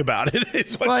complain about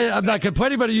it? Well, I'm not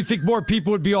complaining about it. You think more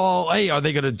people would be all, hey, are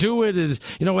they going to do it? It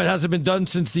hasn't been done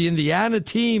since the Indiana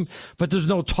team, but there's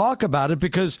no talk about it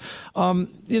because,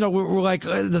 we're like,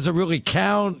 does it really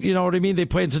count? You know what I mean? They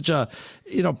played such a,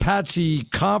 patsy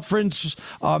conference.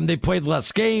 They played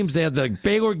less games. They had the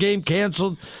Baylor game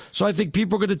canceled. So I think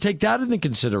people are going to take that into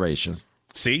consideration.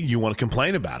 See, you want to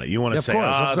complain about it. You want to say, they're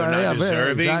not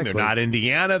deserving. Exactly. They're not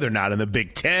Indiana. They're not in the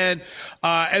Big Ten.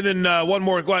 And then one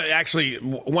more,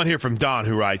 one here from Don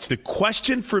who writes, the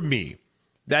question for me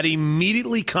that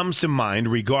immediately comes to mind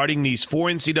regarding these 4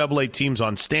 NCAA teams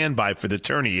on standby for the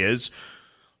tourney is,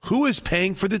 who is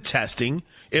paying for the testing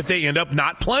if they end up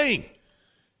not playing?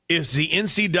 Is the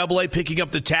NCAA picking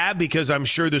up the tab? Because I'm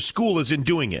sure the school isn't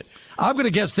doing it. I'm going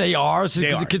to guess they are.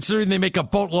 Considering they make a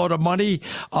boatload of money,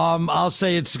 I'll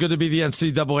say it's going to be the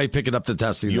NCAA picking up the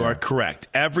testing. You are correct.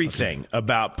 Everything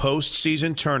about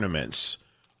postseason tournaments,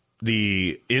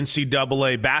 the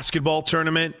NCAA basketball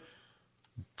tournament,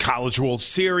 College World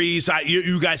Series,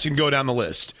 you guys can go down the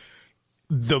list.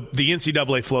 The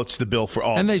NCAA floats the bill for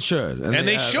all. And they should. And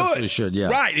they should. They should, yeah.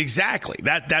 Right, exactly.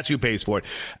 That's who pays for it.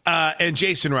 And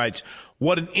Jason writes,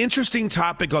 what an interesting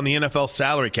topic on the NFL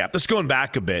salary cap. Let's going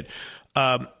back a bit.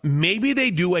 Maybe they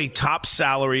do a top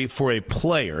salary for a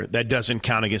player that doesn't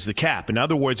count against the cap. In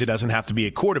other words, it doesn't have to be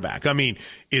a quarterback. I mean,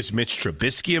 is Mitch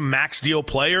Trubisky a max deal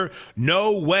player?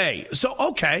 No way. So,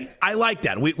 okay, I like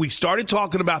that. We started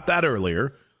talking about that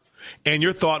earlier. And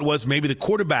your thought was maybe the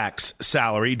quarterback's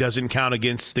salary doesn't count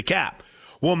against the cap.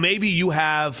 Well, maybe you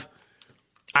have,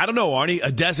 I don't know, Arnie,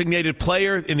 a designated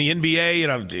player in the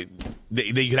NBA.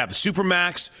 They could have the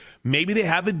Supermax. Maybe they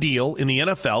have a deal in the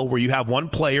NFL where you have one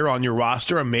player on your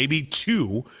roster or maybe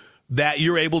 2 that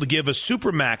you're able to give a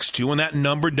Supermax to, and that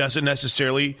number doesn't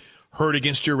necessarily hurt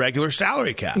against your regular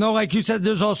salary cap. No, like you said,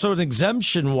 there's also an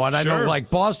exemption one. I know, like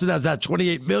Boston has that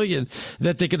 $28 million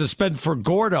that they could have spent for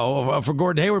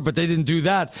Gordon Hayward, but they didn't do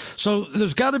that. So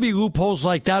there's got to be loopholes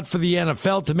like that for the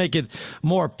NFL to make it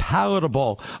more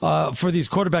palatable for these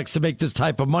quarterbacks to make this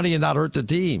type of money and not hurt the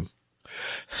team.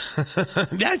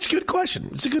 Yeah, it's a good question.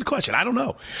 It's a good question. I don't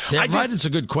know. It's a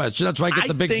good question. That's why I get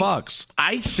the big bucks.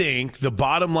 I think the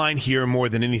bottom line here more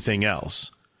than anything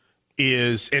else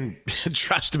is, and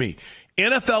trust me,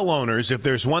 NFL owners, if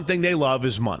there's one thing they love,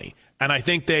 is money. And I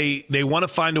think they want to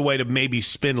find a way to maybe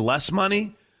spend less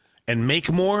money and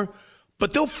make more,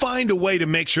 but they'll find a way to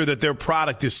make sure that their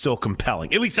product is still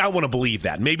compelling. At least I want to believe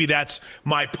that. Maybe that's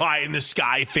my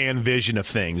pie-in-the-sky fan vision of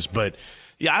things, but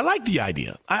yeah, I like the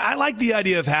idea. I like the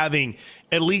idea of having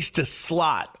at least a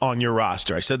slot on your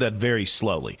roster. I said that very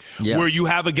slowly. Yes. Where you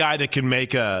have a guy that can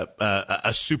make a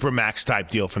Supermax type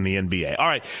deal from the NBA. All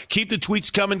right, keep the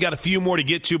tweets coming. Got a few more to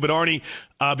get to. But, Arnie,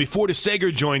 before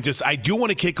DeSager joins us, I do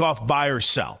want to kick off buy or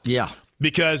sell. Yeah.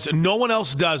 Because no one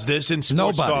else does this in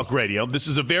sports talk radio. This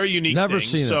is a very unique thing. Never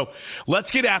seen it. So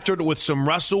let's get after it with some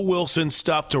Russell Wilson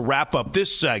stuff to wrap up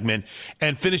this segment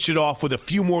and finish it off with a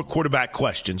few more quarterback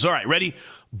questions. All right, ready?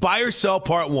 Buy or sell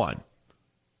part 1.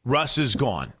 Russ is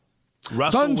gone.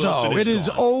 Dunzo. It is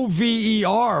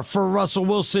OVER for Russell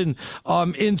Wilson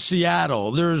in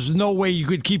Seattle. There's no way you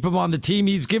could keep him on the team.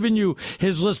 He's given you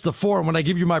his list of 4. And when I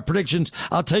give you my predictions,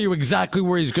 I'll tell you exactly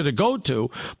where he's going to go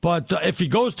to. But if he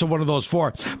goes to one of those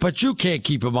 4, but you can't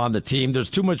keep him on the team.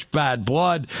 There's too much bad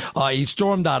blood. He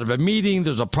stormed out of a meeting.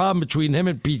 There's a problem between him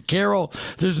and Pete Carroll.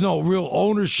 There's no real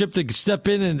ownership to step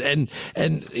in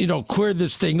and clear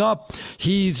this thing up.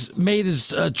 He's made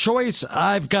his choice.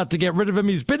 I've got to get rid of him.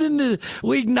 He's been in the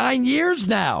league 9 years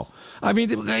now. I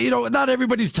mean, not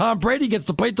everybody's Tom Brady, gets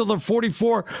to play till they're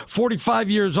 44, 45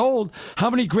 years old. How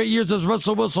many great years does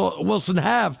Russell Wilson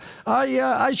have?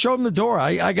 I show him the door.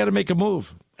 I got to make a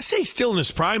move. I say he's still in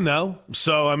his prime, though.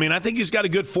 So, I mean, I think he's got a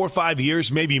good 4 or 5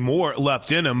 years, maybe more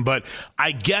left in him. But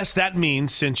I guess that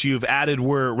means, since you've added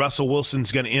where Russell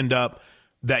Wilson's going to end up,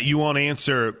 that you want to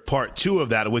answer part 2 of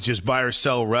that, which is buy or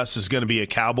sell Russ is going to be a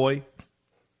Cowboy.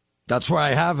 That's where I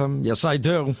have him. Yes, I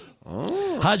do.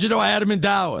 Oh. How'd you know I had him in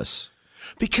Dallas?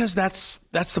 Because that's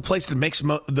the place that makes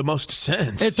the most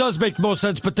sense. It does make the most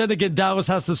sense, but then again, Dallas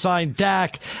has to sign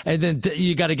Dak, and then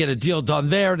you got to get a deal done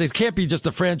there. And it can't be just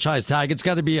a franchise tag. It's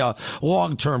got to be a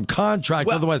long-term contract.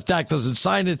 Well, otherwise, Dak doesn't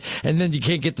sign it, and then you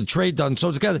can't get the trade done. So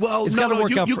it's got to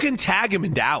work out. You can tag him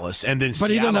in Dallas, and then but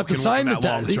he doesn't have to sign that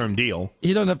long-term deal.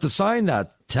 He doesn't have to sign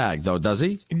that tag, though, does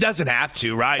he? He doesn't have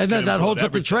to, right? And then that holds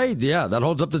up the trade. Yeah, that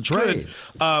holds up the trade.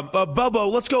 Bobo,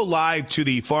 let's go live to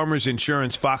the Farmers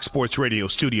Insurance Fox Sports Radio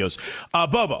studios.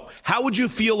 Bobo, how would you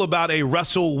feel about a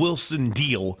Russell Wilson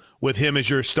deal with him as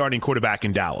your starting quarterback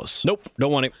in Dallas? Nope,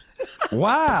 don't want him.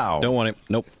 Wow. Don't want him.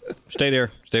 Nope. Stay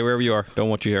there. Stay wherever you are. Don't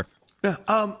want you here. Yeah.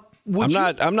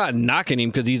 I'm not knocking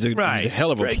him because he's a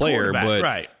hell of a player,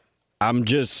 but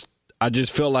I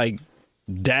just feel like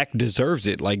Dak deserves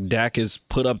it. Like, Dak has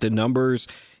put up the numbers.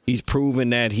 He's proven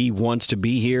that he wants to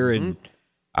be here, and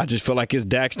I just feel like it's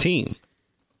Dak's team.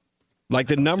 Like,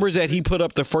 the numbers that he put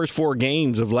up the first 4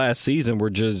 games of last season were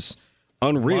just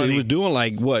unreal. He was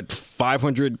doing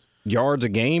 500 yards a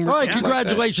game. All right,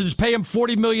 congratulations. Pay him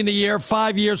 $40 million a year,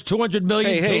 5 years, $200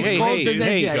 million.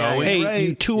 Hey,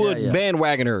 you Tua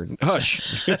bandwagoner.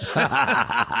 Hush.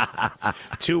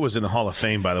 Tua was in the Hall of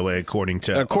Fame, by the way, according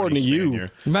to you.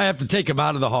 You might have to take him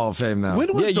out of the Hall of Fame now.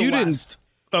 When was the last?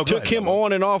 Took him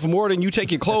on and off more than you take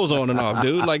your clothes on and off,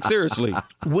 dude. Like, seriously.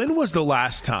 When was the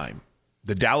last time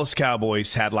the Dallas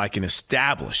Cowboys had an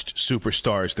established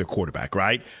superstar as their quarterback,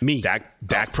 right? Me.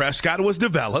 Dak Prescott was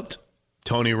developed.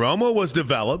 Tony Romo was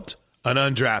developed, an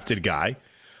undrafted guy.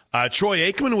 Troy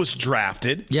Aikman was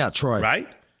drafted. Yeah, Troy. Right?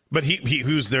 But he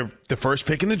was the first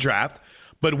pick in the draft.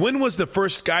 But when was the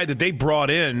first guy that they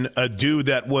brought in, a dude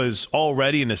that was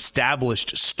already an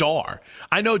established star?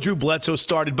 I know Drew Bledsoe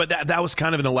started, but that was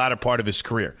kind of in the latter part of his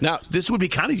career. Now, this would be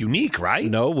kind of unique, right?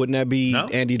 No, wouldn't that be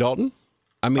Andy Dalton?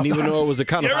 I mean, even though it was a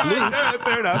kind of fluke.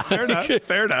 Right.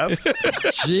 Fair enough.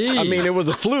 Jeez. I mean, it was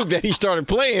a fluke that he started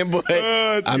playing, but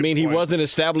he was an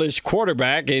established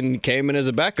quarterback and came in as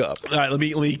a backup. All right, let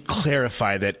me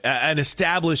clarify that. An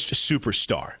established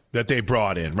superstar that they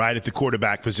brought in, right, at the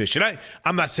quarterback position.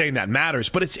 I'm not saying that matters,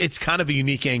 but it's kind of a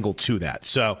unique angle to that.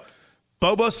 So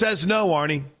Bobo says no,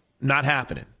 Arnie, not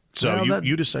happening. So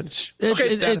you decide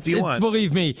if you want.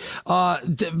 Believe me,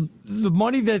 the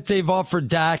money that they've offered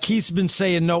Dak, he's been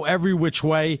saying no every which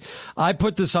way. I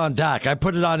put this on Dak. I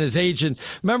put it on his agent.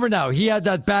 Remember now, he had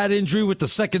that bad injury with the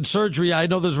second surgery. I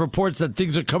know there's reports that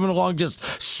things are coming along just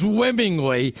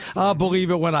swimmingly. I'll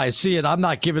believe it when I see it. I'm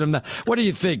not giving him that. What do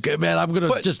you think, man? I'm going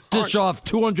to just dish off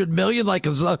 $200 million like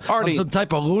I'm some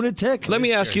type of lunatic? Let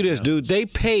me ask you this, dude. They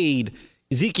paid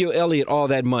Ezekiel Elliott all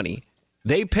that money.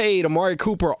 They paid Amari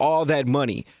Cooper all that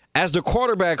money. As the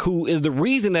quarterback who is the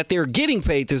reason that they're getting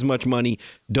paid this much money,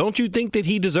 don't you think that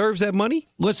he deserves that money?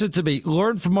 Listen to me.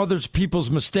 Learn from other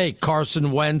people's mistake.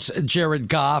 Carson Wentz, Jared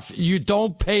Goff. You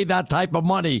don't pay that type of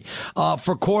money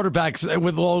for quarterbacks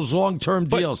with those long-term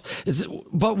deals.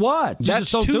 But what? You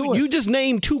just don't do it. You just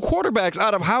named 2 quarterbacks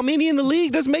out of how many in the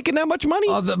league that's making that much money?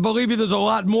 Believe me, there's a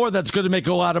lot more that's going to make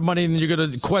a lot of money, and you're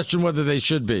going to question whether they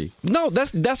should be. No,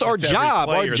 that's our job.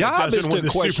 Our job is to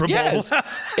question. Yes.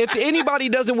 If anybody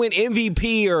doesn't win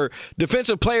MVP or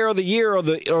Defensive Player of the Year or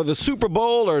the Super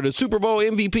Bowl or the Super Bowl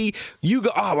MVP, you go,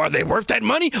 oh, are they worth that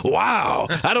money? Wow,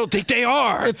 I don't think they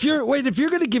are. If you're going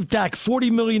to give Dak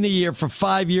 $40 million a year for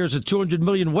 5 years at $200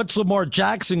 million, what's Lamar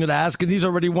Jackson going to ask? And he's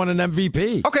already won an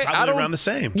MVP. Okay, probably around the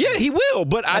same. Yeah, he will,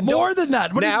 but more than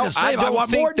that. What now, I don't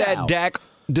think that Dak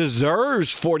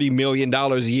deserves $40 million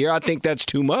a year. I think that's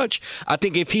too much. I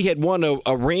think if he had won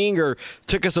a ring or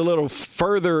took us a little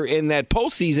further in that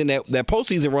postseason, that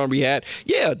postseason run we had,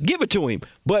 yeah, give it to him.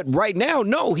 But right now,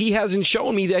 no, he hasn't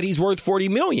shown me that he's worth $40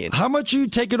 million. How much are you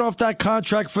taking off that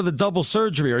contract for the double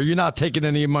surgery? Or are you not taking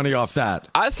any money off that?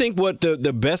 I think what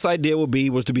the best idea would be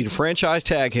was to be the franchise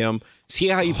tag him, see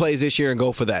how he plays this year, and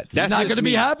go for that. That's not going to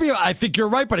be happy. I think you're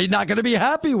right, but he's not going to be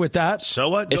happy with that. So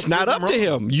what? It's not up to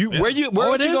him. Where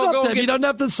it is up to him. He doesn't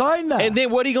have to sign that. And then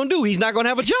what are you going to do? He's not going to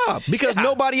have a job because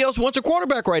nobody else wants a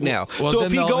quarterback right now. So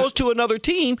if he goes to another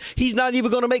team, he's not even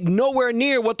going to make nowhere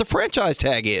near what the franchise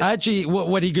tag is. Actually,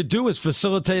 what he could do is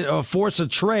facilitate or force a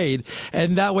trade,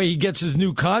 and that way he gets his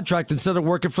new contract instead of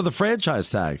working for the franchise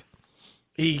tag.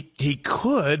 He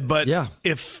could, but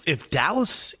if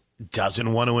Dallas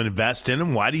doesn't want to invest in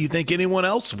him, why do you think anyone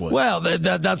else would? Well,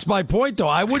 that's my point, though.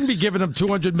 I wouldn't be giving him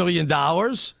 $200 million.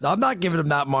 I'm not giving him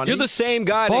that money. You're the same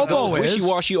guy that goes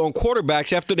wishy-washy on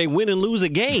quarterbacks after they win and lose a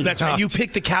game. That's right. You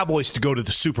picked the Cowboys to go to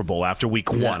the Super Bowl after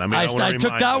week 1. I mean, I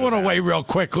took that one away real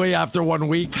quickly after 1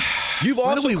 week. You've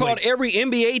also called every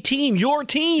NBA team your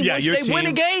team once they win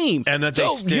a game. And that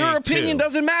your opinion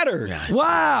doesn't matter.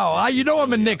 Wow.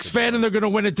 I'm a Knicks fan, and they're going to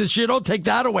win it this year. Don't take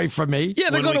that away from me. Yeah,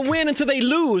 they're going to win until they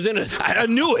lose. And I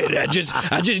knew it. I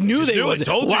just knew they would.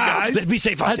 Told you guys. Let's be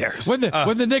safe out there. When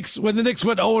the Knicks went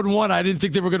 0-1, I didn't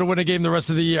think they were going to win a game the rest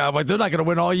of the year. I'm like, they're not going to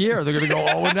win all year. They're going to go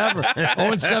 0-never.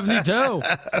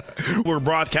 0-72. We're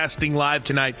broadcasting live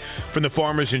tonight from the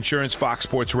Farmers Insurance Fox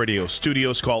Sports Radio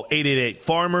studios. Call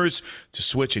 888-FARMERS to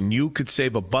switch, and you could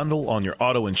save a bundle on your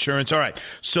auto insurance. All right,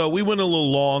 so we went a little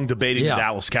long debating the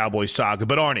Dallas Cowboys saga,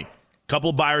 but Arnie,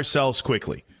 couple buy or sells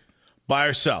quickly. Buy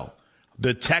or sell.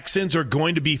 The Texans are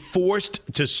going to be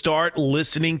forced to start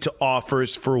listening to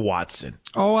offers for Watson.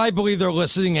 Oh, I believe they're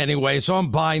listening anyway, so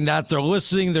I'm buying that. They're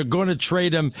listening. They're going to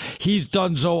trade him. He's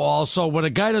done so also. When a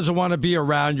guy doesn't want to be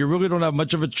around, you really don't have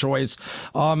much of a choice.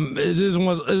 It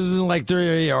isn't like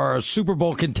they are a Super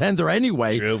Bowl contender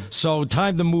anyway. True. So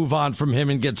time to move on from him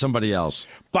and get somebody else.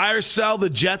 Buy or sell, the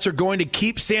Jets are going to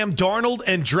keep Sam Darnold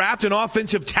and draft an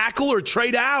offensive tackle or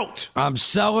trade out. I'm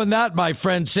selling that, my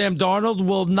friend. Sam Darnold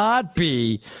will not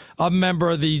be a member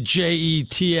of the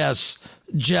Jets.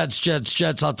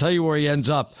 Jets. I'll tell you where he ends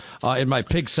up in my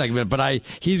pick segment, but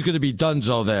he's going to be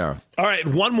donezo there. All right,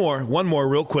 one more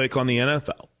real quick on the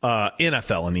NFL.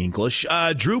 NFL in English.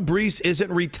 Drew Brees isn't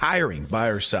retiring. Buy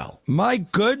or sell? My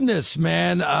goodness,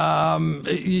 man.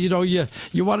 You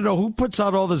want to know who puts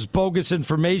out all this bogus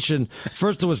information?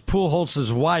 First, it was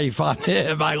Pujols' wife on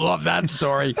him. I love that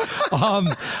story.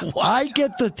 I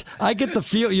get the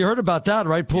feel. You heard about that,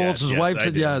 right? Pujols' wife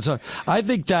said, yeah. So I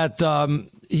think that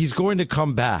he's going to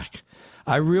come back.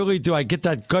 I really do. I get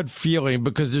that gut feeling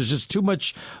because there's just too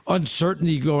much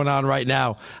uncertainty going on right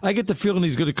now. I get the feeling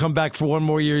he's going to come back for one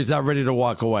more year. He's not ready to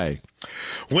walk away.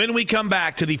 When we come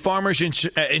back to the Farmers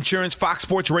Insurance Fox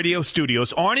Sports Radio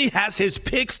studios, Arnie has his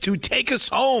picks to take us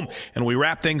home. And we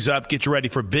wrap things up. Get you ready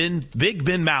for Big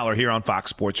Ben Maller here on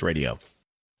Fox Sports Radio.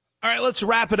 All right, let's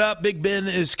wrap it up. Big Ben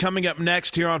is coming up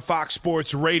next here on Fox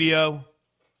Sports Radio.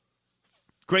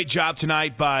 Great job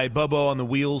tonight by Bubbo on the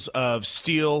wheels of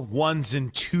steel, ones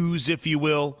and twos, if you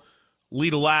will.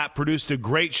 Lita Lapp produced a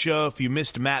great show. If you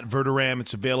missed Matt Verderam,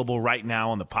 it's available right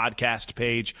now on the podcast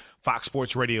page,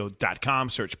 foxsportsradio.com,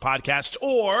 search podcast,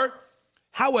 or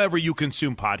however you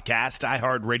consume podcasts,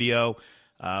 iHeartRadio,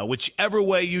 whichever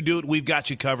way you do it, we've got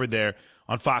you covered there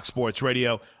on Fox Sports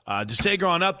Radio. DeSager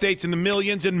on updates and the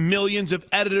millions and millions of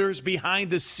editors behind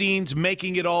the scenes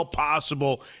making it all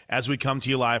possible as we come to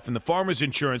you live from the Farmers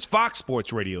Insurance Fox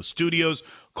Sports Radio studios.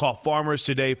 Call Farmers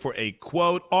today for a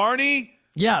quote. Arnie?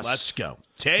 Yes. Let's go.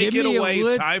 Take it away.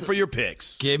 It's time for your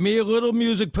picks. Give me a little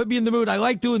music. Put me in the mood. I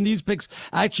like doing these picks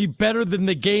actually better than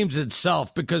the games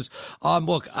itself because,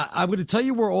 look, I'm going to tell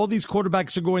you where all these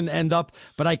quarterbacks are going to end up,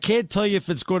 but I can't tell you if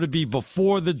it's going to be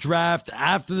before the draft,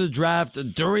 after the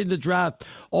draft, during the draft.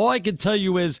 All I can tell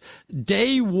you is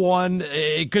day one,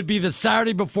 it could be the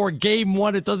Saturday before game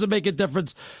one. It doesn't make a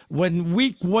difference. When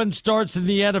week one starts in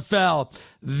the NFL,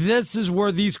 this is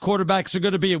where these quarterbacks are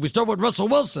going to be. We start with Russell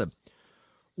Wilson.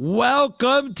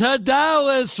 Welcome to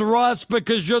Dallas, Russ,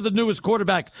 because you're the newest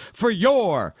quarterback for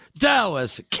your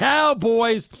Dallas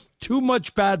Cowboys. Too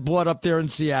much bad blood up there in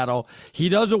Seattle. He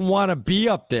doesn't want to be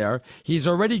up there. He's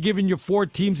already given you 4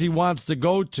 teams he wants to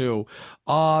go to.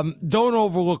 Don't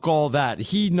overlook all that.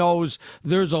 He knows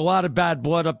there's a lot of bad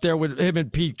blood up there with him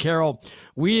and Pete Carroll.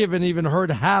 We haven't even heard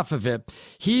half of it.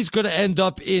 He's going to end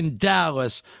up in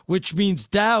Dallas, which means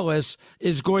Dallas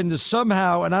is going to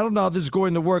somehow, and I don't know how this is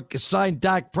going to work, sign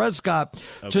Dak Prescott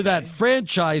to that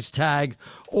franchise tag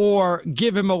or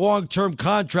give him a long-term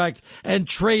contract and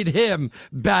trade him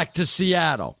back to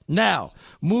Seattle. Now,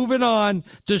 moving on,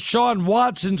 Deshaun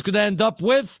Watson's going to end up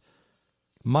with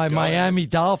Miami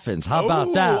Dolphins. How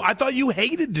about that? I thought you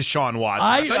hated Deshaun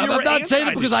Watson. I'm not saying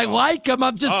it because I like him.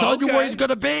 I'm just telling you where he's going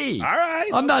to be. All right.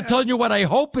 I'm not telling you what I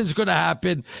hope is going to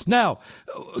happen. Now,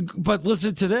 but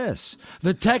listen to this.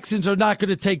 The Texans are not going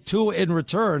to take Tua in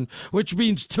return, which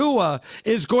means Tua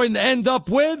is going to end up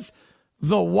with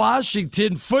the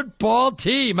Washington football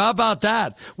team. How about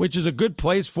that? Which is a good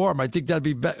place for him. I think that'd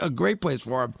be a great place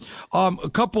for him.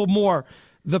 A couple more.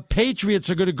 The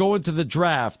Patriots are going to go into the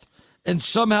draft and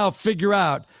somehow figure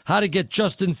out how to get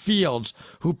Justin Fields,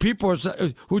 who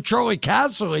Charlie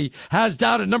Casserly has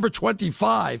down at number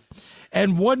 25.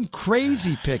 And one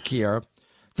crazy pick here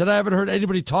that I haven't heard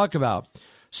anybody talk about.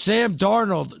 Sam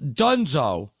Darnold,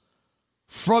 Dunzo,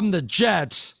 from the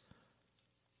Jets.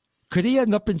 Could he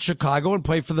end up in Chicago and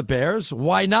play for the Bears?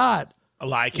 Why not? I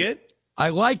like it. I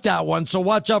like that one, so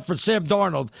watch out for Sam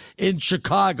Darnold in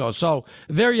Chicago. So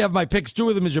there you have my picks. 2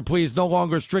 of them, as you please, no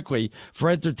longer strictly for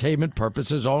entertainment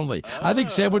purposes only. I think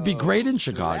Sam would be great in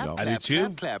Chicago. I do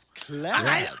too.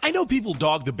 I know people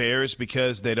dog the Bears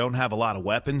because they don't have a lot of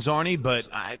weapons, Arnie, but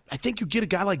I think you get a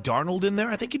guy like Darnold in there,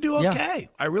 I think you do okay. Yeah.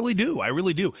 I really do. By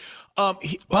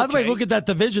the way, look at that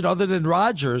division. Other than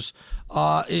Rodgers,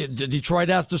 Detroit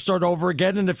has to start over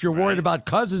again, and if you're worried about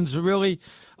Cousins, really,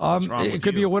 it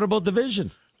could be a winnable division.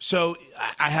 So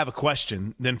I have a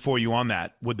question then for you on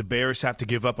that. Would the Bears have to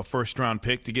give up a first-round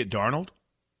pick to get Darnold?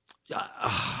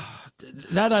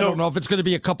 That I don't know if it's going to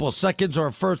be a couple of seconds or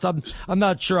a first. I'm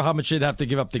not sure how much they'd have to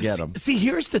give up to get him. See,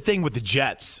 here's the thing with the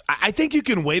Jets. I think you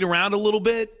can wait around a little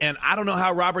bit, and I don't know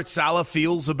how Robert Saleh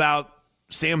feels about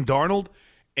Sam Darnold.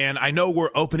 And I know we're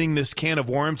opening this can of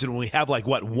worms and we have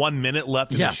 1 minute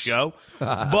left in the show.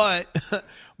 But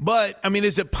I mean,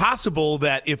 is it possible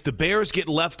that if the Bears get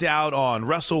left out on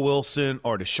Russell Wilson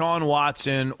or Deshaun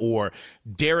Watson or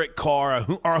Derek Carr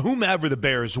or whomever the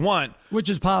Bears want, which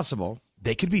is possible,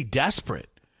 they could be desperate.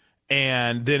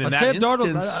 And then in that Sam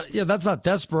instance, Darnold, that's not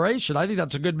desperation. I think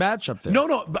that's a good matchup there.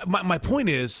 No. But my point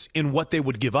is in what they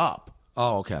would give up.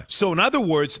 Oh, okay. So in other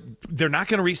words, they're not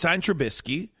going to re-sign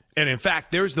Trubisky. And in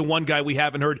fact, there's the one guy we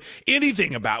haven't heard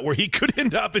anything about where he could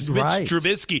end up as Mitch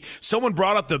Trubisky. Someone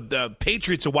brought up the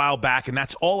Patriots a while back, and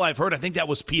that's all I've heard. I think that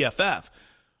was PFF.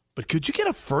 But could you get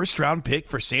a first-round pick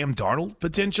for Sam Darnold,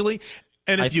 potentially?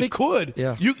 And if you could,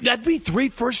 that'd be 3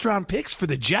 first-round picks for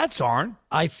the Jets, Arn.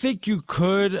 I think you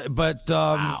could, but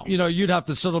you'd have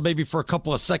to settle maybe for a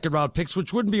couple of second-round picks,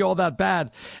 which wouldn't be all that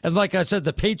bad. And like I said,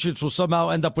 the Patriots will somehow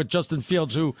end up with Justin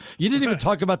Fields, who you didn't even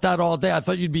talk about that all day. I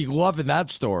thought you'd be loving that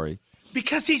story.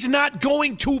 Because he's not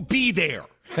going to be there.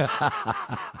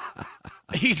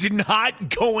 He's not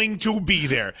going to be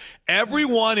there.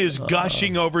 Everyone is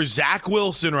gushing over Zach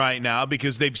Wilson right now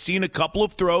because they've seen a couple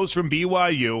of throws from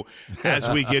BYU as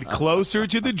we get closer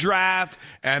to the draft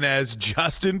and as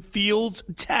Justin Fields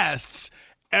tests.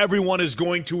 Everyone is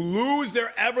going to lose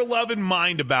their ever-loving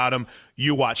mind about him.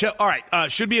 You watch. All right,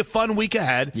 should be a fun week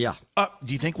ahead. Yeah.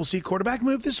 Do you think we'll see a quarterback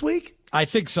move this week? I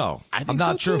think so. I'm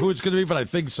not sure who it's going to be, but I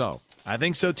think so. I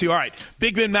think so, too. All right,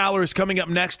 Big Ben Maller is coming up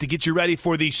next to get you ready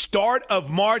for the start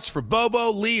of March for Bobo,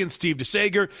 Lee, and Steve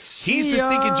DeSager. He's the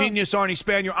thinking genius, Arnie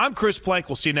Spanier. I'm Chris Plank.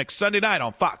 We'll see you next Sunday night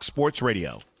on Fox Sports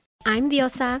Radio. I'm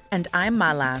Diosa. And I'm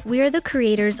Mala. We are the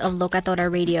creators of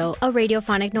Locatora Radio, a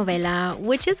radiophonic novela,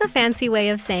 which is a fancy way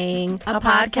of saying a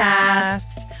podcast.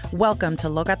 Welcome to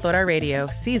Locatora Radio,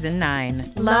 Season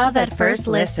 9. Love at first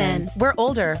listen. We're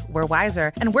older, we're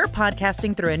wiser, and we're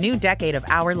podcasting through a new decade of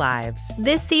our lives.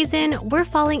 This season, we're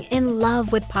falling in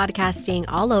love with podcasting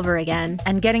all over again.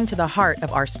 And getting to the heart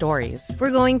of our stories.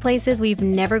 We're going places we've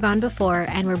never gone before,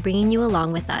 and we're bringing you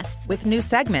along with us. With new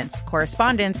segments,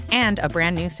 correspondence, and a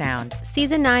brand new sound.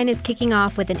 Season 9 is kicking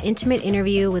off with an intimate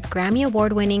interview with Grammy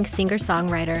Award-winning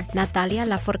singer-songwriter Natalia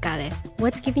Lafourcade.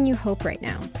 What's giving you hope right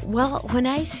now? Well, when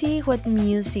I see what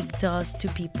music does to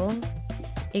people,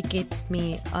 it gives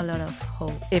me a lot of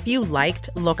hope. If you liked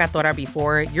Locatora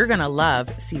before, you're going to love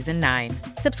Season 9.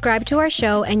 Subscribe to our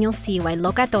show and you'll see why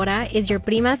Locatora is your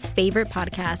prima's favorite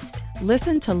podcast.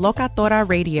 Listen to Locatora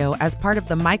Radio as part of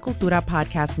the Michael Dura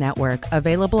Podcast Network,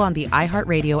 available on the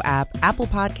iHeartRadio app, Apple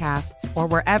Podcasts, or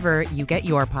wherever you get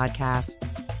your podcasts.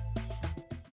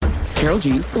 Karol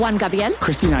G, Juan Gabriel,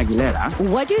 Christina Aguilera.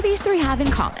 What do these three have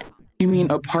in common? You mean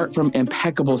apart from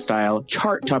impeccable style,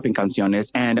 chart-topping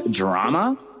canciones, and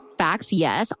drama? Facts,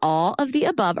 yes, all of the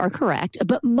above are correct,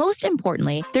 but most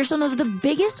importantly, they're some of the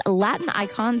biggest Latin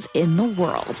icons in the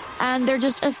world. And they're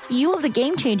just a few of the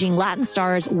game-changing Latin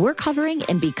stars we're covering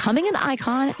in Becoming an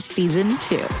Icon Season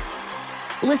 2.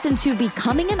 Listen to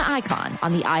Becoming an Icon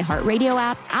on the iHeartRadio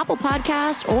app, Apple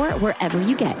Podcasts, or wherever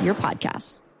you get your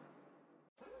podcasts.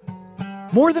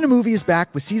 More Than a Movie is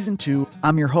back with Season 2.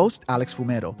 I'm your host, Alex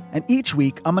Fumero, and each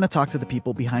week I'm going to talk to the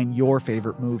people behind your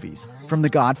favorite movies. From The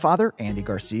Godfather, Andy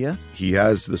Garcia. He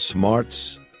has the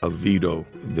smarts of Vito,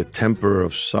 the temper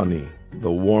of Sonny, the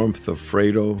warmth of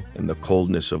Fredo, and the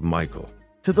coldness of Michael.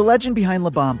 To the legend behind La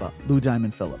Bamba, Lou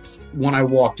Diamond Phillips. When I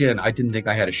walked in, I didn't think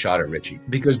I had a shot at Richie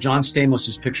because John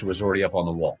Stamos' picture was already up on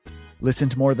the wall. Listen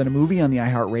to More Than a Movie on the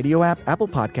iHeartRadio app, Apple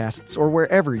Podcasts, or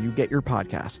wherever you get your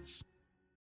podcasts.